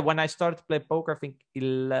like me. Yeah, when I started to play poker, I think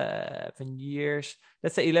 11 years,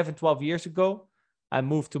 let's say 11, 12 years ago, I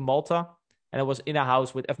moved to Malta, and I was in a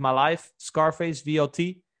house with F My Life, Scarface,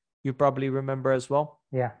 VLT. You probably remember as well.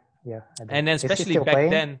 Yeah. And then especially back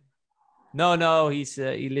then, no, he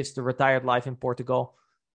lives the retired life in Portugal.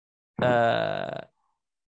 But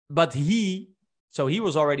he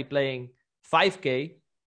was already playing 5K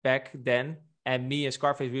back then, and me and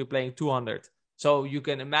Scarface, we were playing 200. So you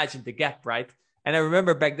can imagine the gap, right? And I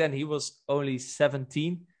remember back then he was only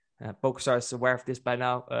 17. PokerStars is aware of this by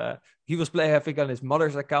now. He was playing, I think, on his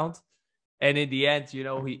mother's account. And in the end,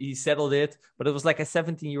 he settled it. But it was like a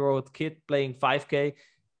 17-year-old kid playing 5K.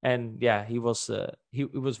 And yeah, he was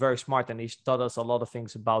very smart, and he taught us a lot of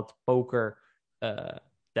things about poker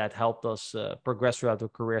that helped us progress throughout our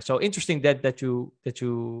career. So interesting that you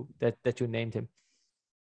named him.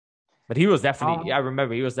 But he was definitely, I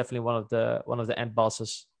remember he was definitely one of the end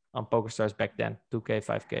bosses on PokerStars back then, 2K,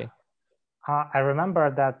 5K. I remember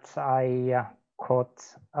that I caught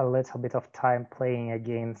a little bit of time playing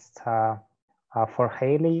against for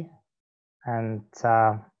Haley, and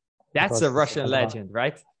that's a Russian legend,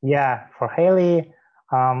 right? Yeah, for Haley,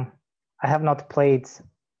 I have not played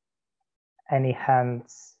any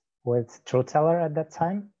hands with True Teller at that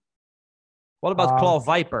time. What about Claw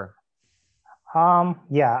Viper?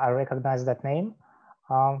 Yeah, I recognize that name.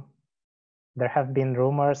 There have been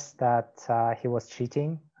rumors that he was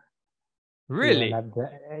cheating. Really?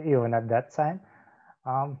 Even at that time.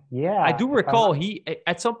 Yeah. I do recall he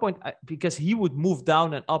at some point, because he would move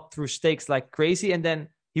down and up through stakes like crazy, and then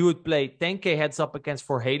he would play 10K heads up against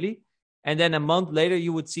for Haley, and then a month later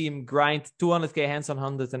you would see him grind 200K hands on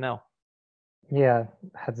 100 NL. Yeah,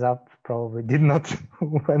 heads up probably did not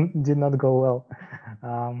go well.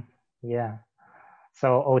 Yeah.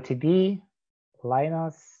 So OTB,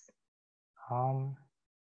 Linus, I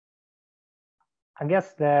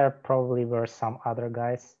guess there probably were some other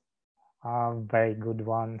guys, very good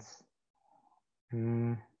ones.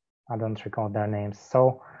 I don't recall their names.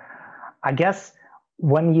 So I guess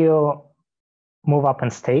when you move up in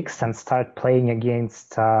stakes and start playing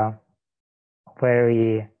against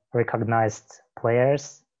very recognized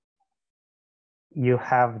players, you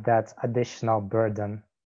have that additional burden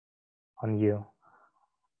on you.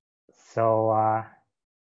 So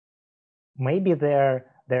maybe their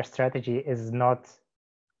strategy is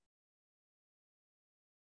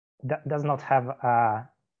does not have a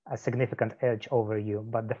significant edge over you,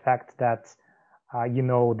 but the fact that you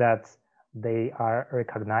know that they are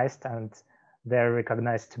recognized, and they're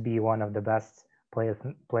recognized to be one of the best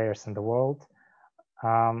players in the world,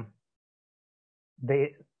 that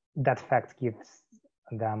fact gives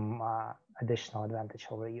them additional advantage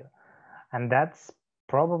over you. And that's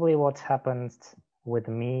probably what happened with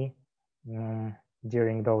me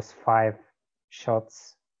during those 5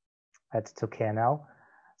 shots at 2KNL.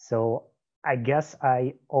 So I guess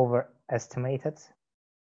I overestimated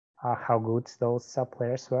how good those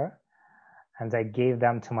players were, and I gave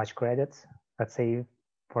them too much credit. Let's say,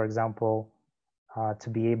 for example, to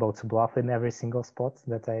be able to bluff in every single spot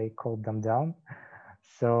that I called them down.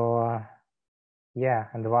 So yeah,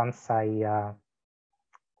 and once I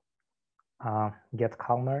get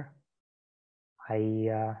calmer,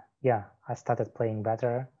 I started playing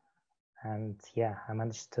better, and yeah, I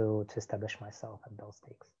managed to establish myself at those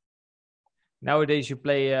stakes. Nowadays, you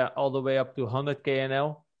play all the way up to 100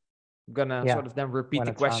 KNL. I'm gonna sort of then repeat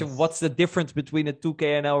the question. What's the difference between a 2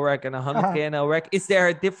 KNL rack and a 100 KNL rack? Is there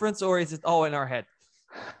a difference, or is it all in our head?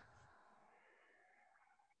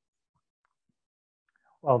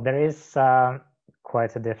 Well, there is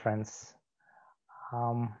quite a difference.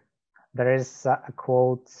 There is a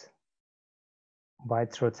quote by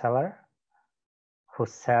True Teller who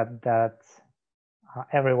said that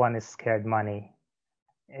everyone is scared money.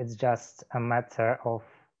 It's just a matter of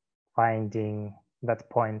finding that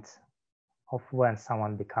point of when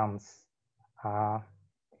someone becomes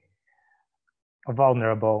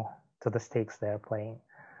vulnerable to the stakes they're playing.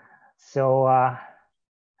 So I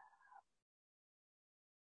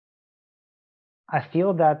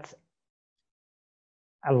feel that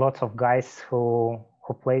a lot of guys who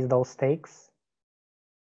play those stakes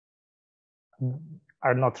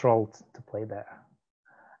are not rolled to play there,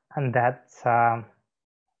 and that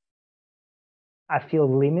I feel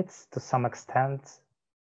limits to some extent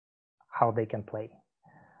how they can play.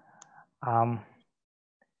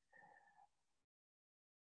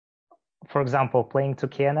 For example, playing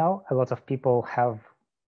 2KNL, a lot of people have,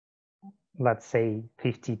 let's say,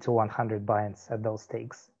 50 to 100 buy-ins at those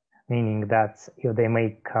stakes, meaning that if they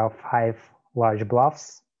make 5 large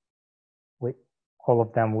bluffs, with all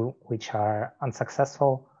of them which are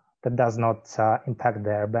unsuccessful, that does not impact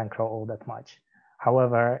their bankroll all that much.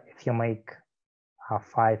 However, if you make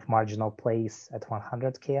 5 marginal plays at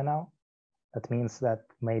 100 KNL, that means that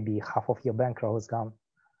maybe half of your bankroll is gone.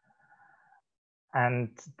 And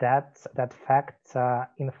that fact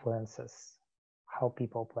influences how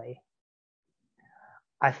people play.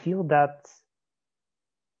 I feel that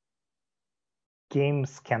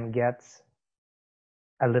games can get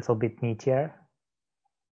a little bit neater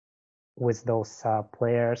with those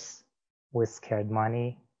players with scared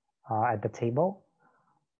money at the table.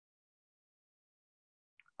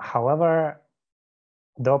 However,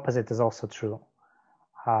 the opposite is also true.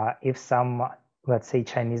 If some, let's say,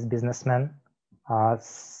 Chinese businessmen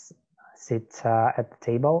sit at the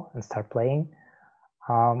table and start playing,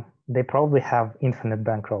 they probably have infinite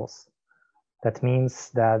bankrolls. That means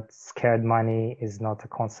that scared money is not a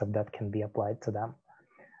concept that can be applied to them.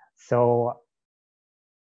 So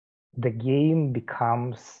the game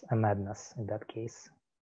becomes a madness in that case.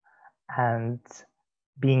 And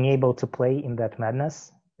being able to play in that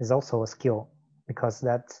madness is also a skill, because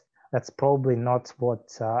that's probably not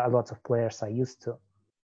what a lot of players are used to.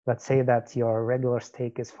 Let's say that your regular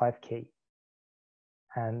stake is 5K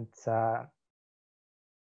and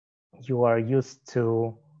you are used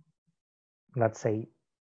to, let's say,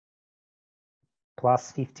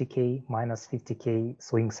 plus 50K, minus 50K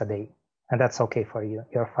swings a day. And that's okay for you.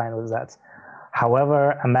 You're fine with that.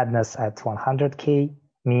 However, a madness at 100K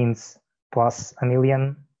means plus a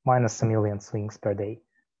million, minus a million swings per day.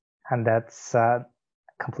 And that's a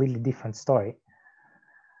completely different story.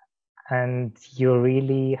 And you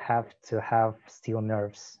really have to have steel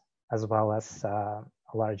nerves as well as a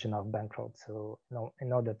large enough bankroll to,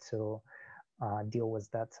 in order to deal with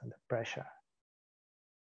that pressure.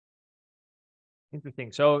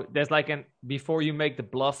 Interesting. So there's like before you make the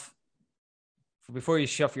bluff, before you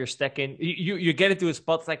shove your stack in, you get into a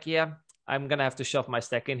spot like, yeah, I'm gonna have to shove my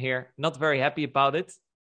stack in here. Not very happy about it.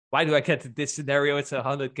 Why do I get to this scenario? It's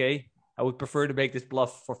 100K. I would prefer to make this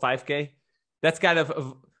bluff for 5K. That's kind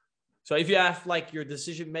of so if you have like your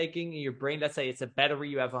decision making in your brain, let's say it's a battery,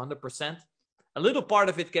 you have 100%. A little part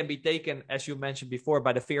of it can be taken, as you mentioned before,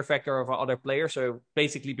 by the fear factor of other players. So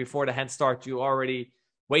basically, before the hand starts, you already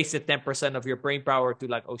wasted 10% of your brain power to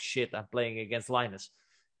like, oh shit, I'm playing against Linus.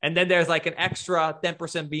 And then there's like an extra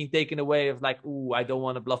 10% being taken away of like, ooh, I don't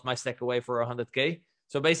want to bluff my stack away for 100K.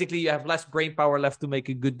 So basically, you have less brain power left to make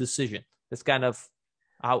a good decision. That's kind of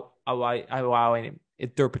how I'm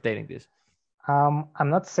interpreting this. I'm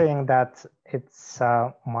not saying that it's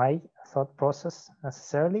my thought process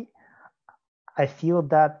necessarily. I feel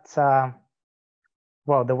that,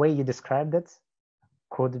 well, the way you described it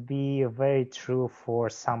could be very true for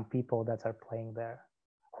some people that are playing there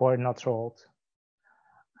who are not rolled.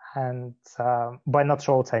 And by not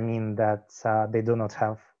short, I mean that they do not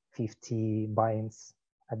have 50 buy-ins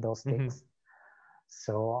at those stakes.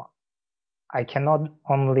 So I cannot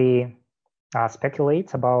only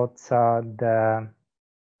speculate about the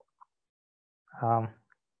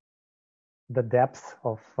depth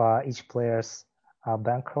of each player's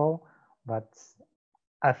bankroll, but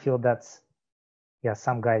I feel that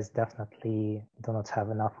some guys definitely do not have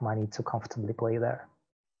enough money to comfortably play there.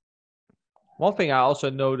 One thing I also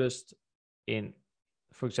noticed in,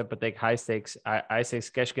 for example, take high stakes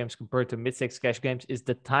cash games compared to mid stakes cash games is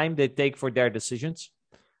the time they take for their decisions.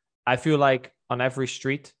 I feel like on every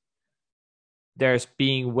street, there's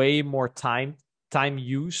being way more time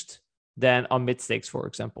used than on mid stakes, for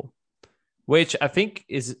example, which I think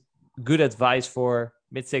is good advice for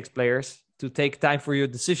mid stakes players to take time for your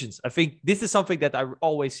decisions. I think this is something that I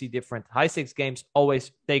always see different. High stakes games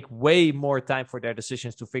always take way more time for their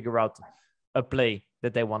decisions to figure out a play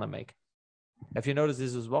that they want to make. Have you noticed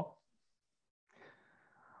this as well?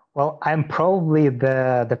 Well, I'm probably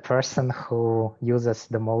the person who uses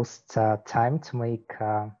the most time to make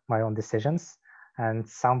my own decisions, and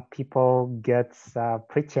some people get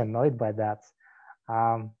pretty annoyed by that.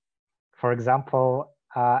 For example,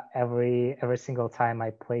 every single time I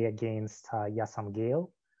play against Yasam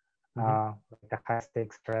Gale, the high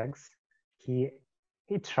stakes regs, he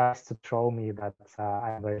tries to throw me that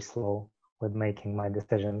I'm very slow with making my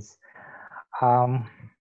decisions. I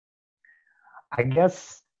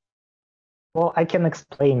guess, well, I can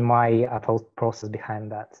explain my thought process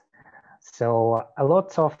behind that. So a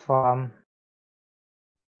lot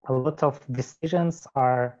of decisions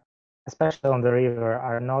are, especially on the river,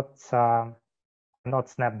 are not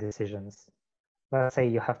snap decisions. Let's say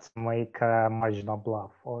you have to make a marginal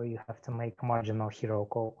bluff, or you have to make marginal hero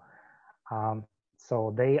call.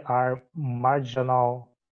 So they are marginal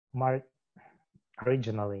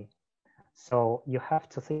originally. So you have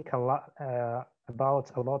to think a lot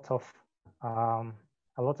about a lot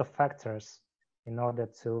of factors in order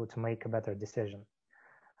to make a better decision.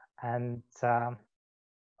 And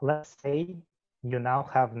let's say you now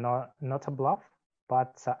have not a bluff,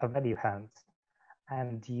 but a value hand,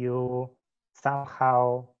 and you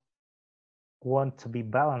somehow want to be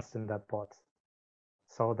balanced in that pot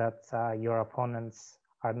so that your opponents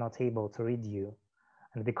are not able to read you.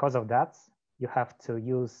 And because of that, you have to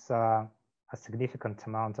use a significant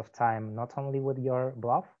amount of time, not only with your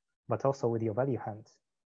bluff, but also with your value hand.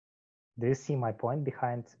 Do you see my point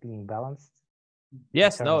behind being balanced?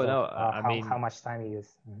 Yes, no. I mean, how much time you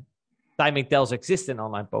use. Timing tells exist in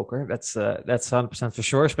online poker. That's 100% for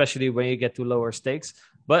sure, especially when you get to lower stakes.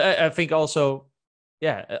 But I think also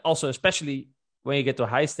especially when you get to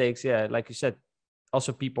high stakes, like you said,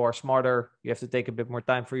 also people are smarter. You have to take a bit more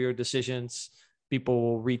time for your decisions. People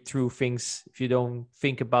will read through things if you don't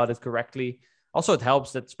think about it correctly. Also, it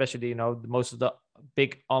helps that especially, most of the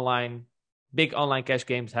big online cash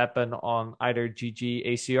games happen on either GG,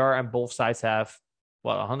 ACR, and both sides have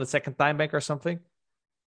 100-second time bank or something.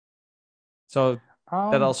 So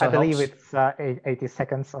that also I believe helps. It's 80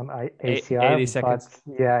 seconds on ACR, 80 seconds.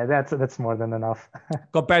 But yeah, that's more than enough.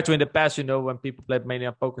 Compared to in the past, when people played mainly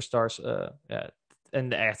on Poker Stars,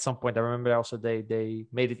 and at some point I remember also they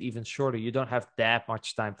made it even shorter. You don't have that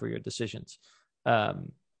much time for your decisions.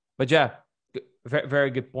 But yeah, very, very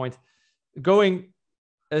good point.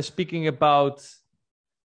 Speaking about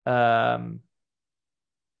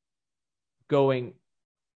going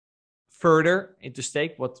further into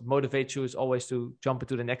stake, what motivates you is always to jump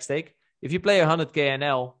into the next stake. If you play 100k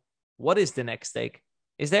NL, what is the next stake?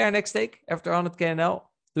 Is there a next stake after 100k NL?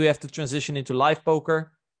 Do you have to transition into live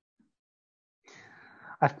poker?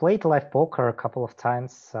 I've played live poker a couple of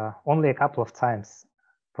times, only a couple of times,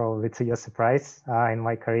 probably to your surprise, in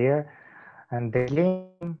my career. And the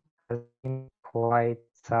game has been quite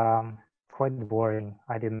boring.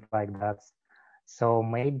 I didn't like that. So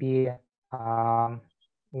maybe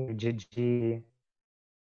GG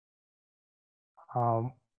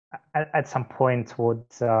at some point would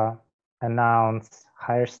announce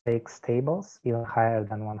higher stakes tables, even higher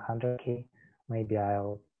than 100k. Maybe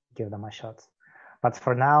I'll give them a shot. But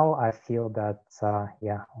for now, I feel that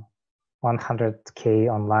 100k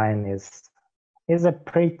online is a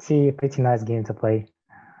pretty nice game to play.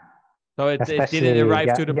 So it didn't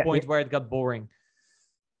arrive to the point where it got boring.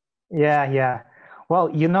 Yeah.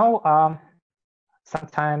 Well,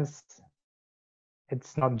 sometimes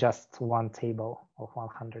it's not just one table of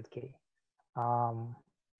 100k.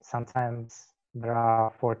 Sometimes there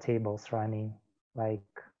are 4 tables running, like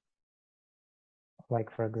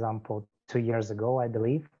for example, 2 years ago, I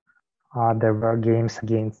believe, there were games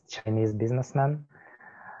against Chinese businessmen.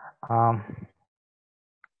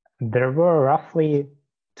 There were roughly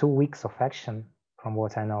 2 weeks of action from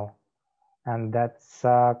what I know. And that's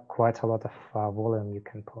quite a lot of volume you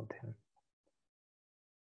can put in.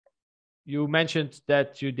 You mentioned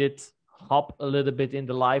that you did hop a little bit in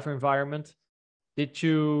the live environment.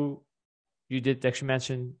 You did actually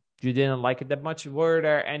mention you didn't like it that much. Were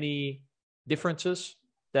there any differences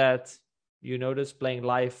that you noticed playing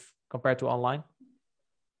live compared to online?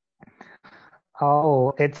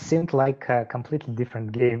 Oh, it seemed like a completely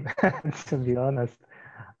different game, to be honest.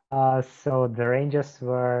 So the ranges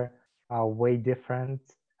were way different.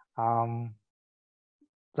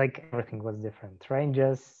 Like everything was different.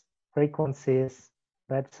 Ranges, frequencies,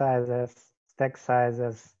 bet sizes, stack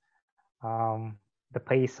sizes, the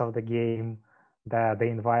pace of the game, the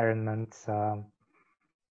environment.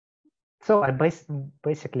 So I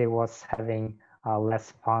basically was having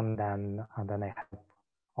less fun than I had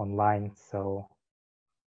online. So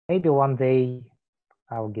maybe one day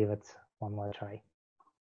I'll give it one more try.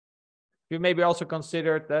 You maybe also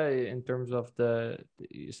considered in terms of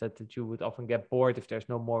you said that you would often get bored if there's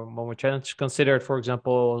no more challenge. Considered, for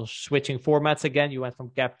example, switching formats again. You went from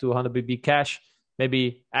cap to 100 BB cash.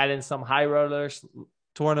 Maybe add in some high rollers,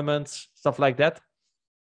 tournaments, stuff like that.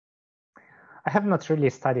 I have not really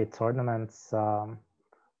studied tournaments,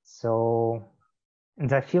 so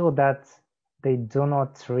and I feel that they do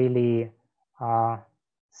not really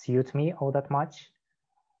suit me all that much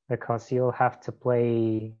because you'll have to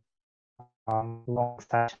play long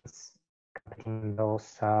sessions in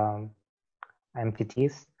those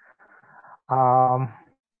MPTs.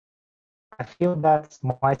 I feel that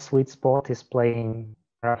my sweet spot is playing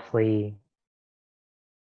roughly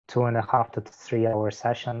 2.5 to 3 hour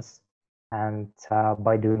sessions, and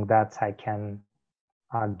by doing that, I can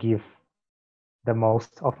give the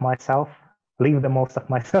most of myself, leave the most of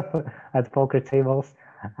myself at poker tables,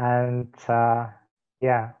 and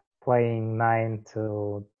yeah, playing 9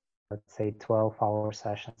 to let's say 12-hour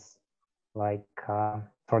sessions like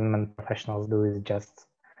tournament professionals do is just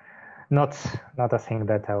not a thing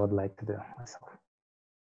that I would like to do myself.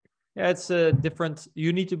 Yeah, it's a different.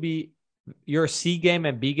 You need to be your C game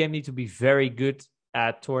and B game need to be very good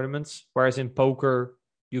at tournaments, whereas in poker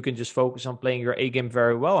you can just focus on playing your A game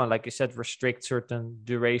very well, and like you said, restrict certain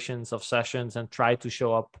durations of sessions and try to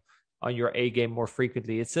show up on your A game more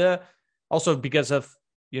frequently. It's also because of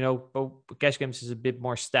cash games is a bit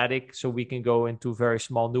more static, so we can go into very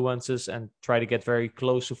small nuances and try to get very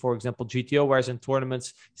close to, for example, GTO. Whereas in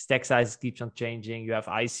tournaments, stack size keeps on changing. You have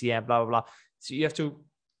ICM, blah blah blah. So you have to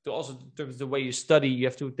also in terms of the way you study, you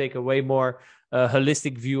have to take a way more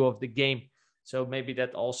holistic view of the game. So maybe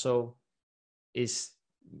that also is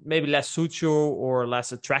maybe less suits you or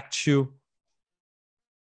less attracts you.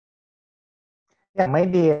 Yeah,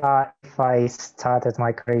 maybe if I started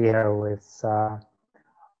my career with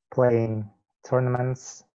playing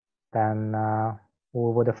tournaments, then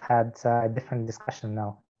we would have had a different discussion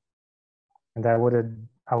now, and I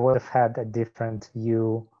would have had a different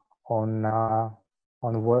view on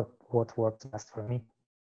what works best for me.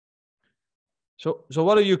 So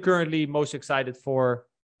what are you currently most excited for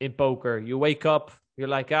in poker? You wake up, you're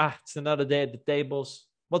like, it's another day at the tables.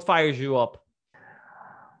 What fires you up?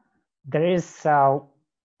 There is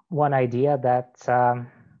one idea that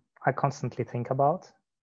I constantly think about.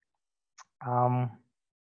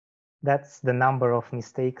 That's the number of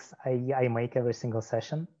mistakes I make every single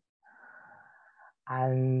session.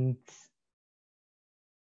 And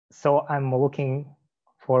so I'm looking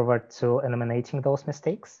forward to eliminating those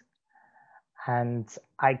mistakes. And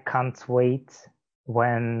I can't wait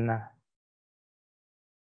when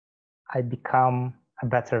I become a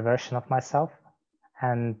better version of myself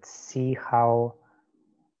and see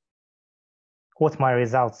what my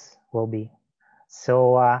results will be.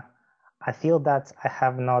 So I feel that I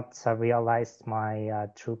have not realized my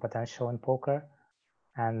true potential in poker,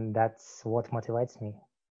 and that's what motivates me.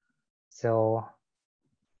 So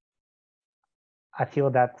I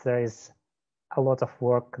feel that there is a lot of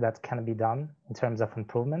work that can be done in terms of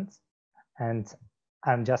improvement, and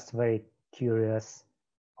I'm just very curious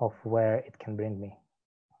of where it can bring me.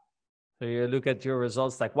 So you look at your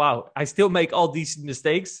results like, wow, I still make all these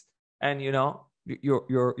mistakes, and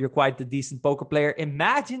you're quite a decent poker player.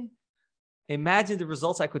 Imagine the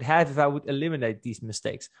results I could have if I would eliminate these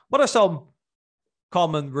mistakes. What are some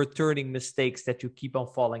common returning mistakes that you keep on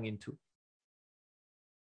falling into?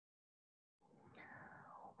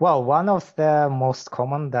 Well, one of the most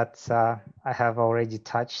common that I have already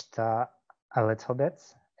touched a little bit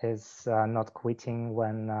is not quitting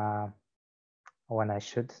when I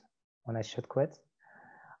should quit.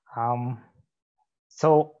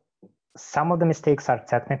 So some of the mistakes are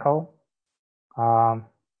technical.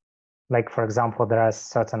 like, for example, there are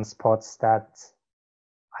certain spots that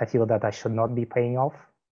I feel that I should not be paying off.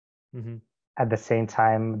 Mm-hmm. At the same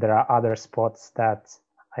time, there are other spots that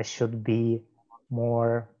I should be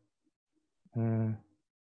more, I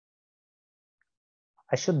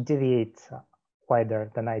should deviate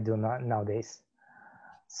wider than I do nowadays.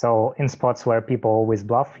 So in spots where people always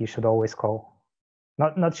bluff, you should always call.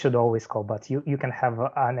 Not should always call, but you can have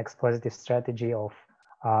an exploitative strategy of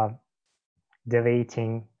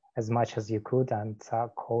deviating as much as you could and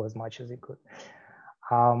call as much as you could.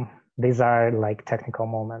 These are like technical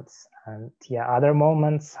moments. And yeah, other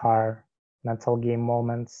moments are mental game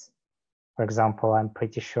moments. For example, I'm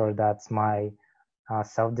pretty sure that my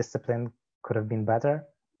self-discipline could have been better.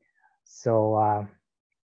 So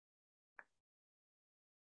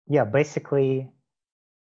yeah, basically,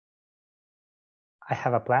 I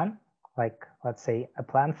have a plan, like let's say a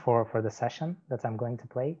plan for the session that I'm going to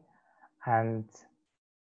play, and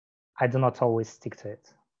I do not always stick to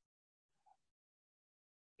it.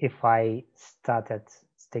 If I started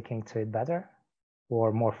sticking to it better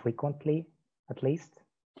or more frequently, at least,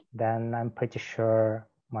 then I'm pretty sure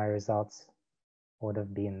my results would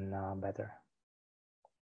have been better.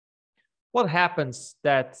 What happens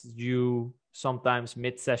that you sometimes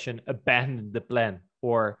mid-session abandon the plan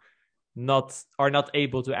or are not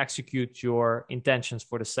able to execute your intentions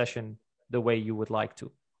for the session the way you would like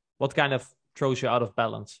to? What kind of throws you out of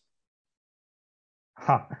balance?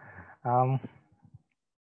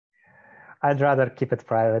 I'd rather keep it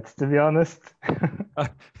private, to be honest.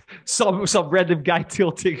 Some random guy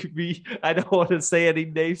tilting me. I don't want to say any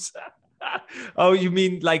names. Oh, you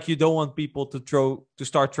mean like you don't want people to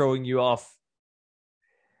start throwing you off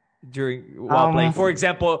while playing? For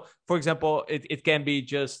example, it can be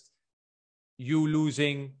just you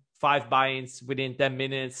losing 5 buy-ins within 10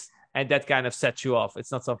 minutes, and that kind of sets you off.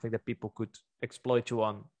 It's not something that people could exploit you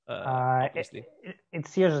on, obviously.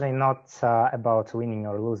 It's usually not about winning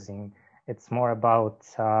or losing. It's more about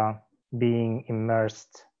being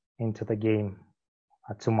immersed into the game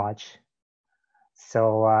too much.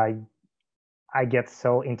 So I get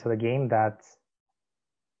so into the game that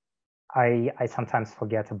I sometimes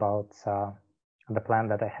forget about the plan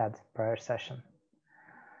that I had prior session.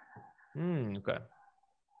 Okay.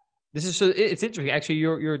 It's interesting. Actually,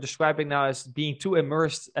 you're describing now as being too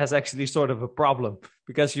immersed as actually sort of a problem,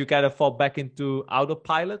 because you kind of fall back into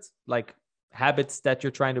autopilot, like habits that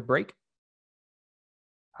you're trying to break.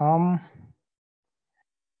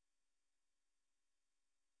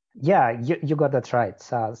 Yeah, you got that right.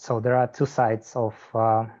 So there are two sides of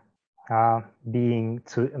being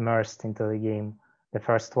too immersed into the game. The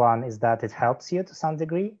first one is that it helps you to some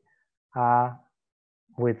degree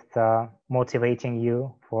with motivating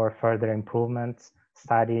you for further improvements,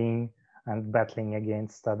 studying and battling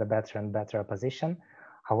against the better and better opposition.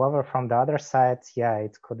 However, from the other side, yeah,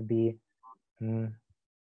 it could be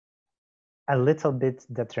a little bit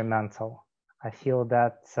detrimental. I feel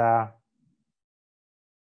that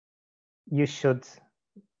you should,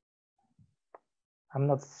 I'm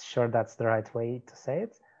not sure that's the right way to say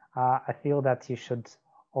it. I feel that you should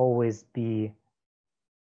always be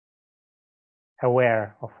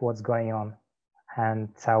aware of what's going on. And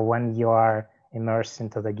when you are immersed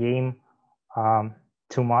into the game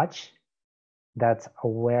too much, that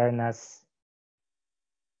awareness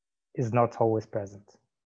is not always present.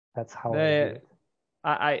 That's how I view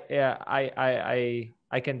it.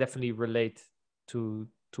 I can definitely relate to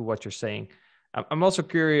what you're saying. I'm also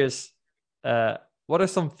curious, what are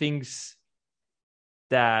some things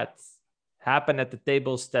that happen at the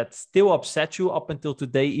tables that still upset you up until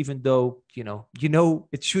today, even though you know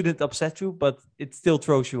it shouldn't upset you, but it still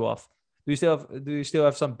throws you off? Do you still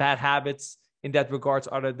have some bad habits in that regards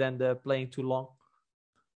other than the playing too long?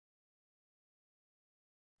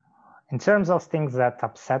 In terms of things that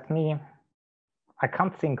upset me, I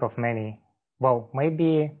can't think of many. Well,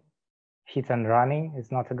 maybe hit and running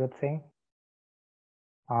is not a good thing.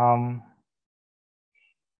 And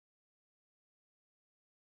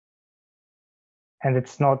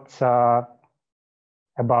it's not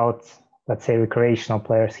about, let's say, recreational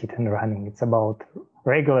players hit and running. It's about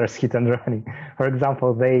regulars hit and running. For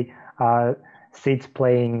example, they sit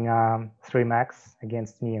playing 3 max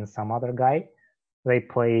against me and some other guy. They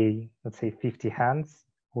play, let's say, 50 hands,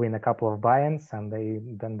 win a couple of buy-ins, and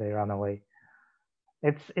then they run away.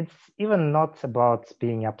 It's even not about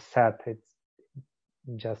being upset. It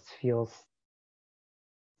just feels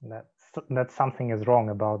that something is wrong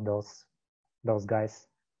about those guys.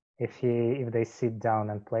 If they sit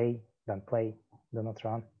down and play, then play. Do not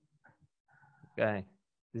run. Okay.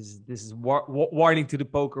 This is warning to the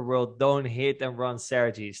poker world. Don't hit and run,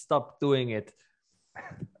 Sergey. Stop doing it.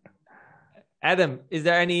 Adam, is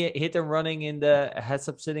there any hit and running in the heads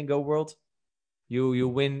up sit and go world? You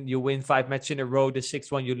win 5 matches in a row. The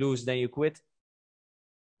sixth one you lose, then you quit.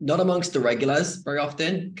 Not amongst the regulars very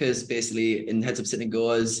often, because basically in heads up sit and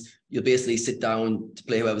goes, you'll basically sit down to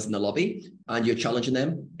play whoever's in the lobby and you're challenging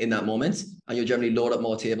them in that moment. And you'll generally load up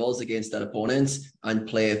more tables against that opponent and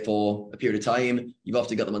play for a period of time. You've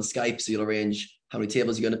often got them on Skype, so you'll arrange how many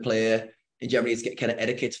tables you're going to play. And generally, it's kind of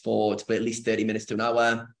etiquette to play at least 30 minutes to an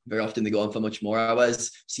hour. Very often they go on for much more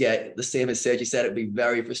hours. So yeah, the same as Sergey said, it'd be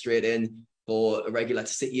very frustrating for a regular to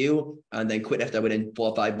sit you and then quit after winning 4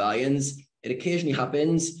 or 5 buy-ins. It occasionally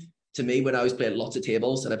happens to me when I was playing lots of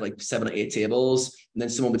tables. I'd have like 7 or 8 tables, and then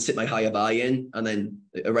someone would sit my higher buy-in, and then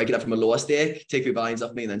a regular from a lower stake take 3 buy-ins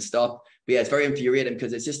off me and then stop. But yeah, it's very infuriating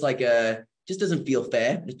because it's just like just doesn't feel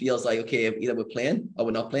fair. It feels like, okay, either we're playing or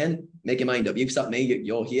we're not playing. Make your mind up. You've stopped me.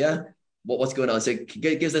 You're here. What's going on? So it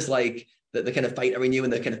gives this like the kind of fighter in you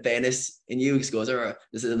and the kind of fairness in you. Just goes, oh,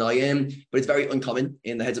 this is annoying. But it's very uncommon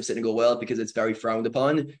in the heads up sit and go world because it's very frowned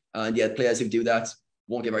upon. And yeah, players who do that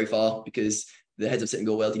won't get very far because the heads up sit and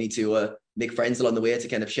go world, you need to make friends along the way to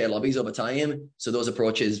kind of share lobbies over time. So those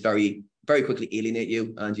approaches very, very quickly alienate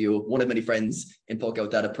you, and you won't have many friends in poker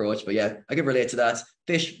with that approach. But yeah, I can relate to that.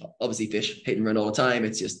 Fish hit and run all the time.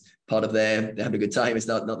 It's just part of they're having a good time. It's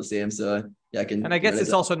not the same. So yeah, I can. And I guess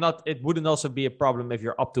it's also not. It wouldn't also be a problem if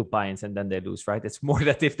you're up 2 buy-ins and then they lose, right? It's more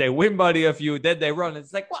that if they win body of you, then they run.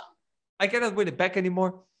 It's like, what? I cannot win it back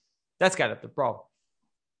anymore. That's kind of the problem.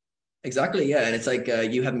 Exactly, yeah. And it's like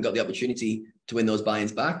you haven't got the opportunity to win those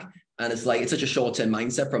buy-ins back. And it's like, it's such a short-term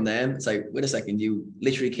mindset from them. It's like, wait a second, you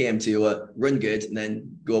literally came to run good and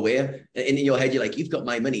then go away. And in your head, you're like, you've got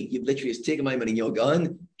my money. You've literally just taken my money and you're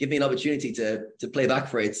gone. Give me an opportunity to play back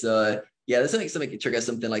for it. So yeah, there's something triggers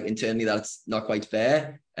something like internally that's not quite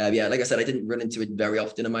fair. Yeah, like I said, I didn't run into it very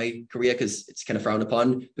often in my career because it's kind of frowned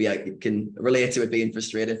upon. But yeah, I can relate to it being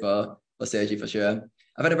frustrated for Sergey for sure.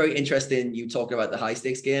 I've had a very interesting you talking about the high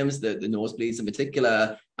stakes games, the nosebleeds in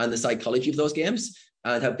particular, and the psychology of those games,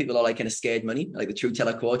 and how people are like kind of scared money, like the true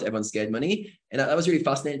teller quote, everyone's scared money. And that was really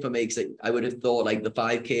fascinating for me because I would have thought like the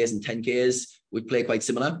 5Ks and 10Ks would play quite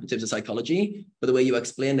similar in terms of psychology. But the way you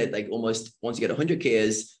explained it, like almost once you get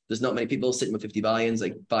 100Ks, there's not many people sitting with 50 buy-ins,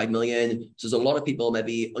 like 5 million. So there's a lot of people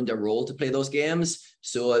maybe under roll to play those games.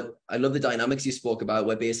 So I love the dynamics you spoke about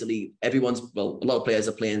where basically a lot of players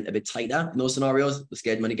are playing a bit tighter in those scenarios, the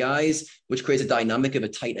scared money guys, which creates a dynamic of a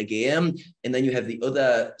tighter game. And then you have the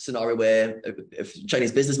other scenario where if a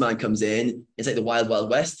Chinese businessman comes in, it's like the wild, wild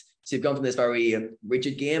west. So you've gone from this very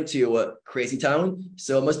rigid game to a crazy town.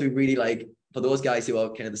 So it must be really like, for those guys who are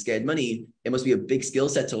kind of the scared money, it must be a big skill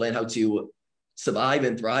set to learn how to survive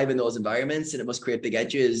and thrive in those environments. And it must create big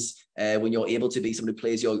edges when you're able to be someone who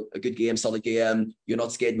plays a good game, solid game. You're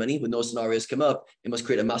not scared money. When those scenarios come up, it must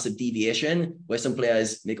create a massive deviation where some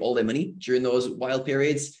players make all their money during those wild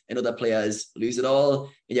periods and other players lose it all.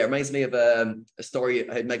 And yeah, it reminds me of a story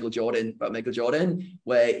I heard Michael Jordan,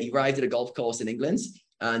 where he arrived at a golf course in England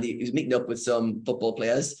and he was meeting up with some football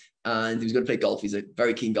players and he was going to play golf. He's a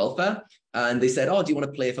very keen golfer. And they said, oh, do you want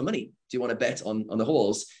to play for money? Do you want to bet on the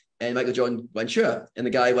holes? And Michael Jordan went, sure. And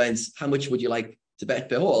the guy went, how much would you like to bet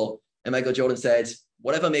per hole? And Michael Jordan said,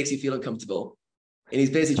 whatever makes you feel uncomfortable. And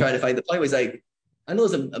he's basically trying to find the point where he's like, I know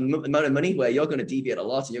there's an amount of money where you're going to deviate a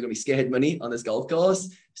lot and you're going to be scared money on this golf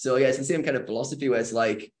course. So yeah, it's the same kind of philosophy where it's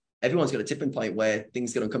like, everyone's got a tipping point where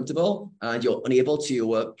things get uncomfortable and you're unable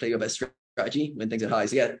to play your best strategy when things are high.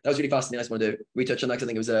 So yeah, that was really fascinating. I just wanted to retouch on that because I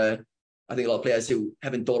think it was I think a lot of players who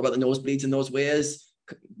haven't thought about the nosebleeds in those ways,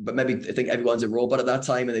 but maybe I think everyone's a robot at that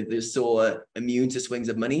time and they're so immune to swings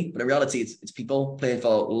of money. But in reality, it's people playing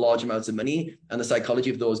for large amounts of money, and the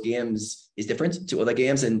psychology of those games is different to other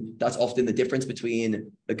games. And that's often the difference between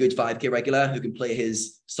a good 5K regular who can play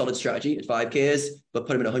his solid strategy at 5Ks, but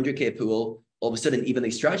put him in a 100K pool. All of a sudden, even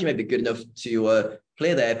the strategy might be good enough to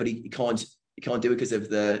play there, but he can't do it because of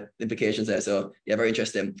the implications there. So yeah, very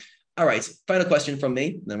interesting. All right, final question from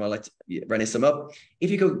me, then I'll let René sum up. If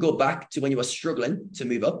you could go back to when you were struggling to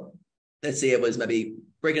move up, let's say it was maybe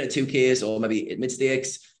breaking at 2Ks or maybe at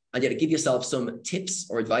mid-stakes, and you had to give yourself some tips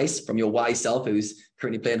or advice from your wise self who's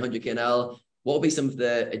currently playing 100K now, what would be some of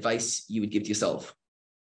the advice you would give to yourself?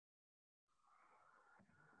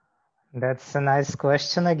 That's a nice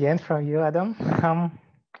question again from you, Adam.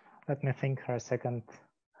 Let me think for a second.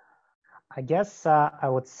 I guess I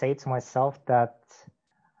would say to myself that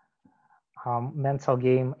mental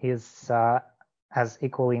game is as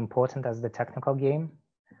equally important as the technical game.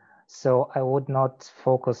 So I would not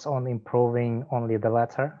focus on improving only the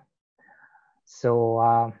latter.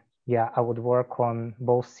 So yeah, I would work on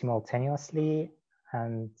both simultaneously,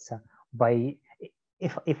 and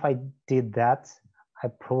if I did that, I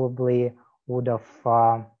probably would have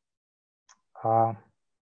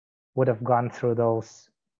gone through those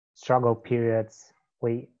struggle periods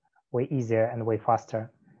way easier and way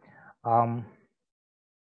faster.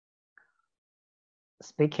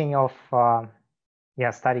 Speaking of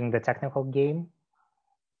studying the technical game,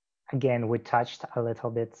 again, we touched a little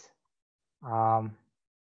bit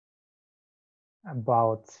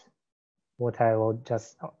about what I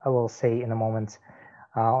will say in a moment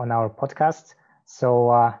on our podcast. So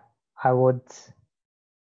I would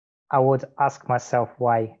ask myself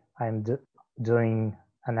why I'm doing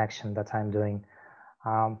an action that I'm doing.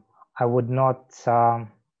 I would not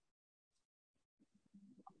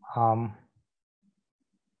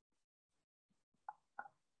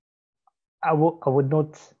I would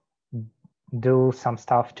not do some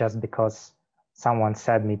stuff just because someone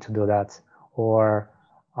said me to do that, or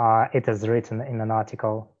it is written in an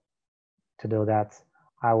article to do that.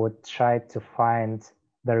 I would try to find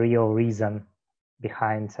the real reason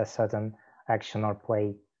behind a certain action or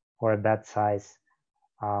play, or a bet size,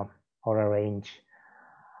 or a range.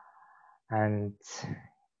 And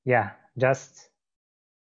yeah,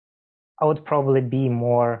 I would probably be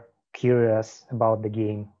more curious about the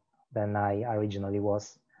game than I originally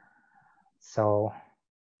was. So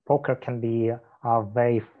poker can be a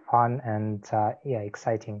very fun and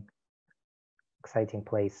exciting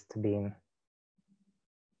place to be in.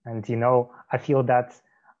 And I feel that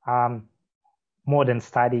more than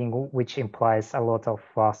studying, which implies a lot of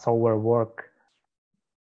software work,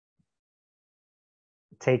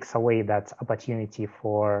 takes away that opportunity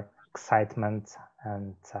for excitement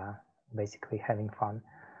and basically having fun.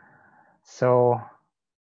 So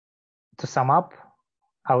to sum up,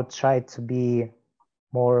 I would try to be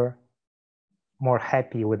more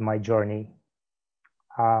happy with my journey,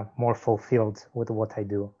 more fulfilled with what I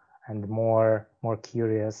do, and more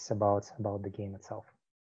curious about the game itself.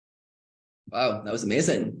 Wow, that was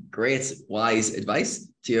amazing. Great, wise advice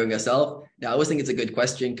to you and yourself. Now, I always think it's a good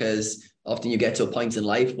question because often you get to a point in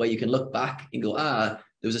life where you can look back and go, there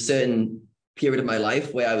was a certain period of my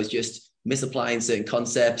life where I was just misapplying certain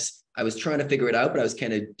concepts. I was trying to figure it out, but I was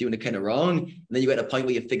kind of doing it kind of wrong. And then you get a point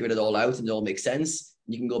where you figured it all out and it all makes sense.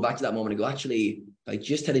 You can go back to that moment and go, actually, if I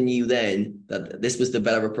just had a knew then that this was the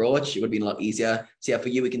better approach, it would have been a lot easier. So yeah, for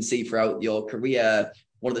you, we can see throughout your career,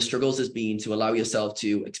 one of the struggles has been to allow yourself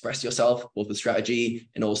to express yourself, both with strategy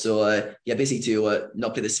and also, basically to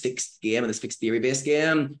not play this fixed game and this fixed theory-based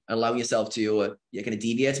game, and allowing yourself to kind of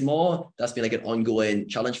deviate more. That's been like an ongoing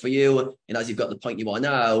challenge for you. And as you've got the point you are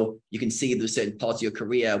now, you can see there's certain parts of your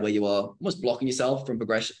career where you are almost blocking yourself from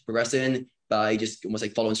progressing by just almost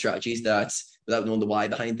like following strategies that without knowing the why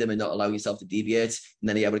behind them and not allowing yourself to deviate. And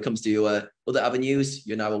then when it comes to other avenues,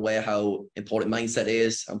 you're now aware how important mindset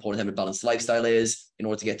is, how important having a balanced lifestyle is in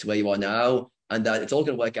order to get to where you are now, and that it's all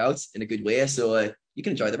going to work out in a good way. So you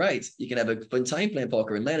can enjoy the ride. You can have a fun time playing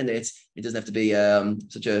poker and learning it. It doesn't have to be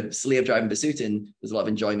such a slave driving pursuit, and there's a lot of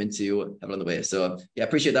enjoyment to have along the way. So yeah,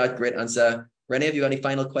 appreciate that. Great answer. Rene, have you got any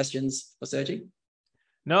final questions for Sergey?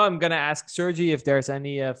 No, I'm going to ask Sergey if there's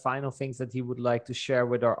any final things that he would like to share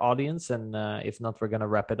with our audience. And if not, we're going to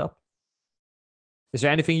wrap it up. Is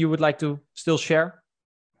there anything you would like to still share?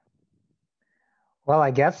 Well,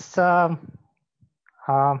 I guess I'm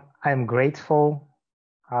grateful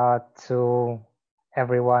to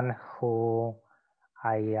everyone who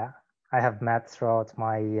I have met throughout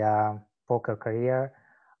my poker career.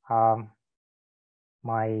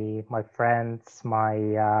 My friends,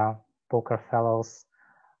 my poker fellows.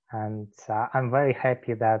 And I'm very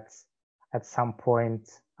happy that at some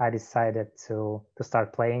point I decided to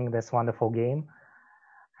start playing this wonderful game.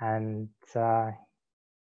 And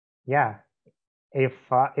if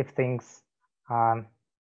things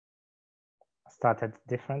started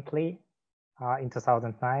differently in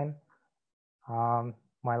 2009,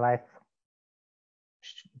 my life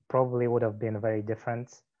probably would have been very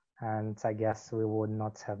different. And I guess we would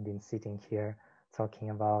not have been sitting here talking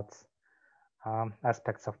about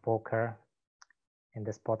aspects of poker in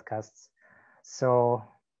this podcast. So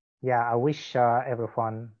yeah, I wish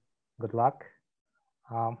everyone good luck,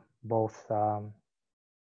 both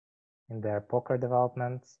in their poker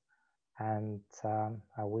development, and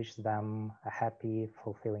I wish them a happy,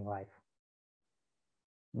 fulfilling life.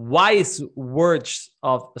 Wise words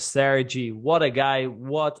of Sergey. What a guy.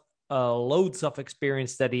 What loads of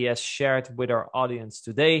experience that he has shared with our audience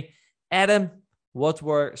today. Adam, what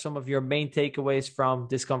were some of your main takeaways from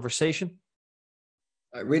this conversation?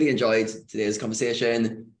 I really enjoyed today's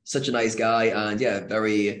conversation. Such a nice guy, and a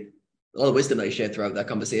lot of wisdom that he shared throughout that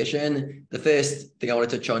conversation. The first thing I want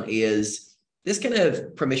to touch on is this kind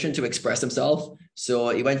of permission to express himself. So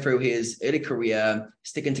he went through his early career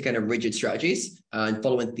sticking to kind of rigid strategies and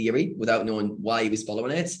following theory without knowing why he was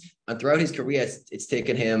following it. And throughout his career, it's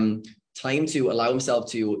taken him time to allow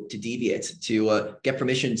himself to deviate, to get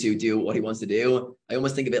permission to do what he wants to do. I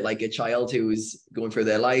almost think of it like a child who's going through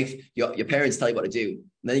their life. Your parents tell you what to do,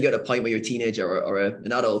 and then you get to a point where you're a teenager or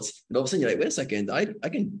an adult, and all of a sudden you're like, wait a second, I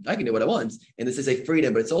can do what I want. And this is a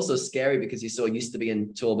freedom, but it's also scary because you're so used to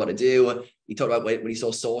being told what to do. He talked about when he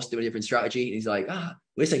saw Source do a different strategy, and he's like,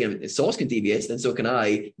 wait a second, if Source can deviate, then so can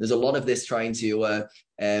I. There's a lot of this trying to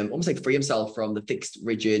almost like free himself from the fixed,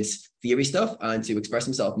 rigid theory stuff and to express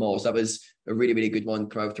himself more. So that was a really, really good one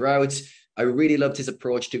come out throughout. I really loved his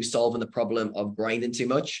approach to solving the problem of grinding too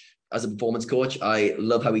much. As a performance coach, I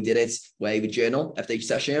love how he did it, where he would journal after each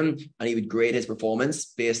session and he would grade his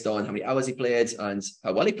performance based on how many hours he played and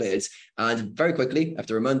how well he played. And very quickly,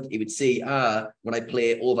 after a month, he would see, when I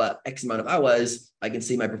play over X amount of hours, I can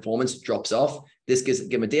see my performance drops off. This gives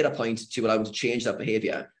him a data point to allow him to change that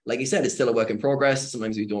behavior. Like he said, it's still a work in progress.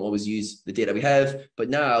 Sometimes we don't always use the data we have, but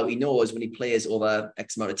now he knows when he plays over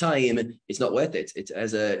X amount of time, it's not worth it. It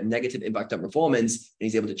has a negative impact on performance, and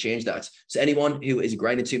he's able to change that. So anyone who is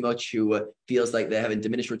grinding too much, who feels like they're having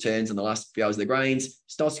diminished returns in the last few hours of the grind,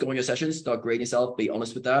 start scoring your sessions, start grading yourself, be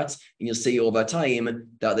honest with that, and you'll see over time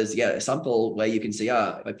that there's a sample where you can see,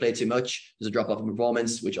 if I play too much, there's a drop off in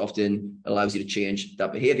performance, which often allows you to change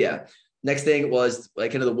that behavior. Next thing was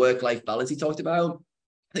like kind of the work-life balance he talked about.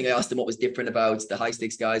 I think I asked him what was different about the high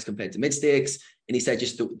stakes guys compared to mid stakes. And he said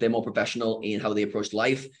just they're more professional in how they approach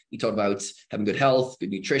life. He talked about having good health, good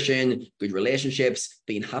nutrition, good relationships,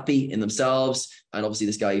 being happy in themselves. And obviously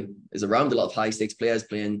this guy is around a lot of high stakes players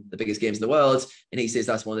playing the biggest games in the world. And he says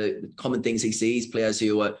that's one of the common things he sees, players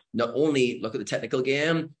who not only look at the technical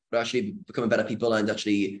game, but actually becoming better people and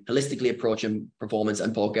actually holistically approaching performance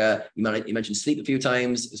and poker. You mentioned sleep a few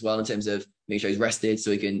times as well in terms of making sure he's rested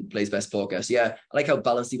so he can play his best poker. So yeah, I like how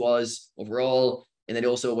balanced he was overall. And then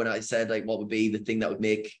also when I said like what would be the thing that would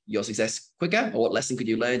make your success quicker, or what lesson could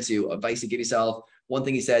you learn to advice to give yourself, one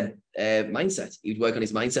thing he said, mindset. He would work on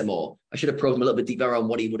his mindset more. I should have probed him a little bit deeper on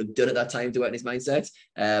what he would have done at that time to work on his mindset.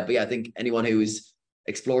 But yeah, I think anyone who's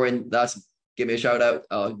exploring that, give me a shout out.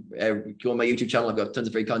 Go on my YouTube channel. I've got tons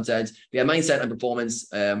of free content. But yeah, mindset and performance.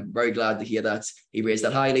 Very glad to hear that he raised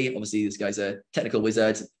that highly. Obviously, this guy's a technical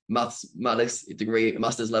wizard, maths degree,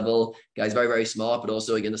 master's level. Guy's very, very smart, but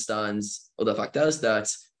also he understands other factors that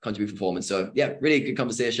contribute to performance. So yeah, really good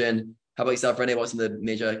conversation. How about yourself, Renee? What's some of the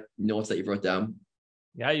major notes that you wrote down?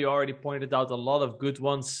 Yeah, you already pointed out a lot of good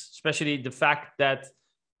ones, especially the fact that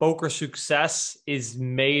poker success is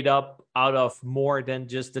made up out of more than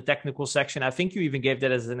just the technical section. I think you even gave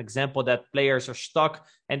that as an example that players are stuck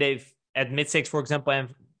and they've at mid-stakes, for example,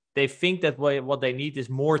 and they think that what they need is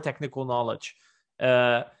more technical knowledge.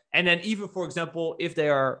 And then even, for example, if they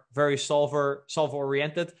are very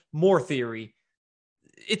solver-oriented, more theory.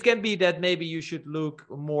 It can be that maybe you should look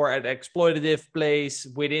more at exploitative plays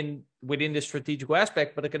within the strategical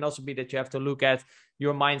aspect, but it can also be that you have to look at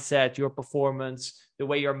your mindset, your performance, the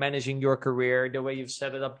way you're managing your career, the way you've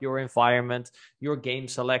set it up, your environment, your game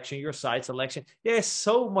selection, your side selection. There's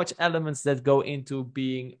so much elements that go into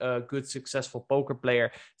being a good, successful poker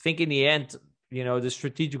player. I think in the end, the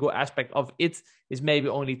strategical aspect of it is maybe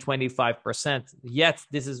only 25%. Yet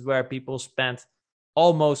this is where people spend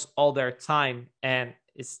almost all their time, and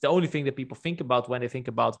it's the only thing that people think about when they think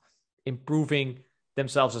about improving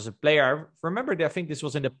themselves as a player. Remember, I think this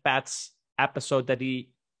was in the Pat's episode that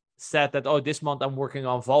he said that, this month I'm working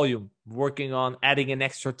on volume, working on adding an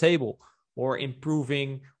extra table or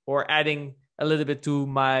improving or adding a little bit to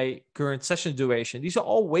my current session duration. These are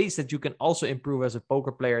all ways that you can also improve as a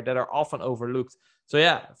poker player that are often overlooked. So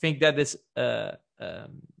yeah, I think that is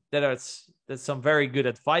that's some very good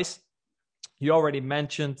advice. You already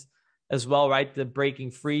mentioned as well, right? The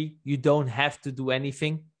breaking free. You don't have to do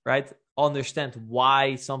anything, right? Understand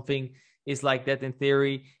why something is like that in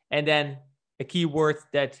theory. And then a key word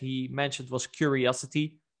that he mentioned was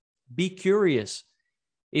curiosity. Be curious.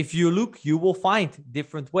 If you look, you will find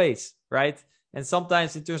different ways, right? And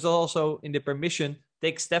sometimes there's also in the permission.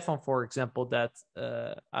 Take Stefan, for example, that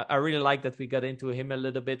I really like that we got into him a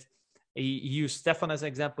little bit. He used Stefan as an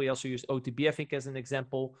example. He also used OTB, I think, as an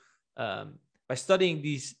example. By studying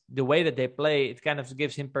the way that they play, it kind of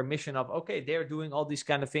gives him permission of, okay, they're doing all these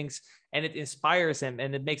kind of things, and it inspires him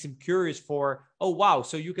and it makes him curious for, oh, wow,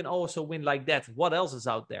 so you can also win like that. What else is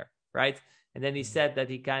out there, right? And then he said that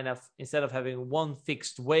he kind of, instead of having one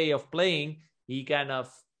fixed way of playing, he kind of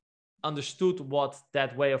understood what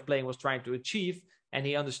that way of playing was trying to achieve. And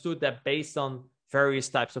he understood that based on various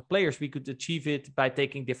types of players. We could achieve it by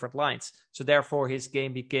taking different lines. So therefore, his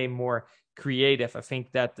game became more creative. I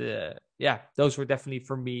think that, those were definitely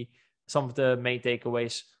for me some of the main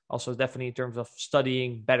takeaways. Also, definitely in terms of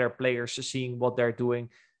studying better players, seeing what they're doing,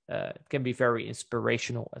 it can be very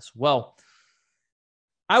inspirational as well.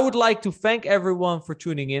 I would like to thank everyone for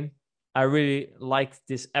tuning in. I really liked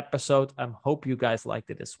this episode. I hope you guys liked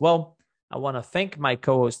it as well. I want to thank my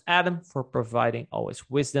co-host Adam for providing always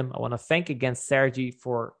wisdom. I want to thank again Sergey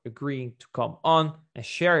for agreeing to come on and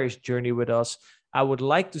share his journey with us. I would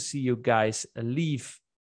like to see you guys leave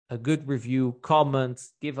a good review, comment,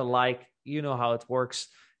 give a like. You know how it works.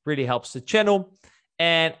 Really helps the channel.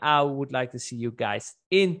 And I would like to see you guys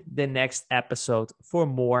in the next episode for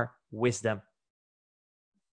more wisdom.